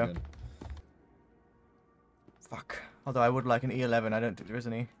 There you go. Fuck. Although I would like an E11, I don't think there is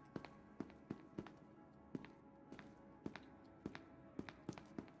any.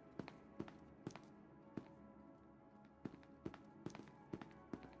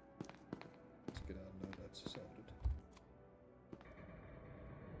 Let's get out now, that's sorted.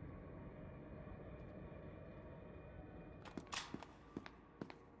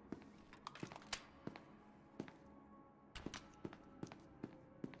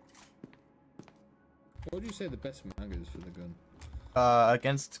 What would you say the best mag is for the gun?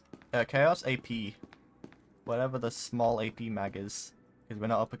 Against Chaos, AP. Whatever the small AP mag is. Because we're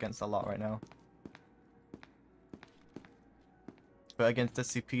not up against a lot right now. But against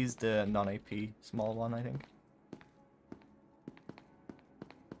SCP's the non-AP small one, I think.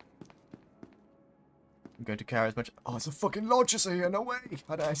 I'm going to carry as much. Oh, it's a fucking launcher here, no way!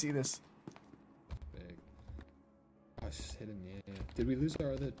 How did I see this? Big. Oh, it's just hit in the air. Did we lose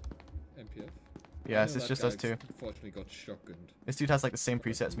our other MPF? Yes, it's just us two. Unfortunately got shotgunned. This dude has like the same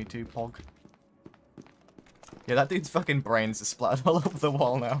preset as me too, Pog. Yeah, that dude's fucking brains are splattered all over the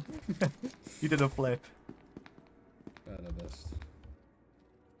wall now. He did a flip. Bad at best.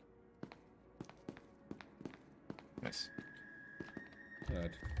 Nice.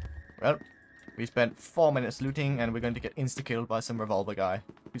 Right. Well, we spent 4 minutes looting and we're going to get insta-killed by some revolver guy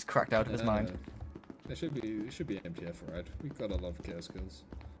who's cracked out of his mind. It should be MTF, right? We've got a lot of chaos kills.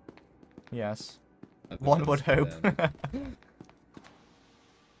 Yes. One would hope.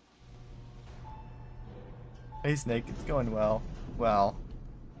 Hey Snake, it's going well. Well,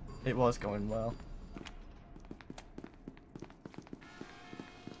 it was going well.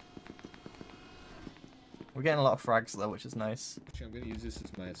 We're getting a lot of frags though, which is nice. Actually, I'm going to use this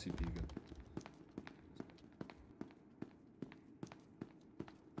as my SCP gun.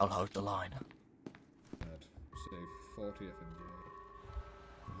 I'll hold the line. Right. Say 40 FMJ.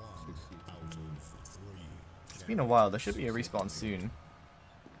 It's been a while. There should be a respawn soon.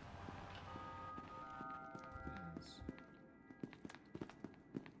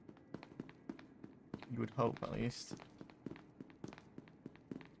 You would hope, at least.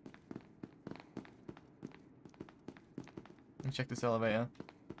 Let me check this elevator.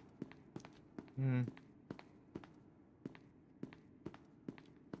 Hmm.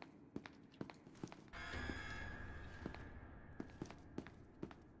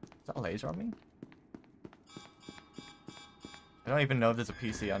 Is that a laser on me? I don't even know if there's a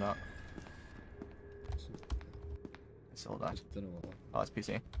PC or not. I saw that. Oh, it's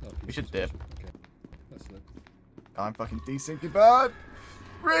PC. We should dip. Okay. That's it. I'm fucking desyncing bad.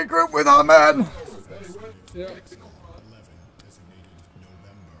 Regroup with our men! Yeah.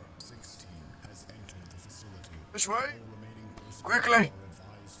 This way! Quickly!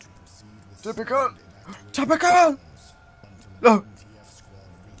 Typical! Typical! No!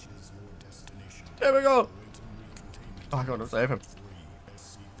 Typical! Oh, I gotta save him.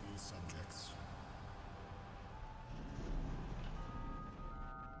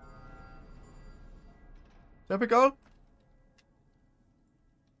 Typical!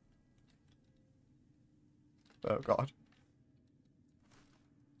 Oh god.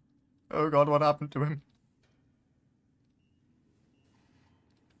 Oh god, what happened to him?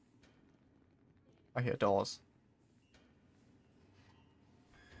 I hear doors.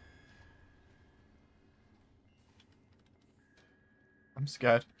 I'm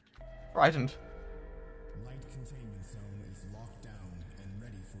scared. Frightened. Light containment zone is locked down and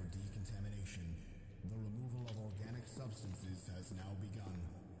ready for decontamination. The removal of organic substances has now begun.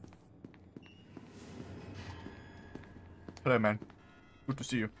 Hello, man. Good to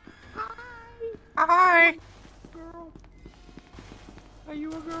see you. Hi! Girl. Are you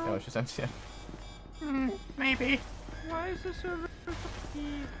a girl? Oh, she's empty. Maybe. Why is the server so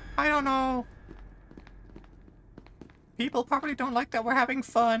deep? I don't know. People probably don't like that we're having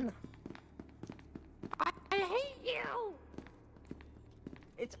fun. I hate you!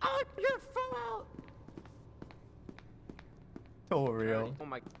 It's all your fault! Toriel. Oh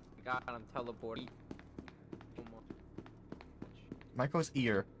my god, I'm teleporting. Micro's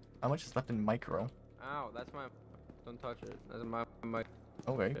ear. How much is left in micro? Ow, that's my... Don't touch it. That's my...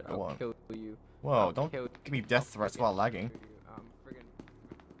 Okay, go I'll on. kill you. Whoa, I'll don't kill give me death threats while lagging. Friggin...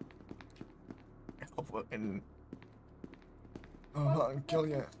 I'll fucking... I'll fucking kill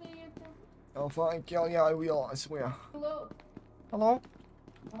you. I'll fucking kill you, I will, I swear. Hello. Hello?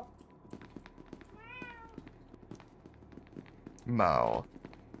 Mao.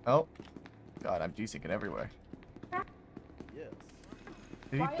 Oh. God, I'm desyncing everywhere. Yes.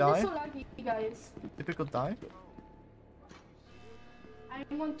 Did he Why die? are they so laggy, guys? Typical die?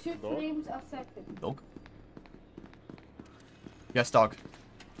 I'm on 2 Dog? frames a second. Dog? Yes, dog.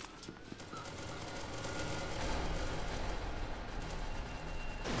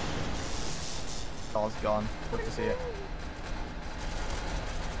 Dog's gone. Good to see it.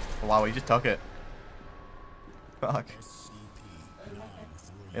 Oh, wow, he just took it. Fuck.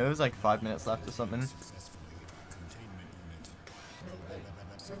 Yeah, there was like 5 minutes left or something. I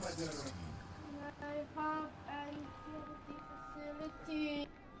have an facility.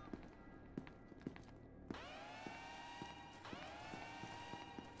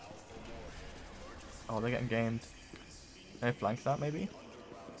 Oh, they're getting gamed. Can I flank that maybe?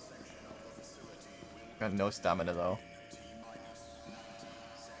 Got no stamina though.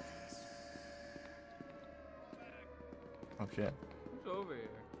 Oh shit. Who's over here?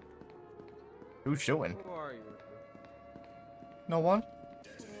 Who's showing? Who are you? No one?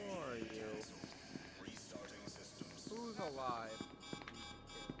 Who are you? Who's alive?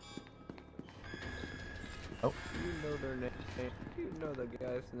 Oh. You know their name. You know the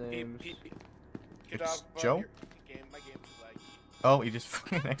guy's names. It's Joe? My game's laggy. Oh, he just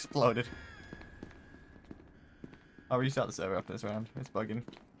fucking exploded. I'll restart the server after this round. It's bugging.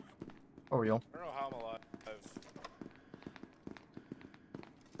 For real. I don't know how I'm alive.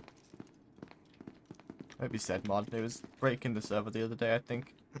 Maybe said mod. It was breaking the server the other day, I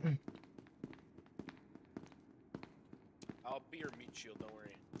think. I'll be your meat shield, don't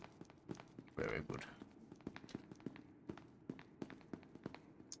worry. Very good.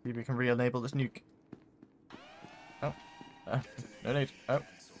 See if we can re-enable this nuke. Oh. No need. Oh.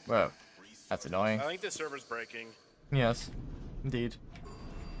 Whoa. That's annoying. I think this server's breaking. Yes. Indeed.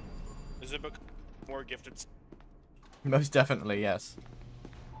 Is it more gifted? Most definitely, yes.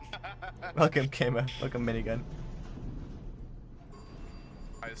 Welcome, gamer. Welcome, minigun.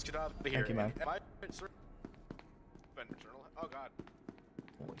 Alright, let's get out of here. Thank you, man. Am I... Oh god.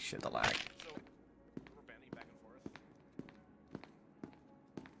 Holy shit, the lag. So, we're banning back and forth.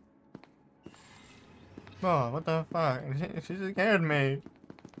 Oh, what the fuck? She scared me.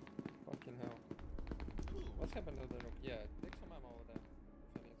 Fucking hell. What's happened to the nuke? Yeah, take some ammo over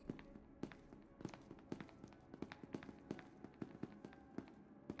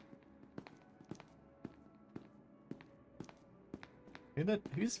there.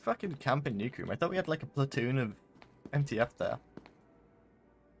 Who's fucking camping nuke room? I thought we had like a platoon of MTF there.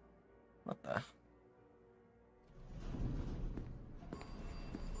 What the?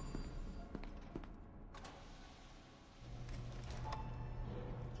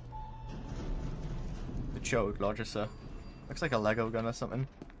 The chode lodger, sir. Looks like a Lego gun or something.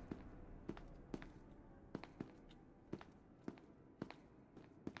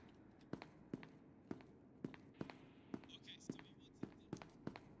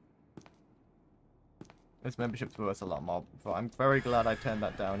 This membership's worth a lot more, but I'm very glad I turned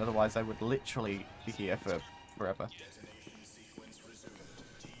that down, otherwise I would literally be here for forever.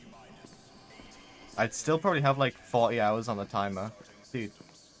 I'd still probably have like 40 hours on the timer. Dude.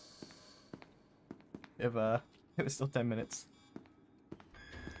 If it was still 10 minutes.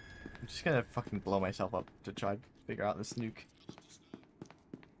 I'm just gonna fucking blow myself up to try and figure out this nuke.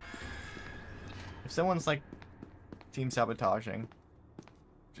 If someone's like team sabotaging,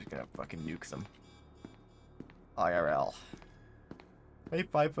 I'm just gonna fucking nuke them. IRL. Hey,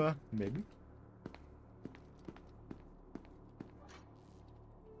 Piper. Maybe.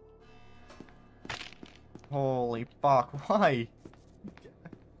 Holy fuck, why?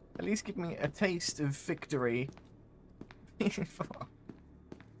 At least give me a taste of victory.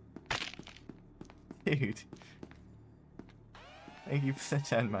 Dude. Thank you for the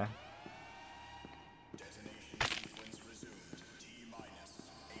 10, man.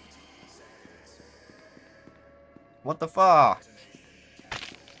 What the fuck?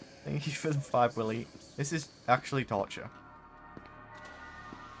 Thank you for the 5, Willie. This is actually torture.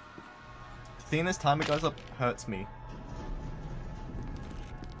 Seeing this timer goes up hurts me.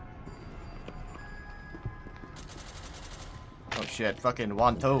 Oh shit, fucking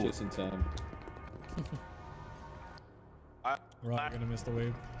 1, 2. Just in time. We're all gonna miss the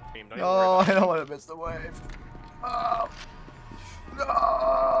wave. No, I don't want to miss the wave. Oh.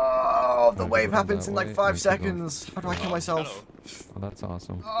 No! The wave happens in like 5 seconds. How do I kill myself? Oh, that's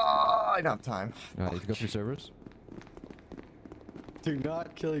awesome. Oh, I don't have time. Alright, you go through servers. Do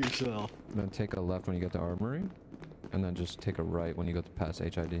not kill yourself. Then take a left when you get to Armory. And then just take a right when you go to pass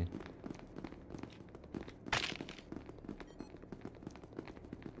HID.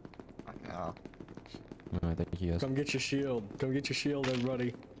 Oh. Alright, thank you guys. Come get your shield. Come get your shield,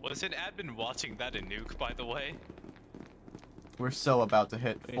 everybody. Was an admin watching that in Nuke, by the way? We're so about to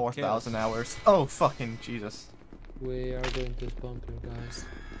hit 4,000 hours. Oh, fucking Jesus. We are going to bunker, guys.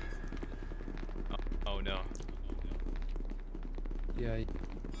 Oh no. Yeah.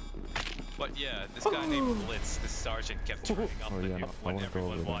 But yeah, this guy named Blitz, the sergeant, kept turning up the yeah, nuke when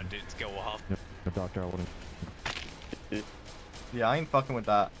everyone wanted it to go off. No, doctor, I wouldn't. Yeah, I ain't fucking with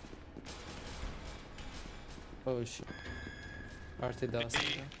that. Oh shit. RT does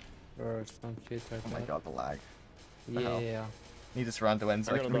or some shit like Oh my that. god, the lag. Yeah. Need this round to end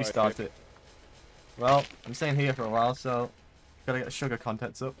so I I'm can gonna die, restart okay. it. Well, I'm staying here for a while, so gotta get the sugar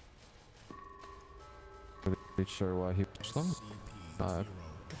contents up. Be sure why he pushed them.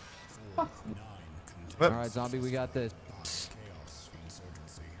 Alright, zombie, we got this.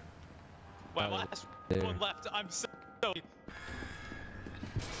 My last one left. I'm so.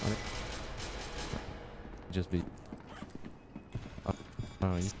 Just be. Oh,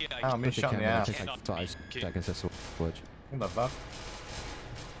 you Oh, I'm shot in the ass. Like 5 seconds to switch. What the fuck?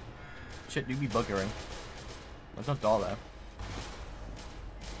 Shit, you be buggering. There's no door there.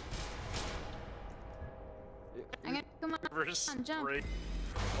 I'm gonna come on, jump.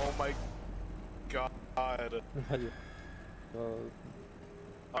 Oh my god.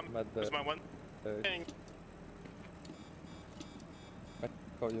 Where's my one?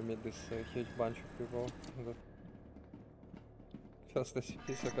 How you meet this huge bunch of people. Just the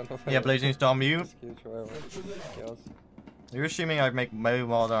CPs are gonna Yeah, Blazing Storm, you? Huge, chaos. You're assuming I'd make way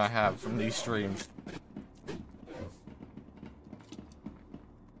more than I have from these streams.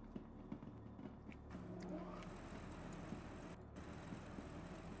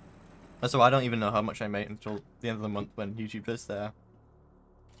 So I don't even know how much I make until the end of the month when YouTube does their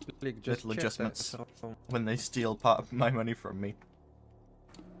little adjustments when they steal part of my money from me.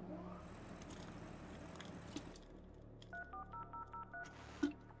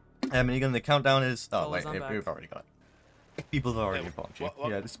 Minigun, the countdown is... Oh, wait, we've already got it. People have already informed you.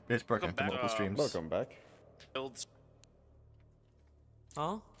 Yeah, it's broken for multiple streams. Welcome back.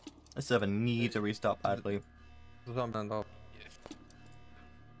 Huh? The server needs a restart badly.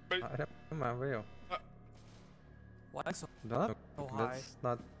 Why so No, high? that's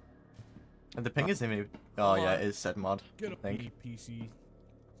not. And the ping is him. Oh yeah, it is said mod. Get I up, think. PC.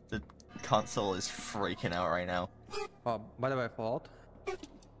 The console is freaking out right now. Oh, by the way, fault.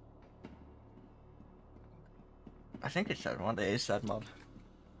 I think it's said mod. It is said mod.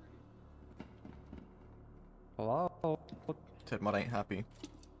 Hello. Said mod ain't happy.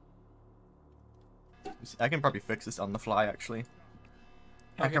 I can probably fix this on the fly actually.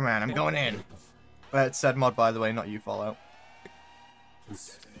 Hacker man, I'm going in. It's said mod by the way, not you Fallout.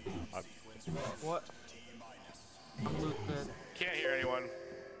 What? Can't hear anyone.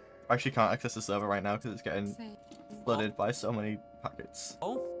 I actually can't access the server right now because it's getting flooded by so many packets.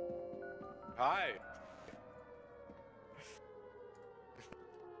 Oh. Hi.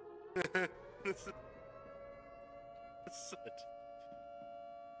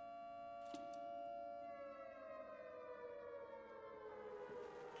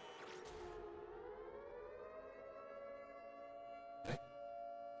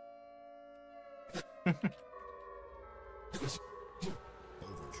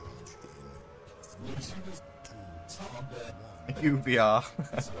 UBR.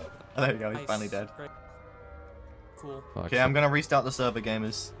 There you go, he's finally dead. Cool. Okay, I'm gonna restart the server,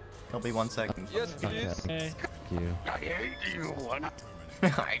 gamers. It'll be 1 second. Yes, please. Thank you. I hate you.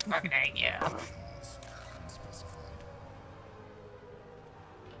 I fucking hate you.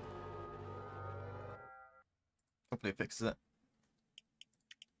 Hopefully it fixes it.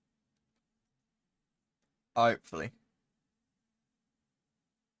 Hopefully.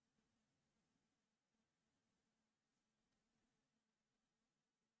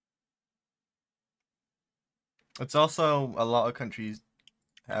 It's also a lot of countries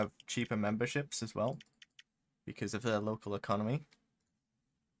have cheaper memberships as well because of their local economy.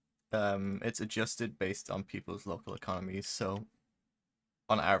 It's adjusted based on people's local economies, so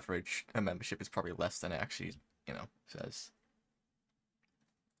on average, a membership is probably less than it actually, you know, says.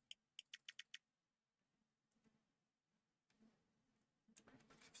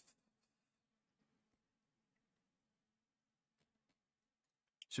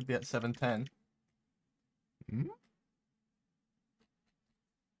 Should be at 710.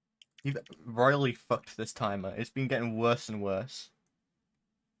 You've royally fucked this timer. It's been getting worse and worse.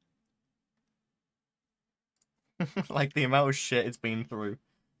 Like the amount of shit it's been through.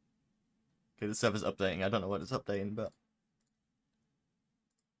 Okay, the server's updating. I don't know what it's updating, but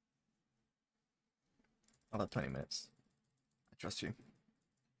I'll have 20 minutes. I trust you.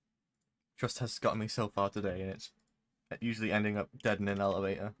 Trust has gotten me so far today, and it's usually ending up dead in an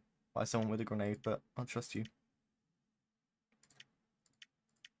elevator by someone with a grenade, but I'll trust you.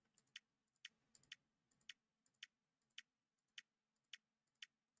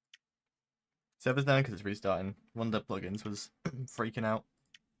 Server's down because it's restarting. One of the plugins was freaking out.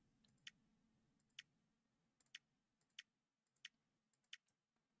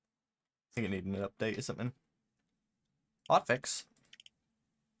 I think it needed an update or something. Hotfix.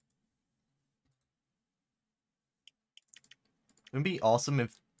 It would be awesome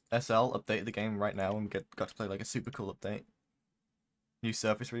if SL updated the game right now and got to play like a super cool update. New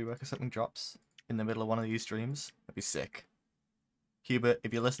surface rework or something drops in the middle of one of these streams. That'd be sick. Hubert,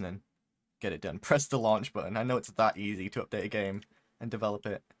 if you're listening, get it done. Press the launch button. I know it's that easy to update a game and develop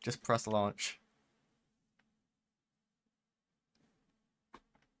it. Just press launch.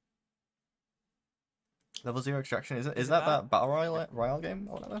 Level 0 extraction, is that battle royale game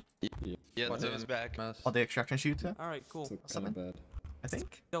or whatever? Yeah, the Zoe's back. Or the extraction shooter? Alright, cool. Something? Bad. I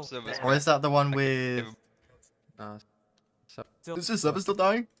think. Or is that the one with... Is this server still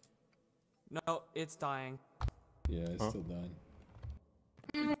dying? No, it's dying. Yeah, it's still dying.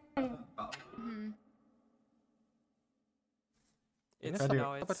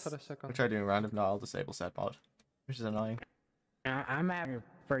 We'll try doing random, no, I'll disable set mod, which is annoying. I'm at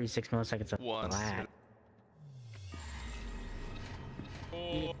 36 milliseconds of lag.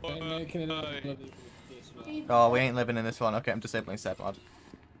 Oh, we ain't living in this one. Okay, I'm disabling set mod.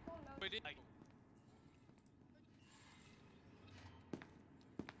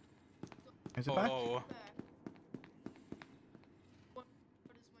 Is it back?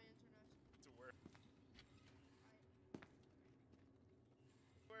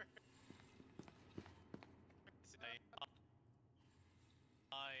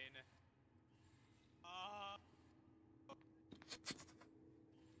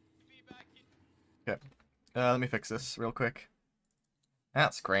 Okay, let me fix this real quick.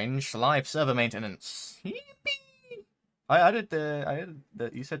 That's cringe. Live server maintenance. Yippee! I added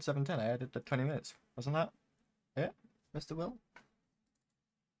the. You said 7:10. I added the 20 minutes. Wasn't that? Yeah, Mr. Will.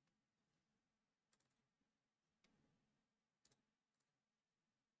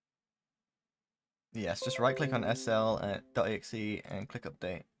 Yes, just right click on sl.exe and click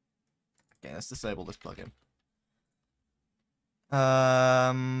update. Okay, let's disable this plugin.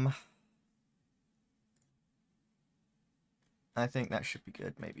 I think that should be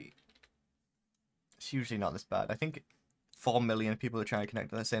good, maybe. It's usually not this bad. I think 4 million people are trying to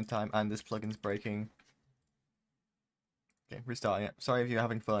connect at the same time and this plugin's breaking. Okay, restarting it. Sorry if you're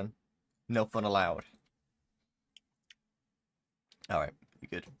having fun. No fun allowed. Alright, you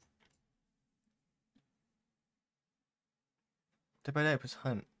good. Dead by Daylight plus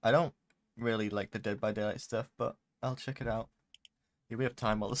Hunt. I don't really like the Dead by Daylight stuff, but I'll check it out. Yeah, we have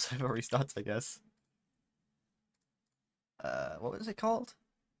time while the server restarts, I guess. What was it called?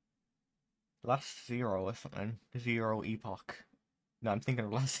 Last Zero or something. Zero Epoch. No, I'm thinking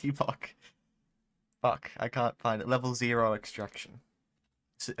of Last Epoch. Fuck, I can't find it. Level 0 Extraction.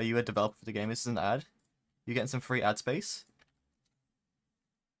 So, are you a developer for the game? This is an ad? You getting some free ad space?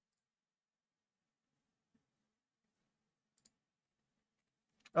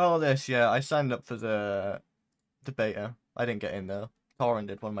 Oh, this, yeah. I signed up for the beta. I didn't get in though. Torrin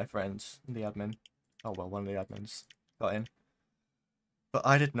did, one of my friends, the admin. Oh well, one of the admins got in. But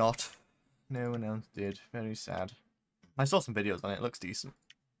I did not. No one else did. Very sad. I saw some videos on it. It looks decent.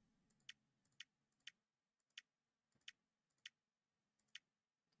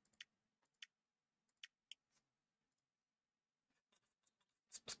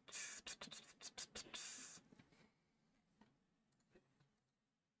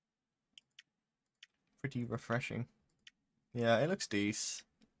 Pretty refreshing. Yeah, it looks decent.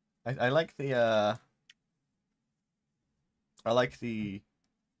 I like the I like the...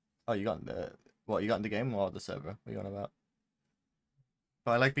 Oh, you got in the... What, you got in the game or the server? What are you on about?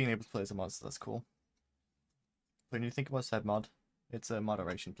 But I like being able to play as a mod, so that's cool. When you think about said mod, it's a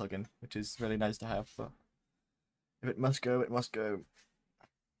moderation plugin, which is really nice to have, but if it must go, it must go.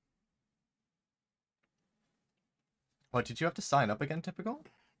 What, did you have to sign up again, Typical?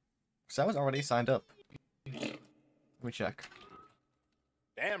 Because I was already signed up. Let me check.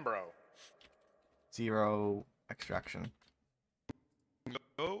 Damn, bro. 0 Extraction.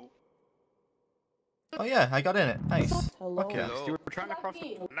 No. Oh yeah, I got in it. Nice. Hello. Fuck yeah. You were trying to cross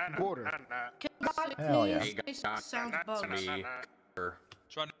the border. Hell yeah. Sounds bugged.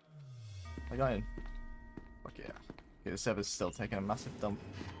 I got in. Fuck yeah. Okay, the server's still taking a massive dump.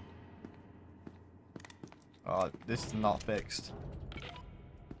 Oh, this is not fixed.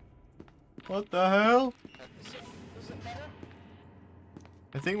 What the hell?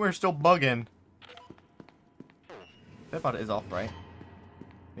 I think we're still bugging. That part is off, right?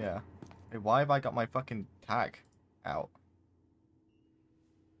 Yeah. Hey, why have I got my fucking tag out?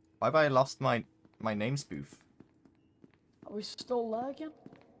 Why have I lost my name spoof? Are we still lagging?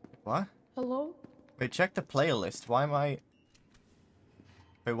 What? Hello? Wait, check the playlist. Why am I...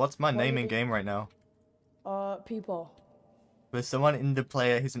 Wait, what's my name in game right now? People. There's someone in the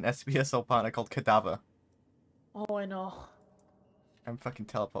player who's an SPSL partner called Kadava. Oh, I know. I'm fucking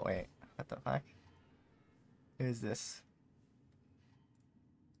teleport. Wait, what the fuck? Who is this?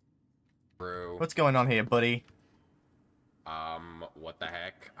 Bro. What's going on here, buddy? What the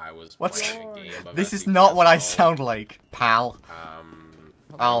heck? I was What's... playing a game of This is SCP not what I assault. sound like, pal.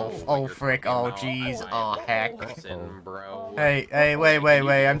 Oh, you're frick, talking oh, about. jeez, I oh, am heck. Listen, bro. Hey,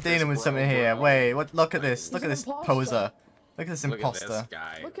 wait, I'm dealing with something here. Wait, what? Look at this. Look at this poser. Look at this imposter. Look at this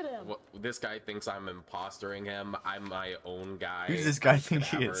guy. Look at him. This guy thinks I'm impostering him. I'm my own guy. Who does this guy I'm think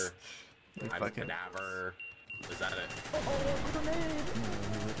he Cadaver. is? I'm Fucking... Cadaver. Is that it?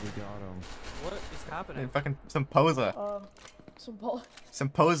 We got him. What is happening? Fucking some poser. Some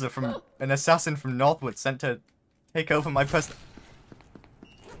poser from an assassin from Northwood sent to take over my person.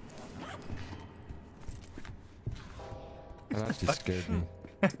 That actually scared me.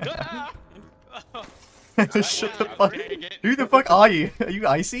 Shut the fuck. Who the fuck are you? Are you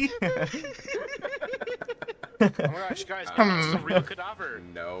icy? Oh my gosh, guys, it's the real Cadaver.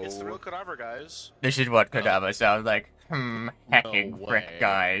 No. It's the real Cadaver, guys. This is what Kadava sounds like. Hecking No frick, way.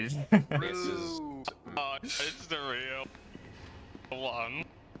 guys. This is... It's the real one.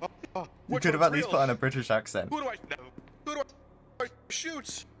 You could have at least put on a British accent. Who do I know? Who do I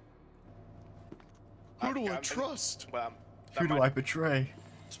shoot? Who do I trust? Well, Who do I betray?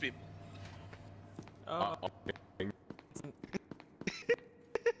 Speed.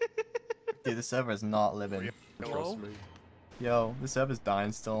 Dude, the server's not living. Trust me. Yo, the server's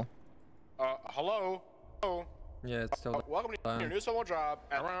dying still. Hello? Hello? Yeah, it's still welcome to your new solo job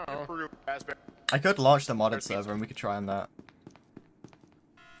at Peru. I could launch the modded server and we could try on that.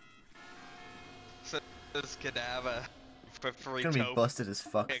 This Kadava for free. It's gonna be busted as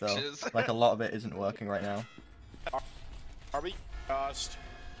fuck though. Like a lot of it isn't working right now. Are we just?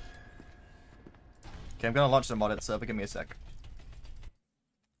 Okay, I'm gonna launch the modded server. Give me a sec.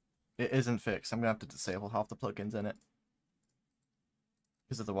 It isn't fixed. I'm gonna have to disable half the plugins in it.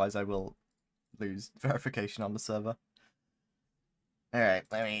 Because otherwise I will lose verification on the server. Alright,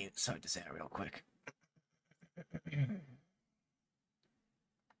 let me sort this out real quick.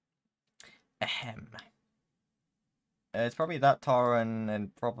 Ahem. It's probably that Tauren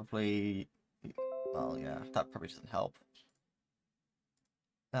and probably... Well, yeah, that probably doesn't help.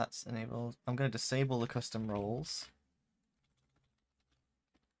 That's enabled. I'm going to disable the custom roles.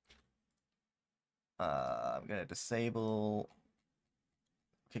 I'm going to disable...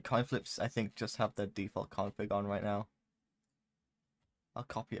 Okay, coin flips, I think, just have the default config on right now. I'll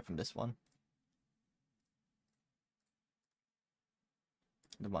copy it from this one.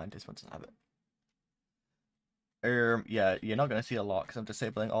 Never mind, this one doesn't have it. Yeah, you're not going to see a lot because I'm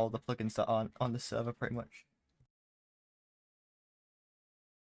disabling all the plugins that aren't on the server pretty much.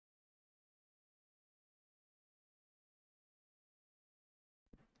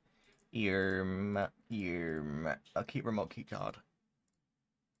 I'll keep remote key card.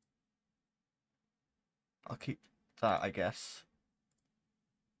 I'll keep that, I guess.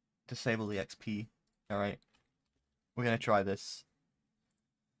 Disable the XP. Alright. We're gonna try this.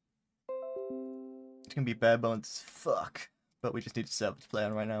 It's gonna be bare bones as fuck. But we just need a server to play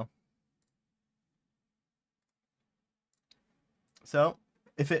on right now. So,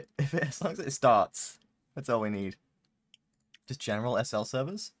 as long as it starts, that's all we need. Just general SL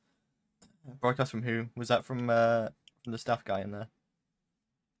servers? Broadcast from who? Was that from the staff guy in there?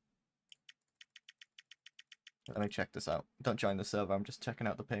 Let me check this out. Don't join the server, I'm just checking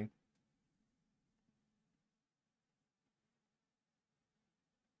out the ping.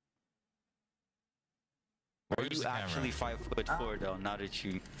 Are you actually 5'4" though, now that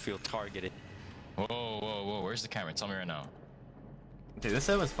you feel targeted? Whoa, whoa, whoa, where's the camera? Tell me right now. Dude, this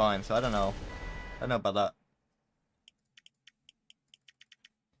server's fine, so I don't know. I don't know about that.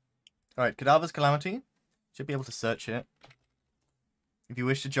 Alright, Kadava's Calamity. Should be able to search it. If you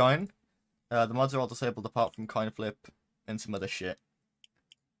wish to join, the mods are all disabled apart from coin flip and some other shit.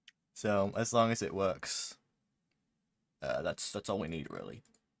 So, as long as it works, that's all we need, really.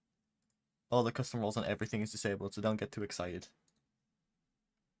 All the custom roles and everything is disabled, so don't get too excited.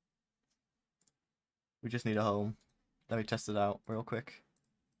 We just need a home. Let me test it out real quick.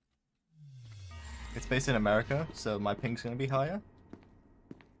 It's based in America, so my ping's gonna be higher.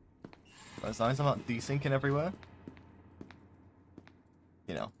 But as long as I'm not desyncing everywhere,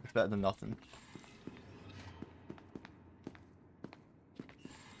 you know, it's better than nothing.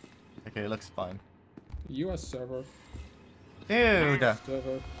 Okay, it looks fine. US server. Dude!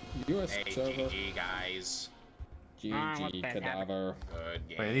 Server. US hey, server. GG, guys. GG, Kadava. Good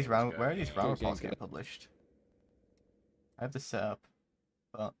game. Wait, are these round? Where are these round reports getting published? I have this set up,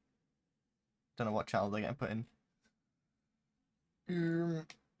 but don't know what channel they're getting put in.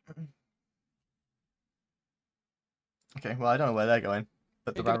 Okay, well I don't know where they're going,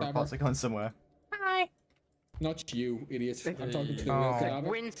 but the round reports are going somewhere. Hi. Not you, idiot. I'm talking to the real Kadava.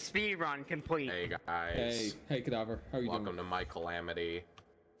 Win speedrun complete. Hey guys. Hey, Kadava. How are you Welcome doing? to my calamity.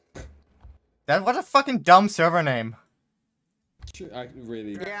 What a fucking dumb server name. I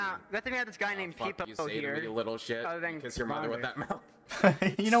really. Yeah, good thing we had this guy named Fuck Pipo you say here. to me, little shit. Other than Kiss your mother with that mouth.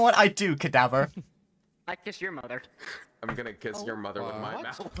 You know what? I do, Cadaver. I kiss your mother. I'm gonna kiss your mother with my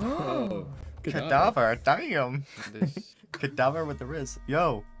mouth. Oh, Cadaver, damn. Cadaver with the Riz.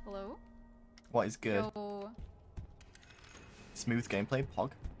 Yo. Hello? What is good? Yo. Smooth gameplay,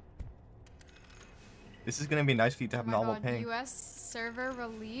 Pog. This is gonna be nice for you to have normal ping. US server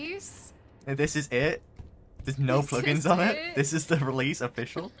release? And this is it? There's no This plugins is on it? it? This is the release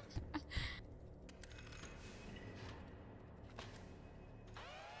official?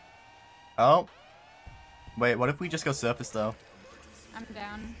 Oh. Wait, what if we just go surface though? I'm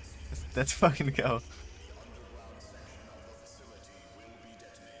down. Let's fucking go.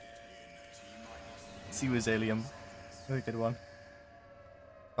 See you, Azalium. Very good one.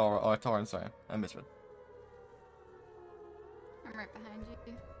 Or Torrent, sorry. I misread. I'm right behind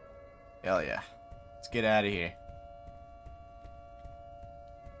you. Hell yeah. Let's get out of here.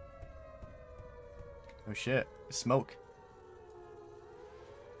 Oh shit. Smoke.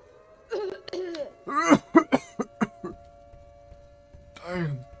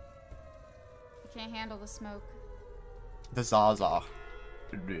 Damn. You can't handle the smoke. The Zaza.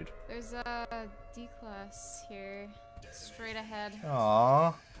 Dude. There's a D-class here. Straight ahead.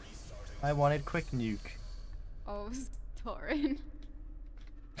 Aww. I wanted quick nuke. Oh, Torin.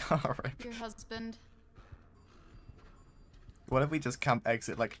 Alright. Your husband. What if we just camp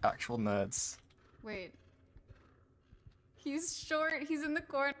exit like actual nerds? Wait. He's short. He's in the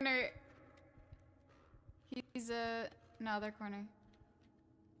corner. He's in the other corner.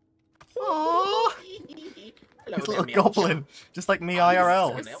 Aww. Hello He's a there, little me goblin, just like me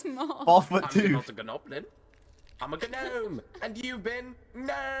IRL. So small. 4'2". I'm not a goblin. I'm a gnome, and you've been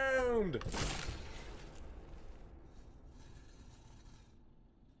gnomed.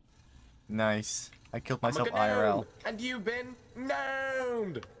 Nice. I killed myself I'm a gnome, IRL. and you've been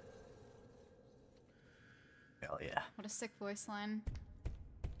gnomed. Hell yeah. What a sick voice line.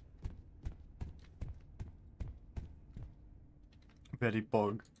 Very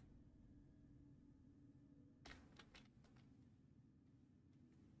bug.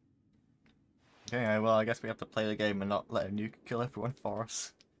 Okay, well, I guess we have to play the game and not let a nuke kill everyone for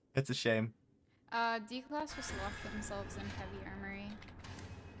us. It's a shame. D-Class just locked themselves in heavy armory.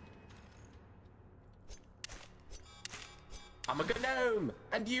 I'm a gnome,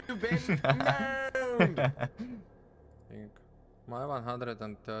 and you've been gnomed. Think. My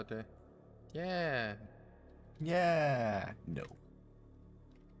 130. Yeah. Yeah. No.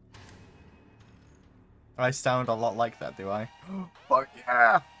 I sound a lot like that, do I? Fuck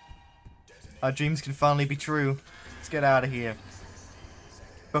yeah! Our dreams can finally be true. Let's get out of here.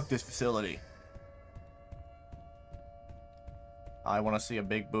 Fuck this facility. I want to see a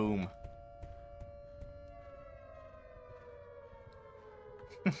big boom.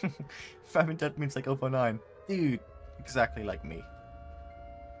 Famine Dead means like 049. Dude, exactly like me.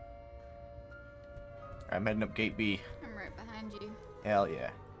 I'm heading up gate B. I'm right behind you. Hell yeah.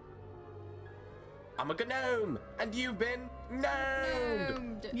 I'm a gnome, and you've been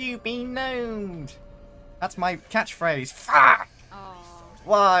gnomed. You've been gnomed. That's my catchphrase. Fuck! Aww.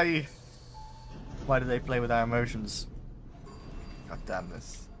 Why? Why do they play with our emotions? God damn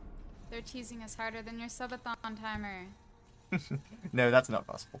this. They're teasing us harder than your subathon timer. No, that's not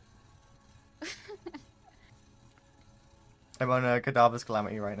possible. I'm on a Kadava's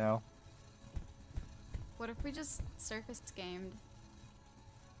Calamity right now. What if we just surface gamed?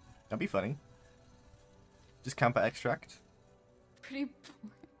 That'd be funny. Just camp at extract. Pretty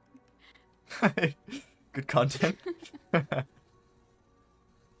boring. Good content.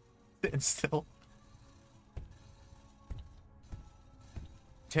 Sitting still.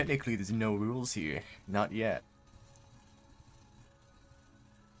 Technically, there's no rules here. Not yet.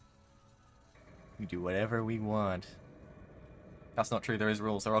 We do whatever we want. That's not true, there is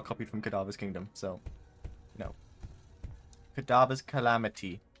rules. They're all copied from Kadava's Kingdom, so... No. Kadava's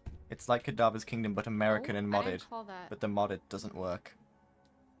Calamity. It's like Kadava's Kingdom, but American and I modded. didn't call that. But the modded doesn't work.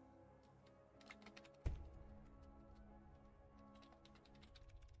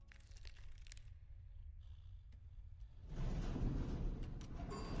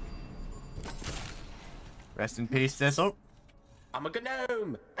 Rest in peace, Thistle. I'm a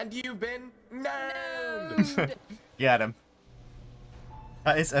gnome, and you've been gnomed. Get him.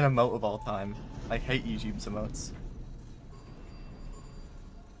 That is an emote of all time. I hate YouTube's emotes.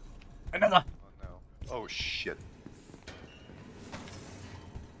 Another! Oh no. Oh shit.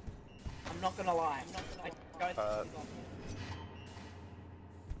 I'm not gonna lie.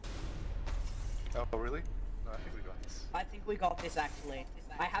 Oh really? No, I think we got this. I think we got this actually.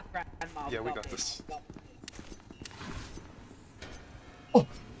 I have grandma. Yeah, we got this. Oh!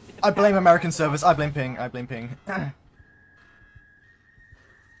 I blame American service. I blame ping. I blame ping.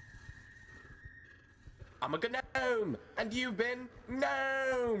 I'm a gnome, and you've been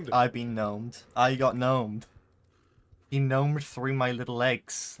gnomed. I've been gnomed. I got gnomed. He gnomed through my little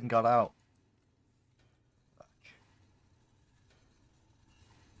legs and got out. Fuck.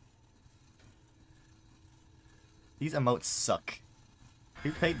 These emotes suck.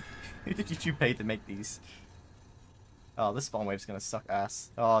 Who paid? Who did YouTube pay to make these? Oh, this spawn wave's gonna suck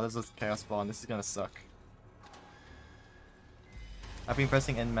ass. Oh, this is chaos spawn. This is gonna suck. I've been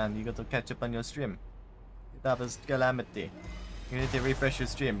pressing N, man. You got to catch up on your stream. That was calamity. You need to refresh your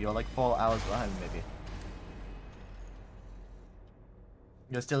stream. You're like 4 hours behind, maybe.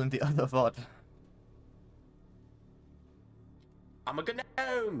 You're still in the other VOD. I'm a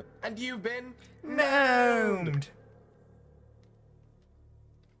gnome, and you've been gnomed.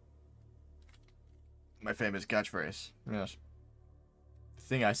 My famous catchphrase. Yes. The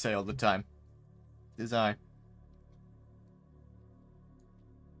thing I say all the time. Is I.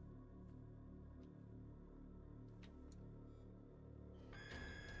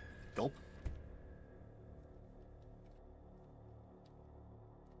 Gulp.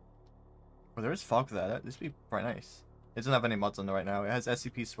 Well, there is fog there. This would be quite nice. It doesn't have any mods on it right now. It has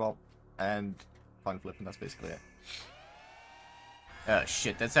SCP swap and fun flip, and that's basically it. Oh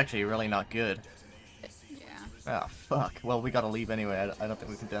shit, that's actually really not good. Yeah. Ah, fuck. Well, we gotta leave anyway. I don't think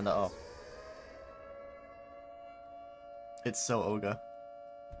we can turn that off. It's so ogre.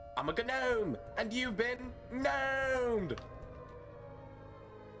 I'm a gnome, and you've been gnomed.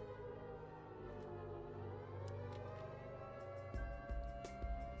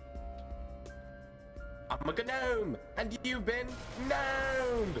 I'm a gnome, and you've been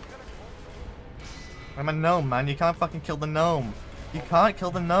gnomed. I'm a gnome, man. You can't fucking kill the gnome. You can't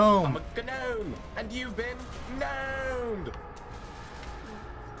kill the gnome. I'm a gnome, and you've been gnomed.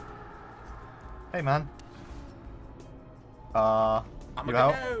 Hey, man. I'm you a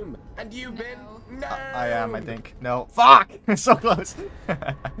out? gnome, and you've been gnomed. I am, I think. No. Fuck! So close.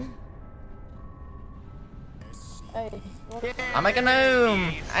 Hey, I'm a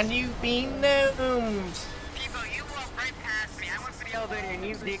gnome, and you've been gnomed. People, you walked right past me. I went for the elevator, and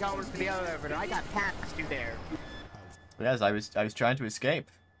you went for the elevator. I got past you there. Yes, I was trying to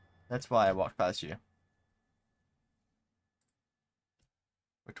escape. That's why I walked past you.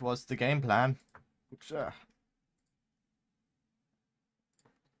 Which was the game plan. Which,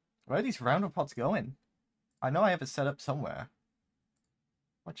 where are these roundup pods going? I know I have it set up somewhere.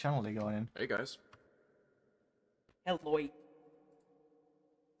 What channel are they going in? Hey guys. Hello.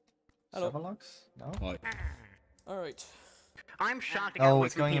 Server logs? No? Alright. I'm shocked. Oh,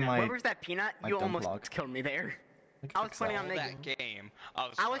 it's going in my... Where was that peanut? You almost killed me there. I was planning on making that game.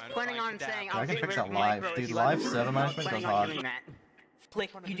 I was planning on saying I can fix that live. Dude, live server management goes hard.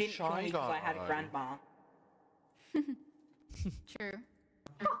 Flick, you didn't kill me because I had a grandma. True.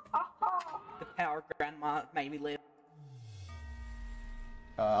 The power grandma made me live.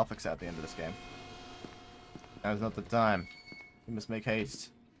 I'll fix that at the end of this game. Now's not the time. We must make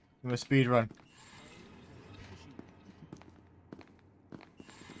haste. We must speedrun.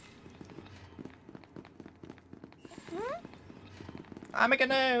 I'm a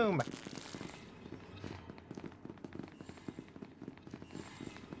gnome!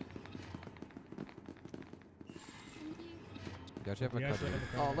 Gotcha, have a copy.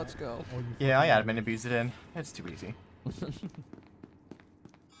 Oh, let's go. Yeah, I admin abused it in. It's too easy.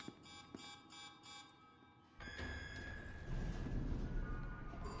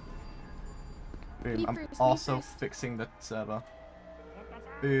 Boom, I'm also fixing the server.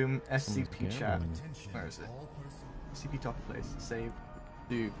 Boom, SCP chat. Where is it? SCP topic place. Save.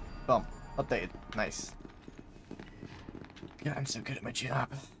 Do. Bump. Updated. Nice. Yeah, I'm so good at my job.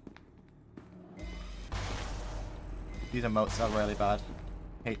 These emotes are really bad.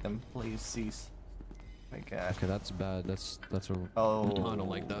 Hate them. Please cease. My god. Okay, that's bad. That's a... Oh. I don't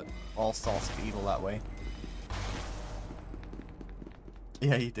like that. All sorts of evil that way.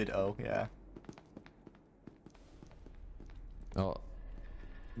 Yeah, you did. Oh, yeah. Oh.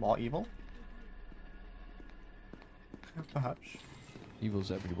 More evil? Perhaps.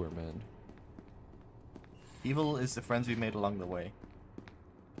 Evil's everywhere, man. Evil is the friends we made along the way.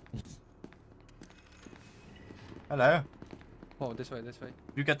 Hello. Oh, this way, this way.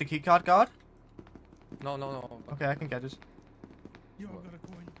 You get the keycard, guard? No, no, no. Okay, I can get it. Yo, I got a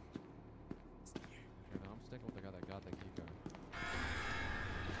coin. Okay, now I'm sticking with the guy that got the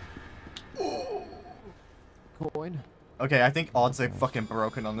keycard. Coin. Okay, I think odds are fucking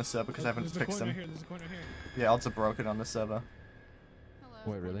broken on this server because I haven't fixed them. Right here, there's a coin right here. Yeah, odds are broken on this server.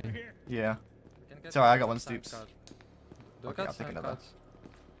 Wait, really? Yeah. Sorry, I got one stoops. Okay, I'll take another.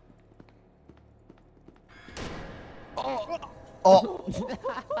 Oh! Oh!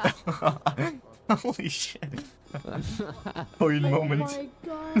 Holy shit. Holy moment.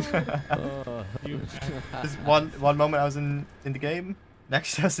 Oh my god. Just one moment I was in the game,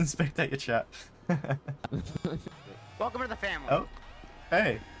 next I was in spectator chat. Welcome to the family. Oh.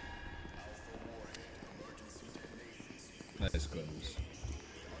 Hey. Nice clothes.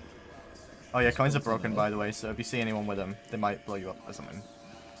 Oh yeah, coins are broken by the way, so if you see anyone with them, they might blow you up or something.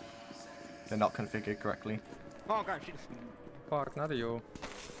 They're not configured correctly. Oh god, she's... Fuck, not you.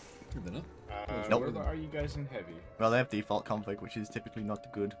 They're not. Nope. Where are you guys in heavy? Well, they have default config, which is typically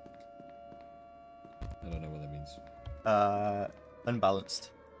not good. I don't know what that means.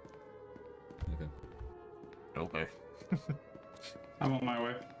 Unbalanced. Okay. Okay. I'm on my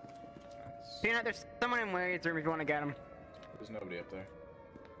way. Peanut, there's someone in Wade's room if you want to get him. There's nobody up there.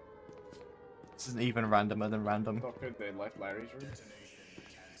 This is even randomer than random. Oh, good. They left Larry's room.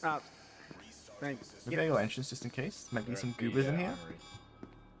 Oh. Thanks. Maybe I go entrance just in case. Might be some goobers in here.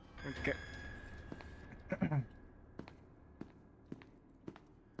 Okay.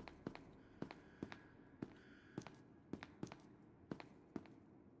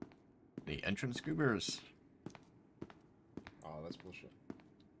 The entrance goobers. Oh, that's bullshit.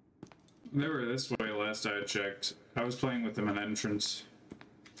 They were this way last I checked. I was playing with them in entrance.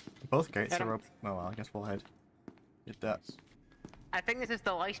 Both gates are open. Oh well, I guess we'll head. Get that. I think this is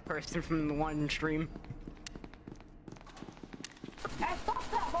the lice person from the one stream. Hey, stop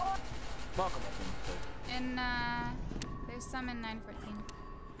that, boy! Welcome. In, there's some in 914.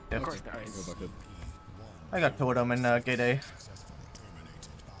 Yeah, Of course there is. I got totem in gate A.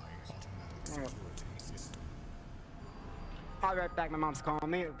 I'll be right back. My mom's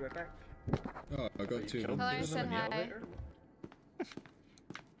calling me. I'll be right back. Oh, I got two. Hello, I said hi.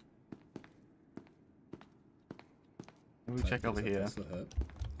 We'll check over here.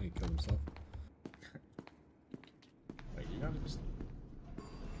 He killed himself. Wait, you guys just...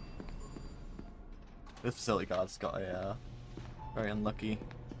 This facility guard's got a very unlucky.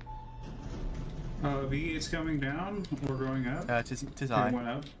 V8's coming down. We're going up. Tis high. It went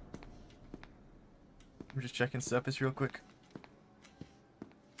up. We're just checking surface real quick.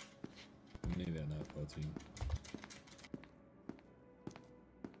 Maybe at 914.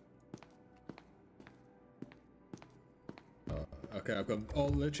 Okay, I've got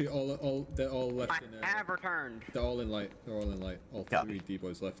literally all, they're all left in there. I have returned. They're all in light, all three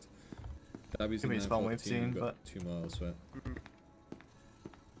D-boys left. Dabby's in Give me a spawn wave soon, but... 2 miles, so...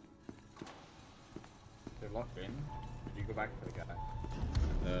 They're locked in. Did you go back for the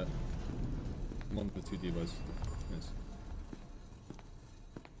guy? One of the 2 D-boys. Nice.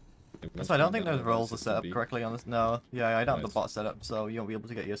 That's why I don't think those rolls are set up correctly on this. No, yeah, I don't have the bot set up, so you won't be able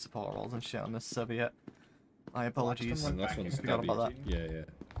to get your support rolls and shit on this server yet. My apologies. Forgot about that. Yeah.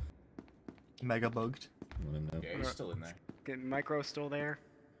 Mega bugged. Yeah, he's still in there. Okay, micro's still there.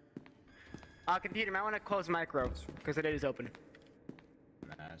 Computer, you might want to close micro, because it is open.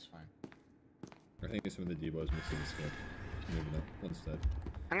 Nah, it's fine. I think some of the D-boys missing the scope. Maybe not. One's dead.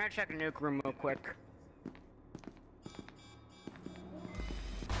 I'm gonna check a nuke room real quick.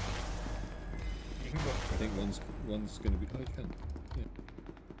 You can go. I think one's gonna be... Oh, you can. Yeah.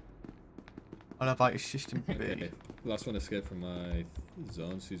 I'll invite system B. Okay. Last one escaped from my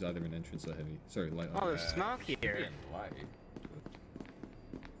zone, so he's either in entrance or heavy. Sorry, light. Oh, there's smoke here. Light.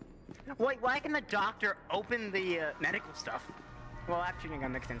 Wait, why can the doctor open the medical stuff? Well, actually, I'm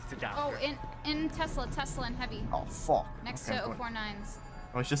gonna make sense to doctor. Oh, in Tesla and heavy. Oh fuck. Next Okay, to good. 049s.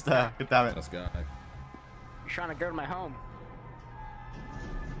 Oh, it's just there. Good damn it. Let's go. You're trying to go to my home.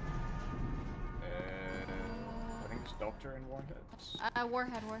 I think it's Doctor and Warheads.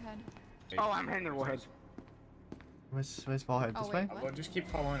 Warhead. Oh, I'm in the Warhead. Where's Warhead? Oh, This wait, way? Well, just keep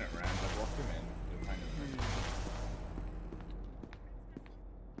following it around. I've locked him in. You'll find him.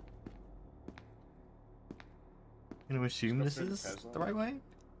 I'm gonna assume this is the right way?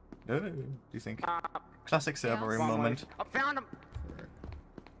 No, do you think? Classic server room Wrong way. moment. Oh, found him!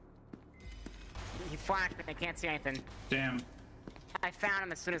 He flashed me, I can't see anything. Damn. I found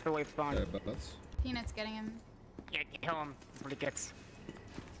him as soon as the wave spawned. Peanut's getting him. Yeah, kill him. That's what he gets.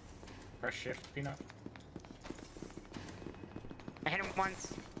 Press shift, Peanut. I hit him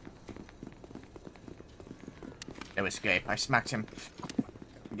once. No escape. I smacked him.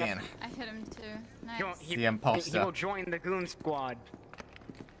 Again. I hit him too. Nice. The imposter. He will join the goon squad.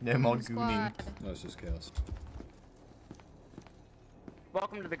 No more gooning. No, it's just chaos.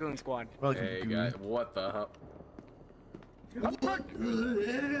 Welcome to the goon squad. Welcome, hey goon. guys, what the hell?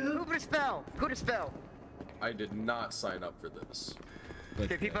 Who put a spell? Who put a spell? I did not sign up for this.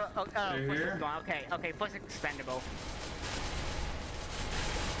 Okay, people. They're here? Okay, plus expendable.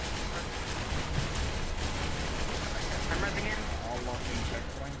 I'm rushing in. All locked in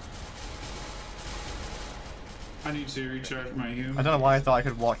checkpoint. I need to recharge my human. I don't know why I thought I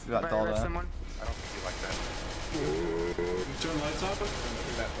could walk through that door there. I don't think you like that. Turn the lights off?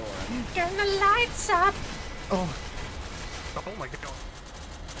 Through that door. Turn the lights up! Oh. Oh my god.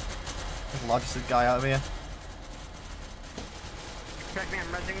 There's a logistic guy out of here. Check me,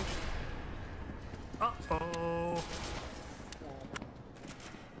 I'm rushing. Uh-oh.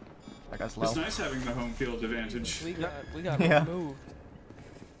 That guy's low. It's nice having the home field advantage. We got Yeah. removed.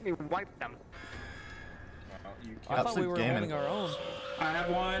 We wiped them. I thought we were holding our own. I have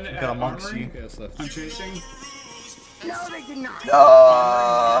one at Got a monk Armory. see. I'm chasing. No, they did not.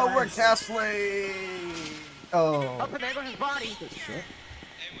 No, we're castling. Oh. Oh, but there goes his body.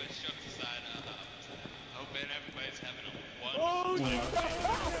 Oh,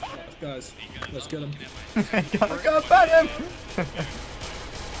 Guys, let's get him. Go back him.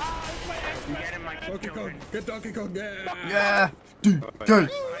 Get him, my Donkey Kong, get Donkey Kong, yeah! Yeah.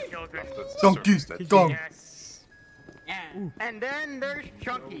 Donkey Kong. Yes. And then there's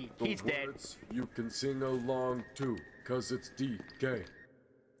Chunky. He's dead. You can sing along too, cause it's DK.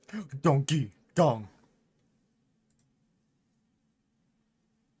 Donkey Kong.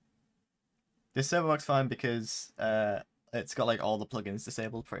 This server works fine because it's got like all the plugins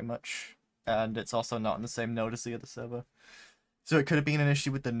disabled pretty much, and it's also not in the same node as the other server. So it could have been an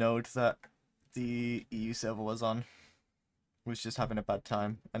issue with the node that the EU server was on. was just having a bad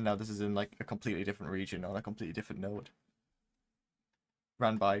time, and now this is in like a completely different region on a completely different node,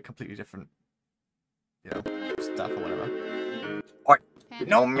 ran by a completely different, you know, staff or whatever. What?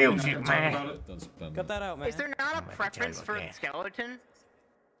 No music, man. Cut that out, man. Is there not a preference for skeleton?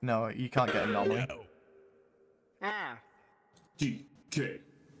 No, you can't get it normally. Ah. DK.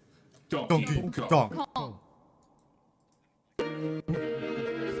 Donkey Kong.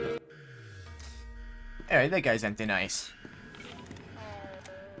 Alright, that guy's empty nice.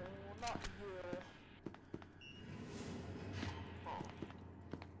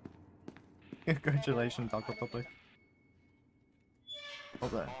 Congratulations, Dog Republic.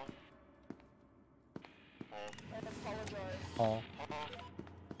 Hold there. Oh.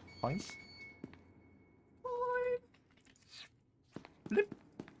 Points? Blip.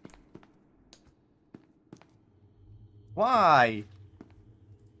 Why?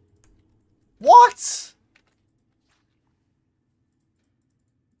 What?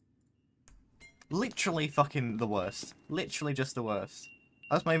 Literally fucking the worst. Literally just the worst.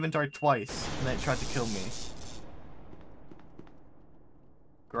 I lost my inventory twice, and then it tried to kill me.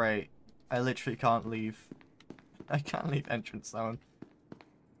 Great. I literally can't leave. I can't leave entrance zone.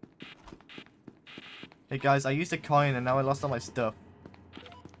 Hey guys, I used a coin and now I lost all my stuff.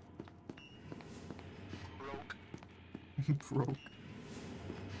 Broke. Broke.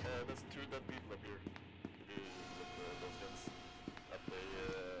 There's two dead people up here. Those guns. At the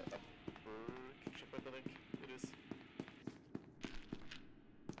upper shipment, I think it is.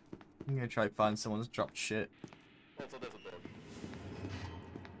 I'm gonna try to find someone's dropped shit. Also, there's a dog.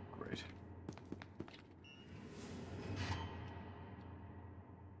 Great.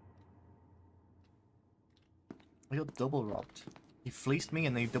 I got double robbed. He fleeced me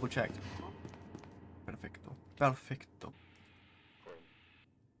and then he double checked. Perfecto. Perfecto.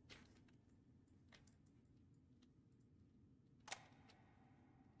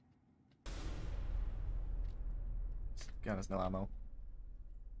 This gun has no ammo.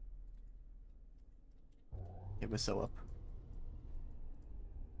 It was so up.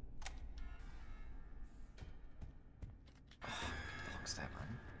 Dog's there,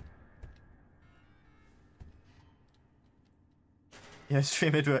 man. Yeah,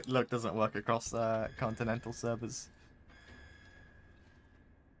 stream it look doesn't work across continental servers.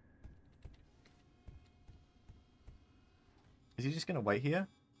 Is he just gonna wait here?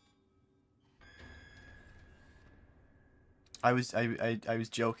 I was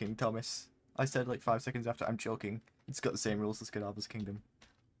joking, Thomas. I said like 5 seconds after, I'm joking. It's got the same rules as Kadava's Kingdom.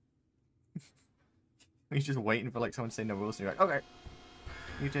 He's just waiting for like someone to say no rules and you're like, okay.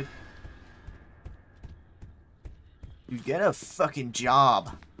 You did. You get a fucking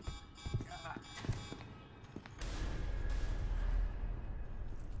job.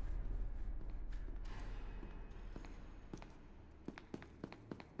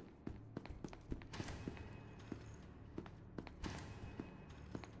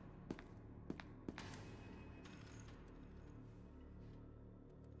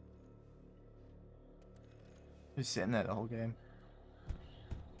 Just sitting there the whole game.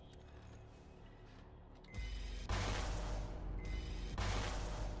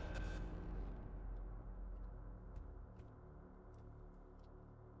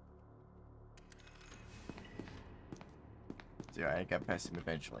 Yeah, I got past him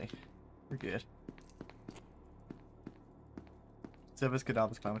eventually. We're good. Service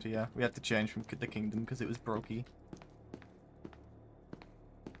Kadava's Calamity, yeah. We had to change from the Kingdom because it was brokey.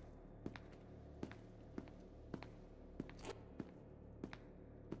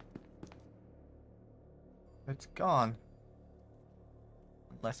 It's gone.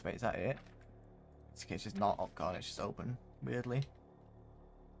 Unless, wait, is that it? This case is not gone, it's just open, weirdly.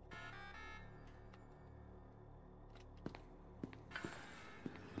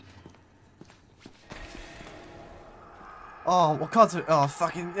 Oh, what cards are... Oh,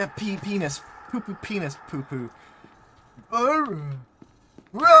 fucking... penis. Poo-poo, penis, poo-poo. Whoa!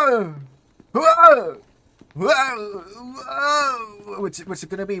 Whoa! Whoa! Whoa! Whoa! What's it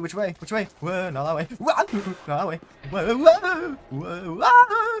gonna be? Which way? Which way? Whoa, not that way. Whoa! Not that way. Whoa! Whoa!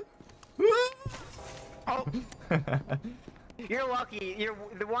 Whoa! Whoa! Oh! You're lucky. You're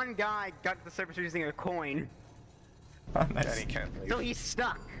the one guy got the surface using a coin. Oh, nice. So he's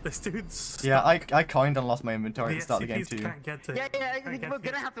stuck. This dude's. Yeah, I coined and lost my inventory at the start of the game SCPs too. Can't get to, Yeah, we're get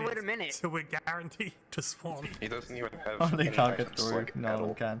gonna have to wait a minute. So we're guaranteed to spawn. He doesn't even have. Oh, they any can't get items, through. like, No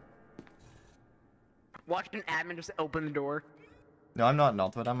one can. Watch an admin just open the door. No, I'm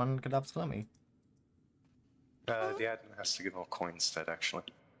not but I'm on Kadava's Calamity. The admin has to give all coins instead, actually.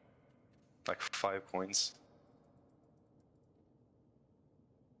 Like 5 coins.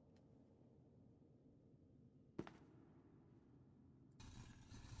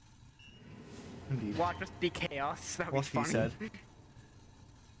 Indeed. Watch us be chaos. That'd What be funny. he said.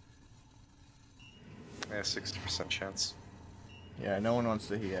 Yeah, 60% chance. Yeah, no one wants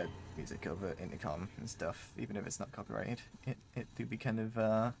to hear music over intercom and stuff, even if it's not copyrighted. It do be kind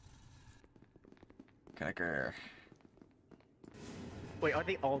of grr. Wait, are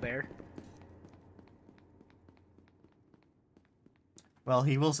they all there? Well,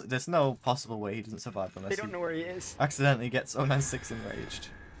 he will. There's no possible way he doesn't survive unless They don't know where he is. accidentally gets 096 enraged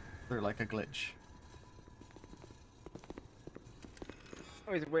through like a glitch.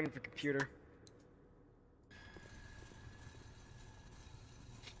 Oh, he's waiting for computer.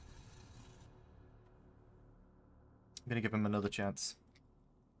 I'm gonna give him another chance.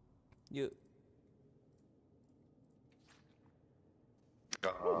 You.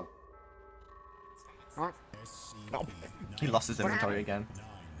 Huh? Oh. He lost his inventory again.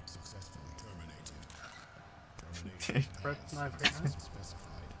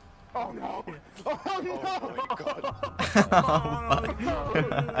 Oh no! Oh no! Oh my god.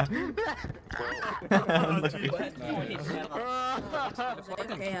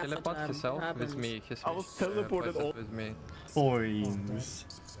 Teleport yourself with me. I was teleported off with me. Points.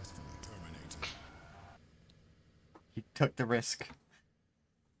 He took the risk.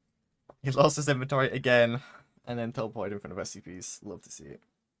 He lost his inventory again, and then teleported in front of SCPs. Love to see it.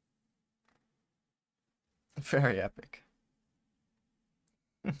 Very epic.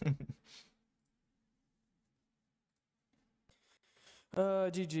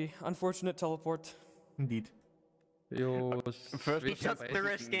 GG. Unfortunate teleport. Indeed. First he took the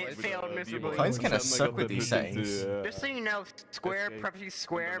risk and it failed miserably. Coins kind of suck with these settings. Just so you know, square, parentheses,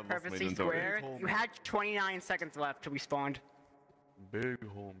 square, parentheses, square. You had 29 seconds left till we spawned. Big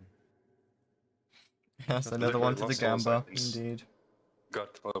home. Yes, another one to the gamba. Indeed.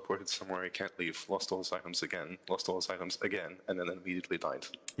 Got teleported somewhere I can't leave. Lost all his items again. Lost all his items again, and then immediately died.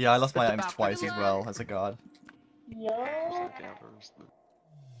 Yeah, I lost my items twice as well as a god.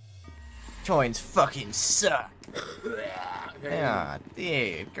 Coins fucking suck. Yeah,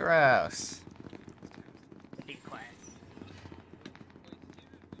 dude, gross.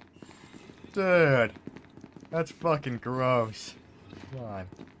 Dude, that's fucking gross. Come on.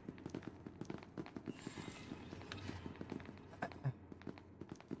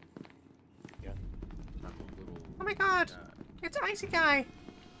 Oh my god, it's Icy Guy.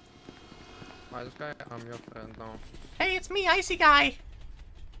 Hi, this guy, I'm your friend now. Hey, it's me, Icy Guy.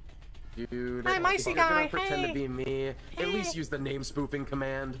 Dude, I'm Icy if you're Guy, gonna pretend hey. to be me, at least use the name spoofing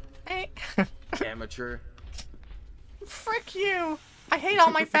command. Hey. Amateur. Frick you! I hate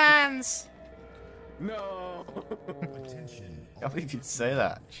all my fans! No! I can't believe you'd say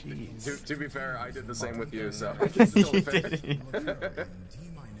that. Jeez. To be fair, I did the same with you, so You it's totally fair. did.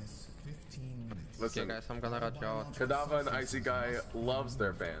 Listen, Okay, guys, I'm gonna rush out. Kadava and Icy Guy loves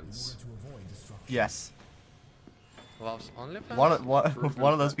their fans. Yes. Loves only fans?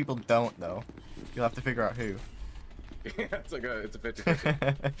 One of those people don't, though. You'll have to figure out who. Yeah, it's a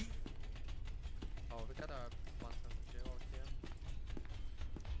 50-50. Oh, we got a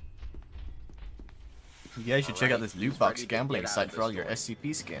Yeah, you should check out this loot box gambling site for all your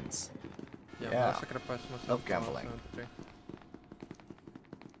SCP skins. Yeah. Love gambling.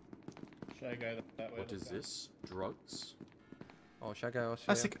 Shy guy that way. What is this? Drugs? Oh, Shy Guy also.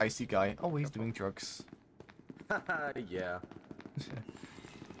 Classic Icy Guy, always doing drugs. Yeah.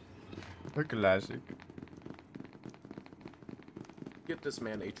 A classic. Get this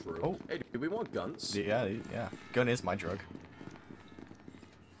man a drug. Oh. Hey, do we want guns? Yeah. Gun is my drug.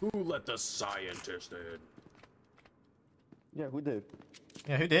 Who let the scientist in? Yeah, who did?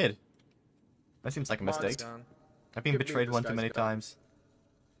 Yeah, who did? That seems like a mistake. Gun. I've been Give me betrayed this one too guy's many gun. times.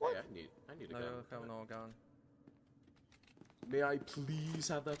 Hey, I need a No, gun. you have no gun. May I please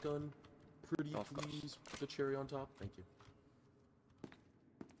have that gun? Pretty Of course. please. The cherry on top. Thank you.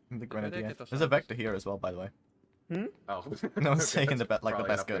 The Did grenadier. get the There's a Vector here as well, by the way. Oh. No one's Okay, taking the that's like the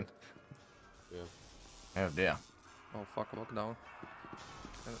probably best enough gun. Yeah. Oh dear. Oh fuck, lockdown.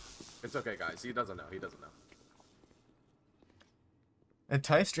 It's okay, guys. He doesn't know. He doesn't know.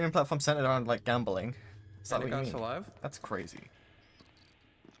 Entire stream platform centered around like gambling. Is that Any what you guys mean? alive? That's crazy.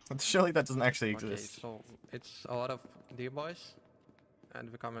 Surely that doesn't actually Okay, exist. so it's a lot of D-boys, and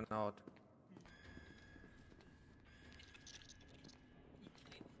we're coming out.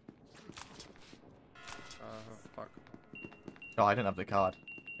 Fuck. Oh, I didn't have the card.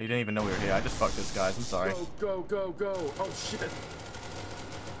 He didn't even know we were here. I just fucked this guys. I'm sorry. Go, go, go, go. Oh, shit.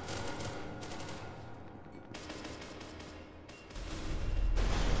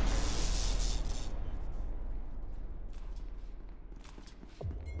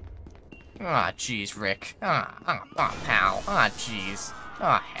 Ah, jeez, Rick. Pal. Ah, jeez.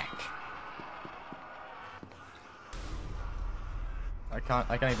 Ah, heck.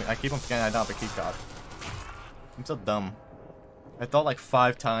 I keep on forgetting I don't have a key card. I'm so dumb. I thought like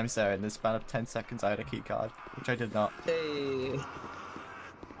 5 times there in the span of 10 seconds I had a key card, which I did not. Hey.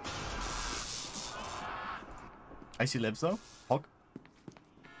 Icy lives though. Hog.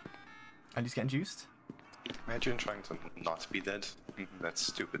 And he's getting juiced. Imagine trying to not be dead. That's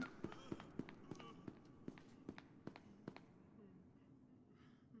stupid.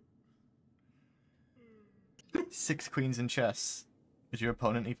 Six queens in chess. Is your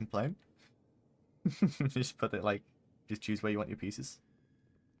opponent even playing? Just put it like, just choose where you want your pieces.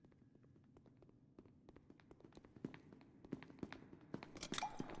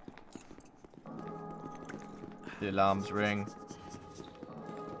 The alarms ring.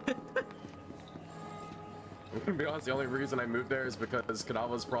 I'm gonna be honest, the only reason I moved there is because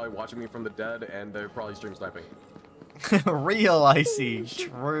Kadava's probably watching me from the dead and they're probably stream sniping. Real Icy.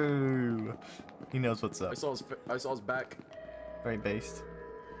 True. He knows what's up. I saw his back. Very based.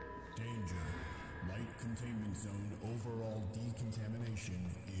 Danger. Light containment zone overall decontamination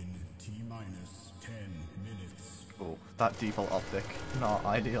in T-minus 10 minutes. Oh, that default optic. Not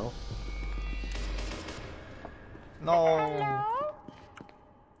ideal. No. Hello?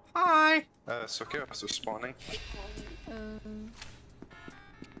 Hi. So chaos is spawning.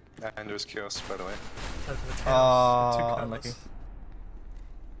 And there's chaos, by the way. Unlucky.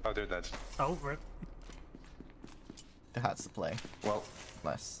 Oh, they're dead. Oh, rip. The hat's the play. Well,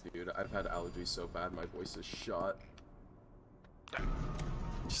 less. Dude, I've had allergies so bad my voice is shot.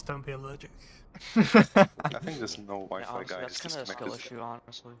 Just don't be allergic. I think there's no Wi-Fi, honestly, guys. that's kind of a skill issue,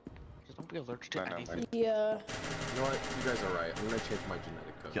 honestly. Just don't be allergic to anything. Yeah. You know what? You guys are right. I'm gonna change my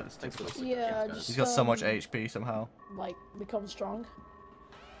genetic code. Yeah, this Thanks for the Yeah, suggestions, guys. just, He's got so much HP somehow. like, become strong.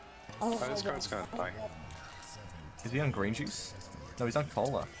 This card's gonna die. Is he on green juice? No, he's on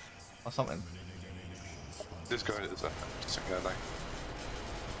cola. Or something. This card is just gonna die.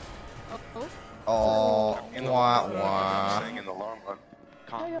 Oh, In the wah long run, wah. I'm saying in the long run.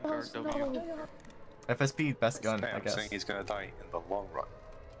 FSP, best gun, I I'm guess. saying he's gonna die in the long run.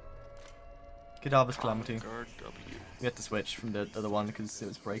 Kadava's Calamity. We had to switch from the other one because it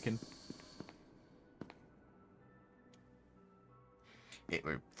was breaking. It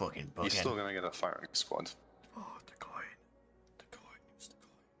were fucking bugging. He's still gonna get a firing squad. Oh, the coin. The coin. Use the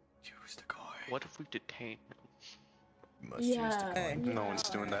coin. Use the coin. What if we detain him? You must use the coin. No one's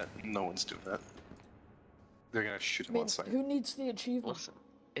doing that. No one's doing that. They're gonna shoot him on sight. Who needs the achievement? Listen,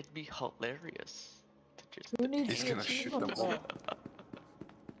 it'd be hilarious to just Who needs He's the gonna shoot achievement? them all.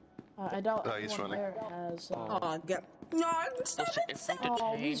 I doubt He's anyone running. there has. get. No, Listen, if we Oh,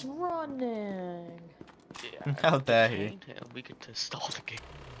 detain, he's running. yeah, How if we dare he. detain him, we get to stall the game.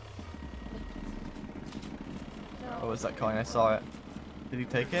 What was that coin? I saw it. Did he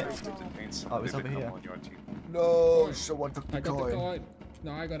take it? Oh, it was over here. No, someone took I got the coin.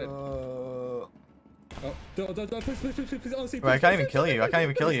 No, I got it. Oh, please, honestly, Wait, I please, can't even please, kill you. I please, can't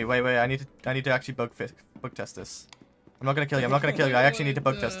even kill you. Wait, I need to actually bug test this. I'm not gonna kill you. I'm not gonna kill you. I actually need to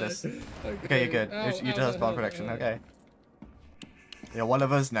bug test this. Okay, you're good. You just have spawn protection. Okay. You're one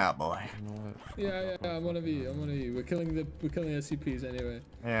of us now, boy. Yeah, I'm one of you. I'm one of you. We're killing SCPs anyway.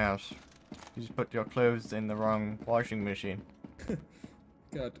 Yes. You just put your clothes in the wrong washing machine.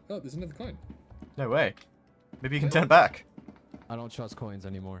 God. Oh, there's another coin. No way. Maybe you can turn back. I don't trust coins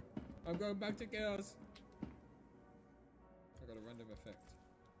anymore. I'm going back to chaos. I got a random effect.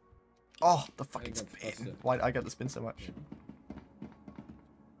 Oh, the fucking I think spin. Why I get the spin so much?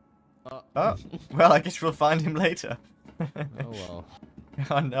 Oh, well, I guess we'll find him later. Oh well.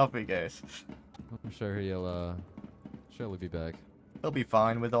 On up he goes. I'm sure he'll surely be back. He'll be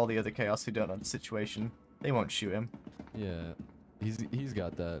fine with all the other chaos who don't know the situation. They won't shoot him. Yeah, he's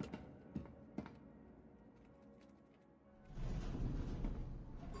got that.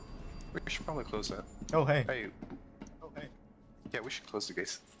 We should probably close that. Oh hey. Hey. Yeah, we should close the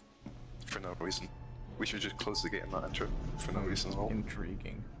gates. For no reason. We should just close the gate and not enter for no reason at all.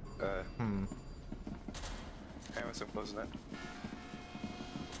 Intriguing. Anyways, I'm closing it.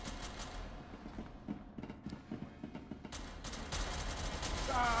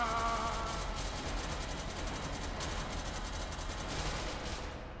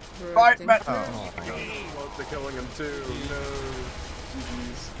 Right, man. Close to killing him too. No.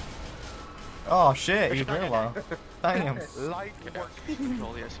 GG's. Oh shit, he's real well. Damn.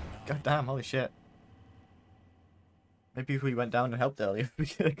 God damn, holy shit. Maybe if we went down and helped earlier, we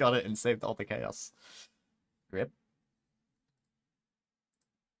could have got it and saved all the chaos. Rip.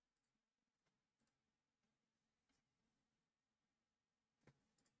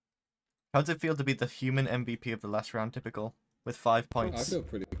 How does it feel to be the human MVP of the last round, typical? With 5 points. I feel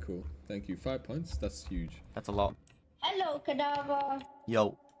pretty cool. Thank you. 5 points? That's huge. That's a lot. Hello, Kadava.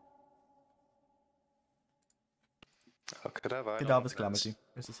 Yo. Kadava. Kadava's calamity.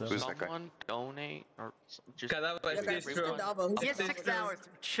 Who's that guy? Someone donate or just He has 6 hours.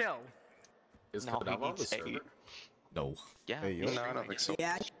 Chill. Is No, Kadava on the he server? needs No. Yeah. No, I don't think so.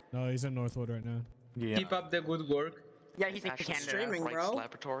 Yeah. No, he's in Northwood right now. Yeah. Keep up the good work. Yeah, he's in Actually, Canada. Streaming, Rights bro.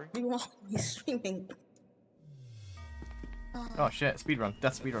 Laboratory. You want me streaming? Oh shit, speedrun.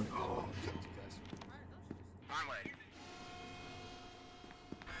 Death speedrun.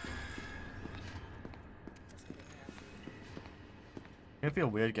 I feel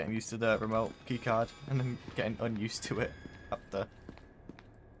weird getting used to the remote keycard and then getting unused to it after.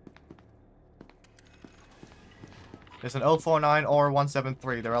 There's an 049 or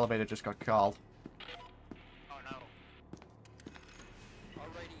 173. Their elevator just got called. Oh no.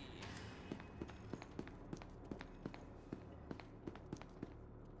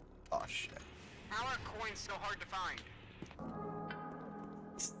 Oh shit. How are coins so hard to find?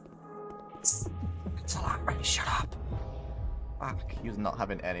 It's a lot, right? Shut up. Fuck. He was not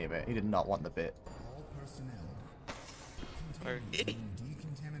having any of it. He did not want the bit. All personnel.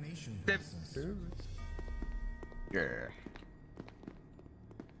 Decontamination process. Yeah.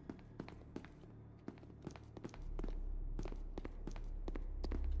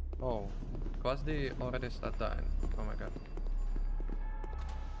 Oh, Quasdi already start dying. Oh my god.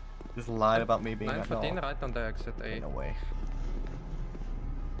 Just lied about me being at 914 no. right on the exit A. No way.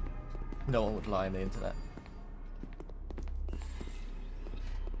 No one would lie on the internet.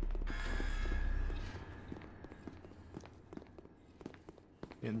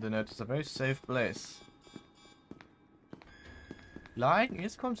 The internet is a very safe place. Lying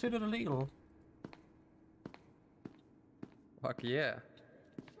is considered illegal. Fuck yeah.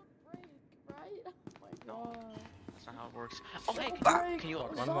 No, that's not how it works. Oh hey, can you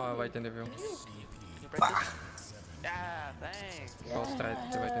One more wait interview. Can you break this? Yeah, thanks. Go straight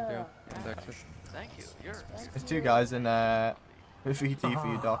to wait interview on the exit. Thank you. You're. There's two guys in VT for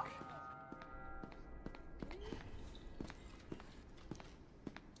you, Doc.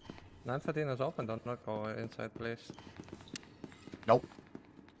 Nine is open, don't not go inside please. Nope.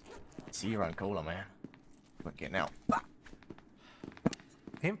 See you around cola, man. We're getting out.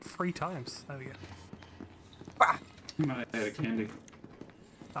 Him 3 times. There we go. I might have a candy.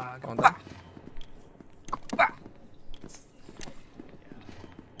 On that.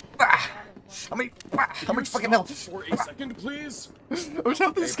 How much fucking hell? For a second, please. I was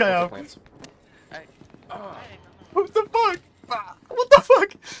helping this guy out. Hey. What the fuck? What the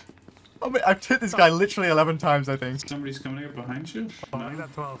fuck? I mean, I've hit this guy literally 11 times, I think. Somebody's coming up behind you? Oh, I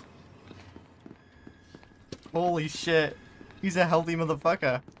got 12. Holy shit. He's a healthy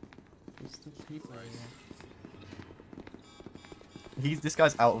motherfucker. This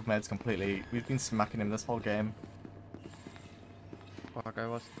guy's out of meds completely. We've been smacking him this whole game. Fuck, I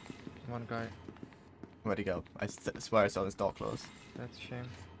was one guy. Where'd he go? I swear I saw this door close. That's a shame.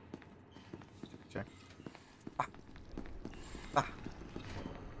 Check.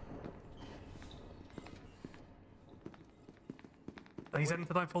 He's heading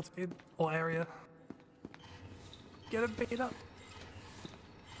to 9 speed or area. Get him beat up.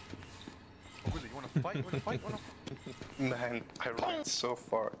 Really, you wanna fight? You wanna fight? Man, I ran so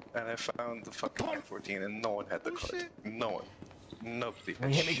far and I found the fucking 914 and no one had the card. No one. Nobody.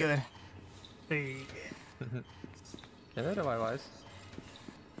 He hit me good. Hey. Can I revive?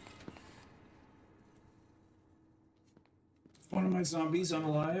 One of my zombies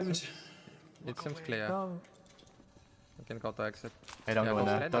unalived. It seems clear. No. We can go to exit. Hey, don't go in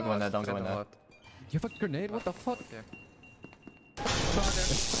there. Don't go in there. Don't go in there. You have a grenade? What the fuck? Yeah.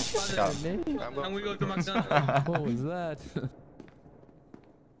 And we go to McDonald's. What was that?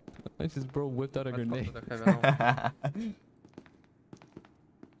 I just bro whipped out a grenade.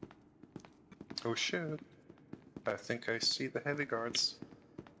 Oh shit. I think I see the heavy guards.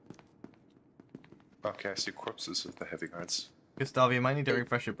 Okay, I see corpses of the heavy guards. Gustav, you might need to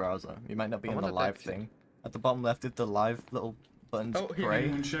refresh your browser. You might not be in the live thing. At the bottom left is the live little buttons grey.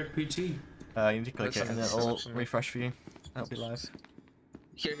 Anyone check PT? You need to click it and then it'll refresh for you. That'll be live.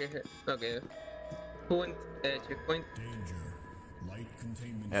 Here. Okay. Who went checkpoint? Danger. Light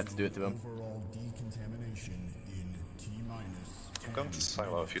containment. I had to do it to him. Overall decontamination in T-minus 10. I'm going to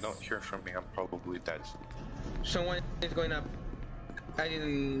silo. If you don't hear from me, I'm probably dead. Someone is going up. I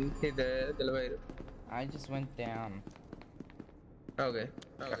didn't hit the elevator. I just went down. Okay.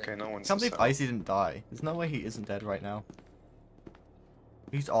 Okay, no one's I can't believe inside. Icy didn't die. There's no way he isn't dead right now.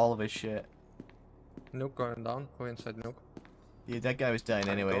 He's all of his shit. Nuke going down. Go inside nuke. Yeah, that guy was dying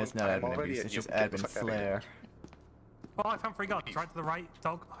anyway. It's not admin abuse. It's just admin flare. Oh, I found 3 guards. Right to the right.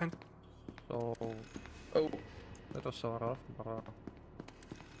 Dog behind. So. Oh. That was so rough, bro.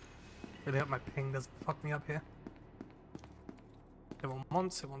 Really hope my ping doesn't fuck me up here. Hit one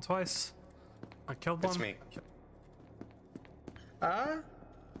once, hit one twice. I killed one. It's me. I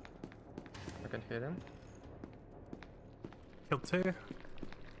can hit him. Killed two.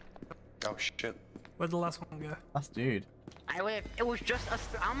 Oh shit. Where'd the last one go? Last dude. I live. It was just us.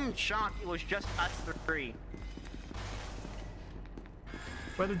 I'm shocked. It was just us three.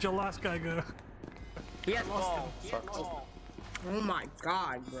 Where did your last guy go? He has ball. He has ball. Oh my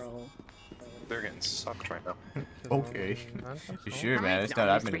god, bro. They're getting sucked right now. Okay. You sure, man? It's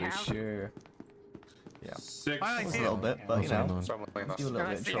not admin, but sure. Yeah. Just a little bit, but you know. Do a little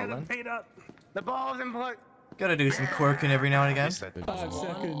bit of trolling. The ball's in play. Gotta do some quirking every now and again. 5 seconds. 5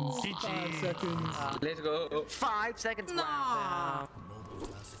 seconds. Let's go. 5 seconds. No.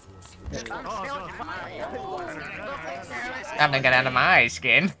 Time to get out of my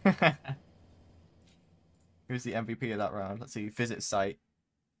skin. Who's the MVP of that round? Let's see. Visit site.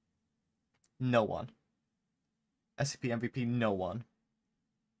 No one. SCP MVP, no one.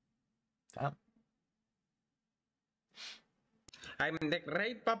 Damn. I'm the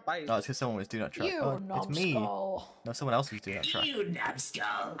great Popeye. Oh, it's because someone was do not track. You Oh, it's me. numbskull. No, someone else was do not track. You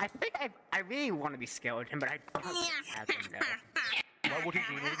numbskull. I think I really want to be skeleton, but I don't have him though. What would he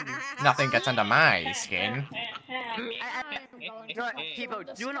do? Nothing gets under my skin. People,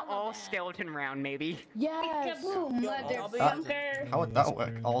 do an all skeleton round, maybe. Yes. Kaboom, motherfucker. How would that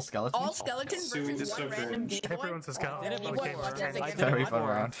work? All skeletons? All skeletons versus one random demon. Everyone's a skeleton. Very fun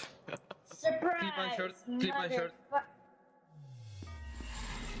round. Surprise.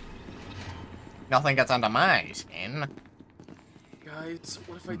 Nothing gets under my skin. Guys,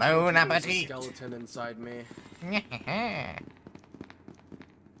 what if I Bon told you there's a appetit. skeleton inside me?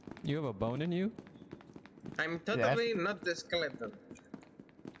 You have a bone in you? I'm totally not the skeleton.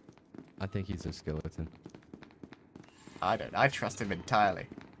 I think he's a skeleton. I don't. I trust him entirely.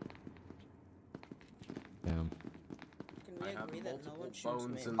 Damn. Can we agree that no one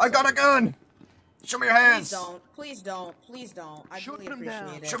shoots me? I got a gun! Show me your hands! Please don't. Please don't. Please don't. I really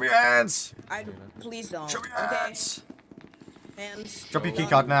appreciate it. Show me your hands! Please don't. Show me your hands! Hands. Drop your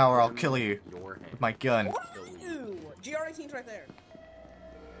keycard now or I'll kill you. With my gun. What are you? GR18's right there.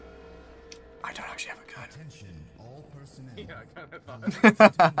 I don't actually have a gun. Attention, all personnel. Yeah, I kind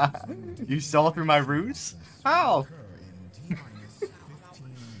of thought. You saw through my ruse? How?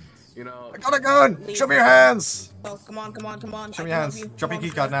 You know. I got a gun! Show me your hands! Oh, come on, come on, come on. Show me your hands. Drop your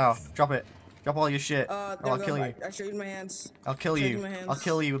keycard now. Drop it. Drop all your shit. Or I'll kill you. I showed you my hands. I'll kill Showed you. my hands. I'll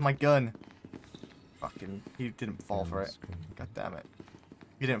kill you with my gun. Fucking, he didn't fall for it. God damn it.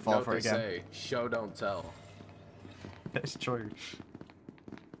 You didn't fall Know for what it they again. say, show don't tell. That's true.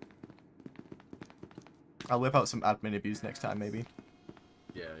 I'll whip out some admin abuse next time, maybe.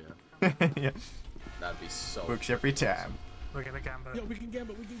 Yeah. Yeah. That'd be so. Works every time. We're gonna gambit. Yo, we can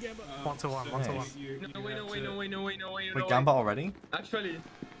gambit, we can gambit. 1 to 1, 1 to 1. No, wait, no, wait, no, wait, no, wait, no, wait, We no. gambit already? Actually.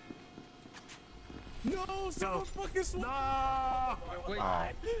 No, someone fucking swung. No! Wait.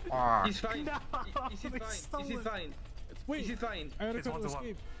 Ah. He's fine. No, Is he fine? Is he fine? Wait, Is he fine? I gotta It's come 1 to to 1.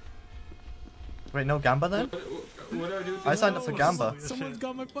 escape. Wait, no gamba then? What do I do? I signed up for gamba. Someone's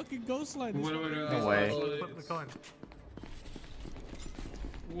got my fucking ghost line. What do I do? No way. Flip the coin.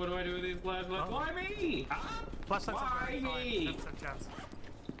 What do I do with these flashlights? Oh. Why me? Flashlight's Why are me? 10% chance.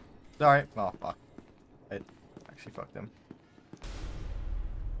 Sorry. Oh, fuck. I actually fucked him.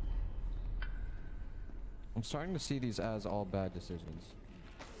 I'm starting to see these as all bad decisions.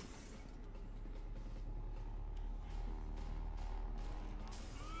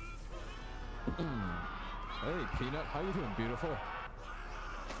 Hey, Peanut, how you doing, beautiful?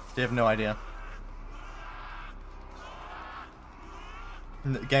 They have no idea.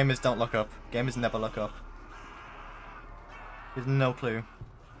 Gamers don't look up. Gamers never look up. There's no clue.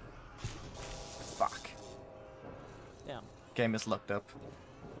 Fuck. Damn. Gamers looked up.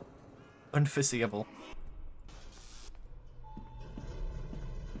 Unforeseeable.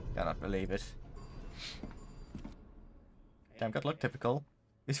 Cannot believe it. Damn, good luck, typical.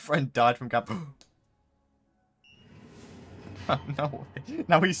 His friend died from gap. Oh, no way.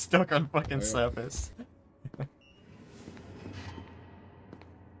 Now he's stuck on fucking surface. I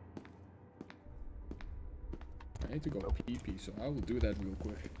need to go pee-pee, so I will do that real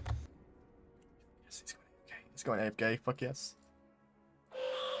quick. Yes, he's going AFK. He's going AFK, fuck yes.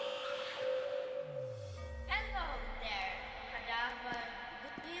 Hello there, Kadava.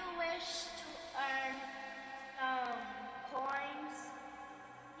 Do you wish to earn coins?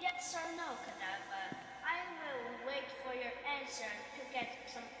 Yes or no, Kadava? I will wait for your answer to get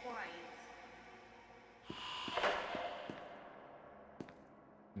some coins.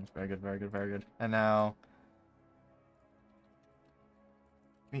 Very good, very good, very good. And now,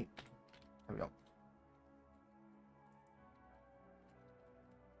 me. There we go.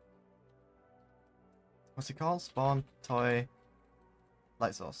 What's it called? Spawn, toy,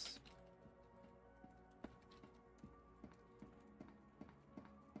 light source.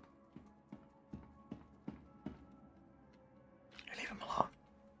 Leave him alone.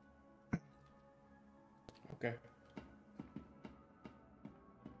 Okay.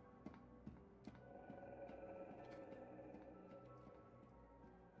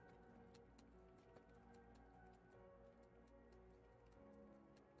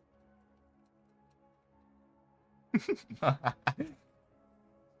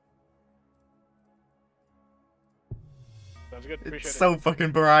 Sounds good. It's Appreciate so it.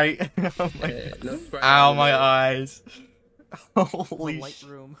 fucking bright. Oh my Ow, my eyes. Holy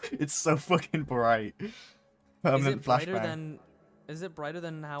Lightroom. It's so fucking bright. Permanent flashbang. Is it brighter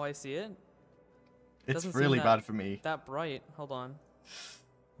than how I see it? It's Doesn't really seem bad for me. That bright. Hold on.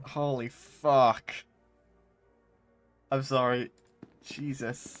 Holy fuck. I'm sorry.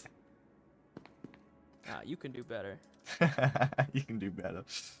 Jesus. Ah, you can do better. You can do better.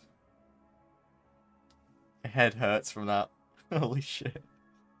 My head hurts from that. Holy shit.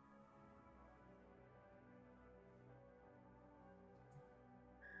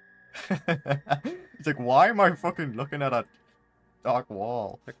 It's like, why am I fucking looking at a dark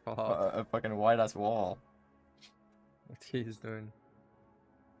wall? A fucking white ass wall. What he's doing?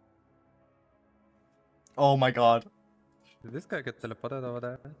 Oh my god. Did this guy get teleported over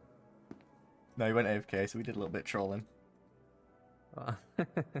there? No, he went AFK, so we did a little bit trolling. Ah.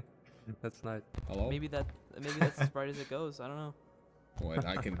 That's nice. Hello? Maybe that's as bright as it goes. I don't know. What?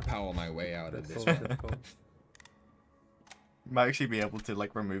 I can power my way out of this cool, one. that's cool. You might actually be able to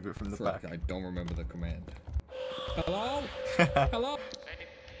like remove it from the Frick, back. I don't remember the command. Hello? Hello?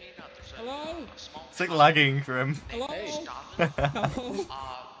 Hello? It's like lagging for him. Hello?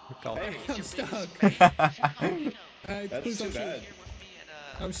 Hello? Hey, I'm stuck. That's please too don't shoot. bad.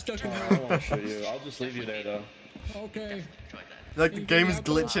 I'm stuck in I don't want to shoot you. I'll just leave you there though. Okay. Like the game is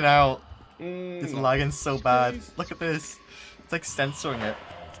glitching out. It's Mm. lagging so bad. Look at this. It's like censoring it.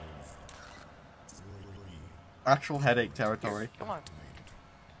 Actual headache territory. Come on.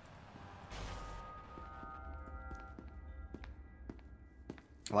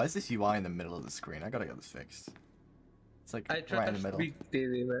 Why is this UI in the middle of the screen? I gotta get this fixed. It's like right in the middle.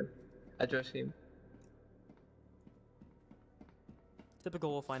 Daily, man. I trust him.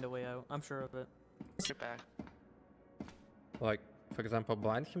 Typical will find a way out. I'm sure of it. Get back. Like, for example,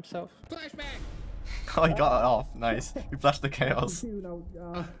 blind himself? Flashback! Oh, he got it off. Nice. He flashed the chaos.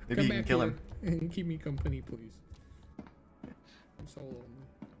 Maybe you can kill him. Keep me company, please. I'm so lonely.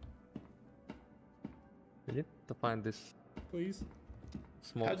 We need to find this Please?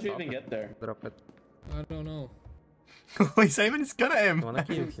 small How'd you even get there? Drop it. I don't know. He's aiming his gun at him. I wanna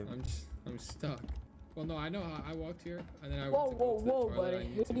kill him. I'm stuck. Well, no, I know how I walked here, and then I Whoa, went to go to the whoa, toilet. buddy.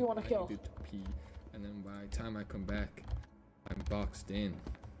 Who do you want to kill? I needed to pee, and then by the time I come back, I'm boxed in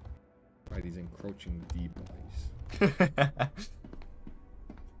by these encroaching deep eyes.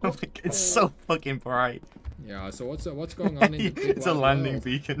 Oh my god, it's so fucking bright. Yeah. So what's going on in the big It's a wide landing world?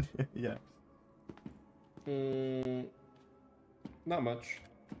 beacon. Yeah. Not much.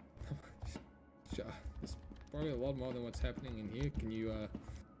 There's probably a lot more than what's happening in here. Can you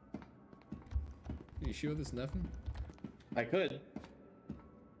sure there's nothing? I could.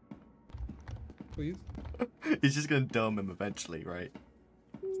 Please? He's just gonna dome him eventually, right?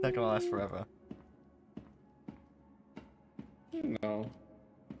 It's not gonna last forever. No.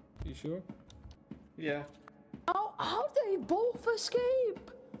 You sure? Yeah. How they both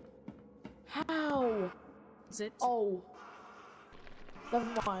escape? How? Is it? Oh.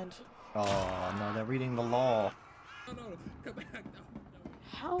 Never mind. Oh no, they're reading the law. No, come back.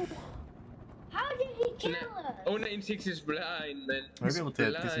 How? How did he kill us? 096 is blind, man. We'll be able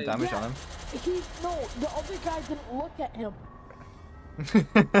to do some damage on him. No, the other guy didn't look at him.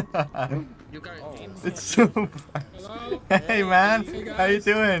 You guys. It's so bright. Hello? Hey man, Hey, how you guys.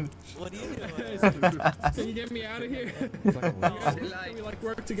 doing? What are you doing? Can you get me out of here? Can we like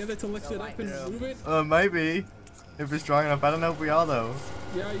work together to lift it up and move it? Maybe. If it's strong enough. I don't know if we are though.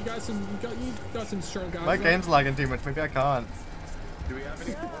 Yeah, you got some strong guys. My right? game's lagging too much. Maybe I can't. Do we have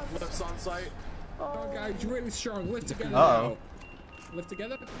any lifts on site? Oh, guys, you're really strong. Lift together. Uh-oh. now. Lift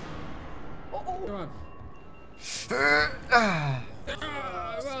together. Come on.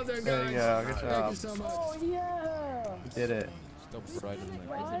 Well done, guys. There you go. Good Thank job. you so much. Oh yeah. We did it. Still bright in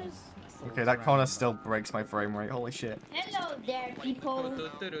there. Okay, that corner still breaks my frame rate. Holy shit. Hello there, people.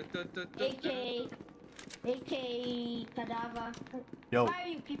 AK Kadava. Yo. Why are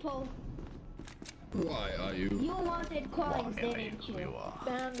you people? Why are you? You wanted coins, didn't you?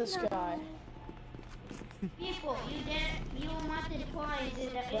 Ban this guy. People, you wanted coins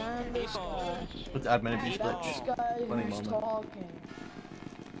in the Ban this guy. Let's add many beach Ban this glitch. guy Funny who's moment. talking.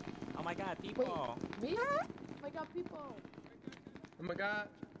 Oh my god, people. Me? Oh my god, people. Oh my god.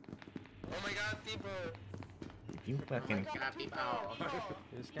 Oh my god, people. If you fucking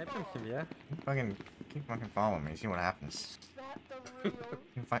You escaped from him, yeah? keep fucking following me, see what happens.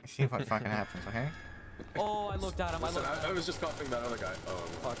 See what fucking happens, okay? Oh, I looked at him. Listen, I was just copying that other guy. Oh,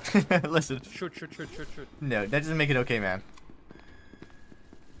 fuck. Listen. Shoot. No, that doesn't make it okay, man.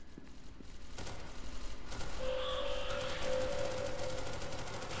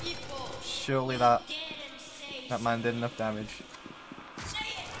 Surely that man did enough damage.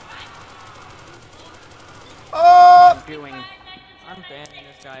 Oh! I'm banning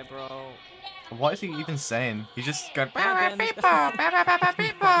this guy, bro. What is he even saying? He's just going. He's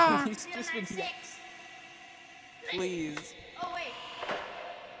just been. Please. Oh wait.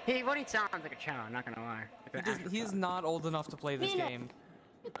 He really sounds like a child, not gonna lie. He's not old enough to play this game.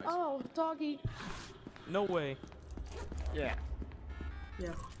 Oh, doggy. No way. Yeah.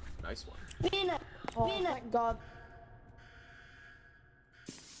 Yeah. Nice one. Peanut. Oh, thank God.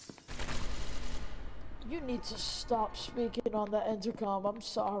 You need to stop speaking on the intercom. I'm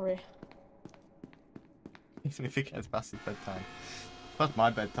sorry. Even if he gets past his bedtime. Past my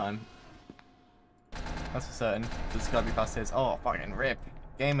bedtime. That's for certain. This gotta be past his. Oh, fucking rip.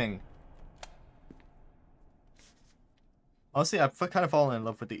 Gaming. Honestly, I've kind of fallen in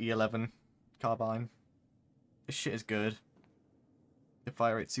love with the E11 carbine. This shit is good. The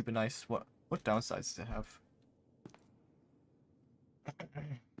fire rate's super nice. What downsides does it have?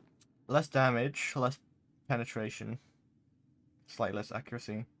 Less damage, less penetration, slightly less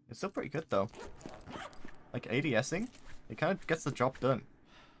accuracy. It's still pretty good though. Like ADSing, it kind of gets the job done.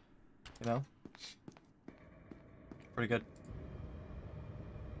 You know? Pretty good.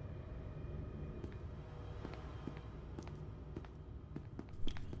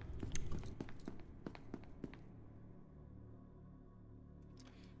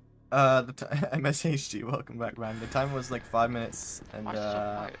 The MSHG, welcome back, man. The time was like 5 minutes, and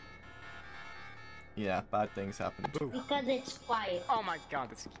yeah, bad things happened. Because it's quiet. Oh my god,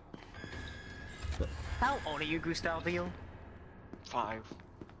 this. How old are you, Gustavio? 5.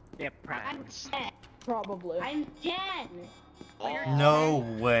 Yeah, I'm 10. Probably. I'm 10. Oh. No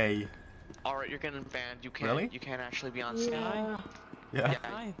way. Alright, you're getting banned. You can't. Really? You can't actually be on Steam. Yeah.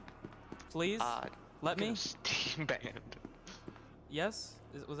 Hi. Please. Let me. Steam banned. Yes.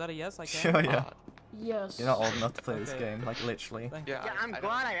 Was that a yes? I can. Sure, yeah. Yes. You're not old enough to play this game, like literally. Yeah, I'm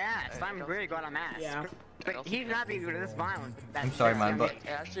glad I asked. I'm really glad I'm asked. Yeah. But he's not being this violent. I'm sorry, man, but It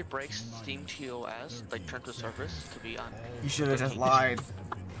actually breaks Steam TOS, like turn to service, to be on. you should have just lied.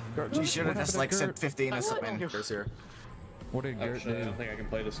 You should have just like said 15 or something. Chris here. What did Gert do? I don't think I can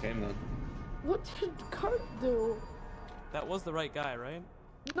play this game then. What did Kurt do? That was the right guy, right?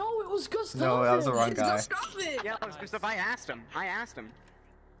 No, it was Gustav. No, that was the wrong guy. Yeah, it was Gustav. I asked him.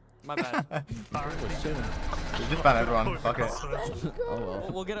 My bad. You just ban everyone. Fuck it. Oh well.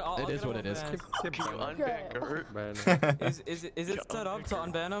 We'll get it. It is what it is. Is it set up to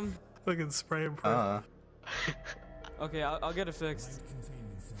unban him? Fucking spray and pray. Okay, I'll get it fixed.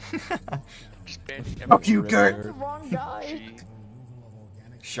 Fuck you, Gert. The wrong guy.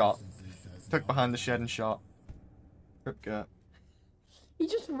 Shot. Took behind the shed and shot. Rip Gert. He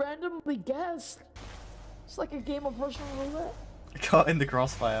just randomly guessed. It's like a game of Russian roulette. Caught in the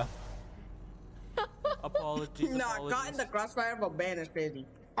crossfire. Apologies. Nah, got in the crossfire for ban is crazy.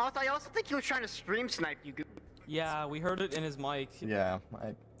 Also, I also think he was trying to stream snipe you. Yeah, we heard it in his mic. Yeah,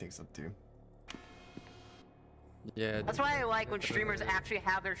 I think so too. Yeah. That's why I like when streamers actually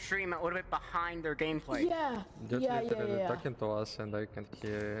have their stream a little bit behind their gameplay. Yeah. Just Yeah. talking to us and I can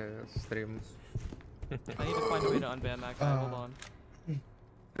hear stream. I need to find a way to unban that guy. Hold on.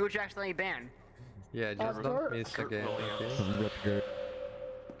 Who would you accidentally ban? Yeah, just don't miss again. Rip Gert.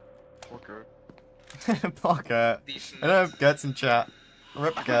 Poor Gert. Poor Gert. I don't have Gert's in chat.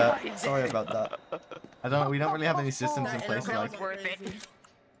 Rip Gert. Sorry about that. We don't really have any systems in place to like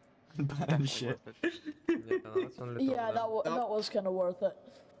ban shit. Yeah, that was kind of worth it.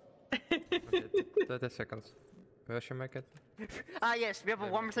 Okay, 30 seconds. Where should I make it? Yes, we have a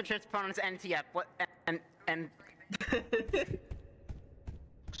 1% chance to put on his NTF. What? And.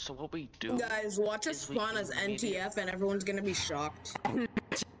 So what we do? Guys, watch us spawn as NTF and everyone's gonna be shocked.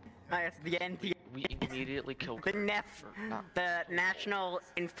 Yes, the NTF. We immediately kill the NEF, the National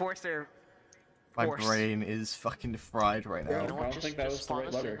Enforcer. My Force. brain is fucking fried right now. You know what? Just spawn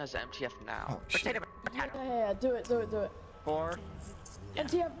us in as MTF now. Oh, shit. Yeah, do it. 4.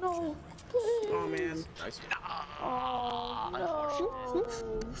 NTF, no. Oh man. Nice. Oh,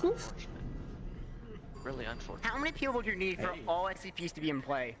 Really unfortunate. How many people do you need for all SCPs to be in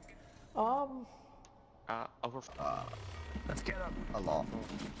play? no. Over. Let's get up. A lot.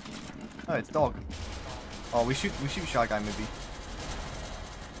 Oh, it's dog. Oh, we shoot Shy Guy maybe.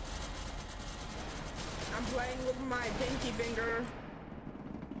 I'm playing with my pinky finger.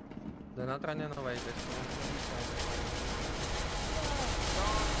 They're not running away.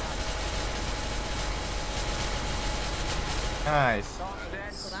 Nice.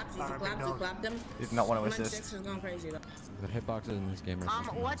 Clapped him. Did not want to Six assist. is going crazy though. The hitboxes in this game are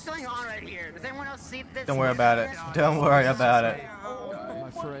so What's going on right here? Does anyone else see this? Don't worry about it. Don't worry about it.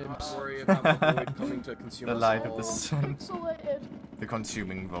 my frames. Don't worry about the void coming to consume The us light of all. the sun. Pixelated. The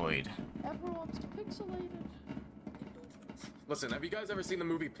consuming void. Everyone's pixelated. Listen, have you guys ever seen the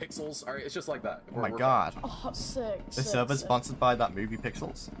movie Pixels? Alright, it's just like that. Oh my god. Oh, sick. The server's sponsored by that movie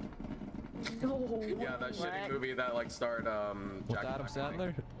Pixels. No. Yeah, that shitty movie that like starred Jack Adam Black, I think.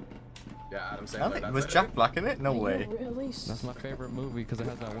 Sandler? Yeah, Adam I Sandler. think, That's was it. Jack Black in it? No way. Really? That's my favorite movie because it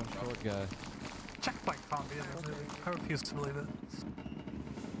has that one short guy. Jack Black can't be in it, really. I refuse to believe it.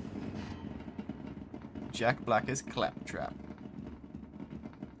 Jack Black is Claptrap.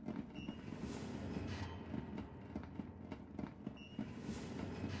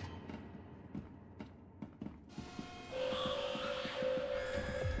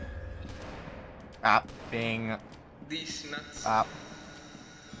 Ah, bing. These nuts. Ah.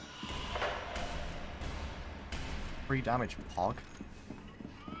 3 damage, Pog.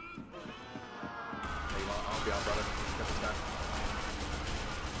 I'll be out, brother. Get this guy.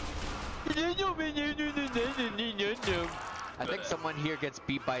 I think someone here gets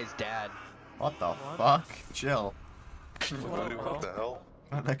beat by his dad. What the fuck? Chill. What the hell?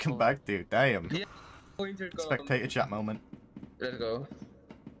 How'd that come back, dude? Damn. Yeah. Pointer go. Spectator chat moment. Let's go.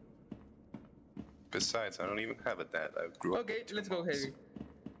 Besides, I don't even have a dad. I grew up. Okay, let's go, Heavy.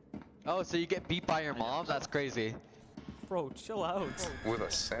 Oh, so you get beat by your mom? That's crazy. Bro, chill out. With a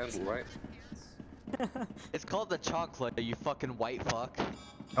sandal, right? It's called the chocolate, you fucking white fuck.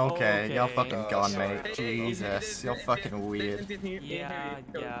 Okay, you're fucking Oh, gone, sorry. mate. Jesus, you're fucking weird. Yeah.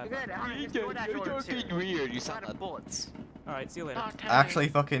 You're fucking weird, you sound like bullets. Alright, see you later. Actually,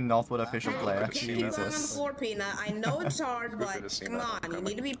 fucking Northwood official player. Can't you put on the Jesus. floor, Peanut? I know it's hard, but come on, you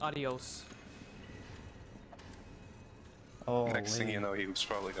need to be. Adios. Next thing you know, he was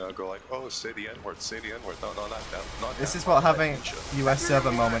probably gonna go like, "Oh, say the N-word, say the N-word." No, not that. Not This that. is what having US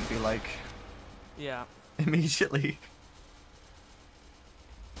server moment be like. Yeah. Immediately.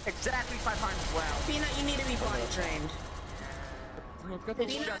 Exactly 500 well. Peanut, you need to be potty trained.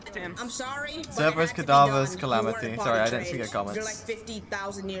 Peanut, I'm sorry. but it Servers, had to be cadavers, done. You calamity. weren't Sorry, I potty didn't see your trained. comments. You're like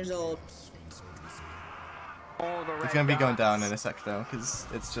 50,000 years old. It's gonna be going down in a sec though, because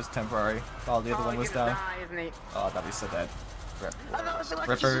it's just temporary. While the other one was down. Oh, that'd be so dead. Rip.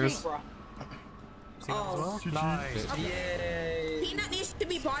 Rippers. Oh, nice. Yay. Peanut needs to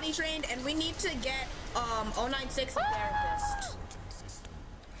be potty trained, and we need to get 096 a therapist.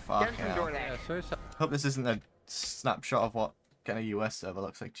 Fuck yeah. Hope this isn't a snapshot of what kind of US server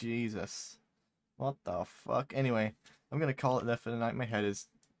looks like. Jesus. What the fuck? Anyway, I'm gonna call it there for the night. My head is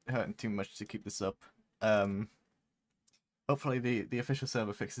hurting too much to keep this up. Hopefully the official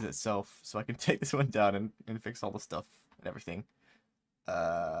server fixes itself so I can take this one down and fix all the stuff and everything.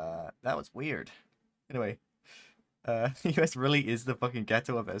 That was weird. Anyway, US really is the fucking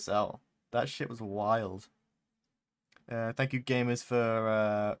ghetto of SL. That shit was wild. Thank you gamers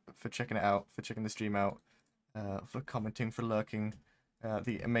for checking it out, for checking the stream out, for commenting, for lurking,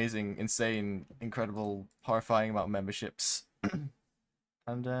 the amazing, insane, incredible, horrifying amount of memberships.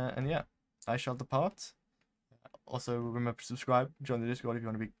 and yeah, I shall depart. Also, remember to subscribe, join the Discord if you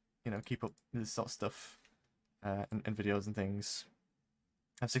want to be, keep up with this sort of stuff, and videos and things.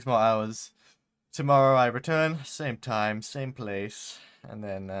 I have 6 more hours. Tomorrow I return, same time, same place, and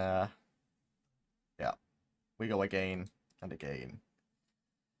then, yeah, we go again and again.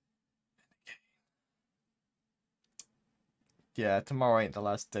 Yeah, tomorrow ain't the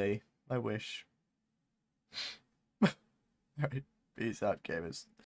last day. I wish. Alright, peace out, gamers.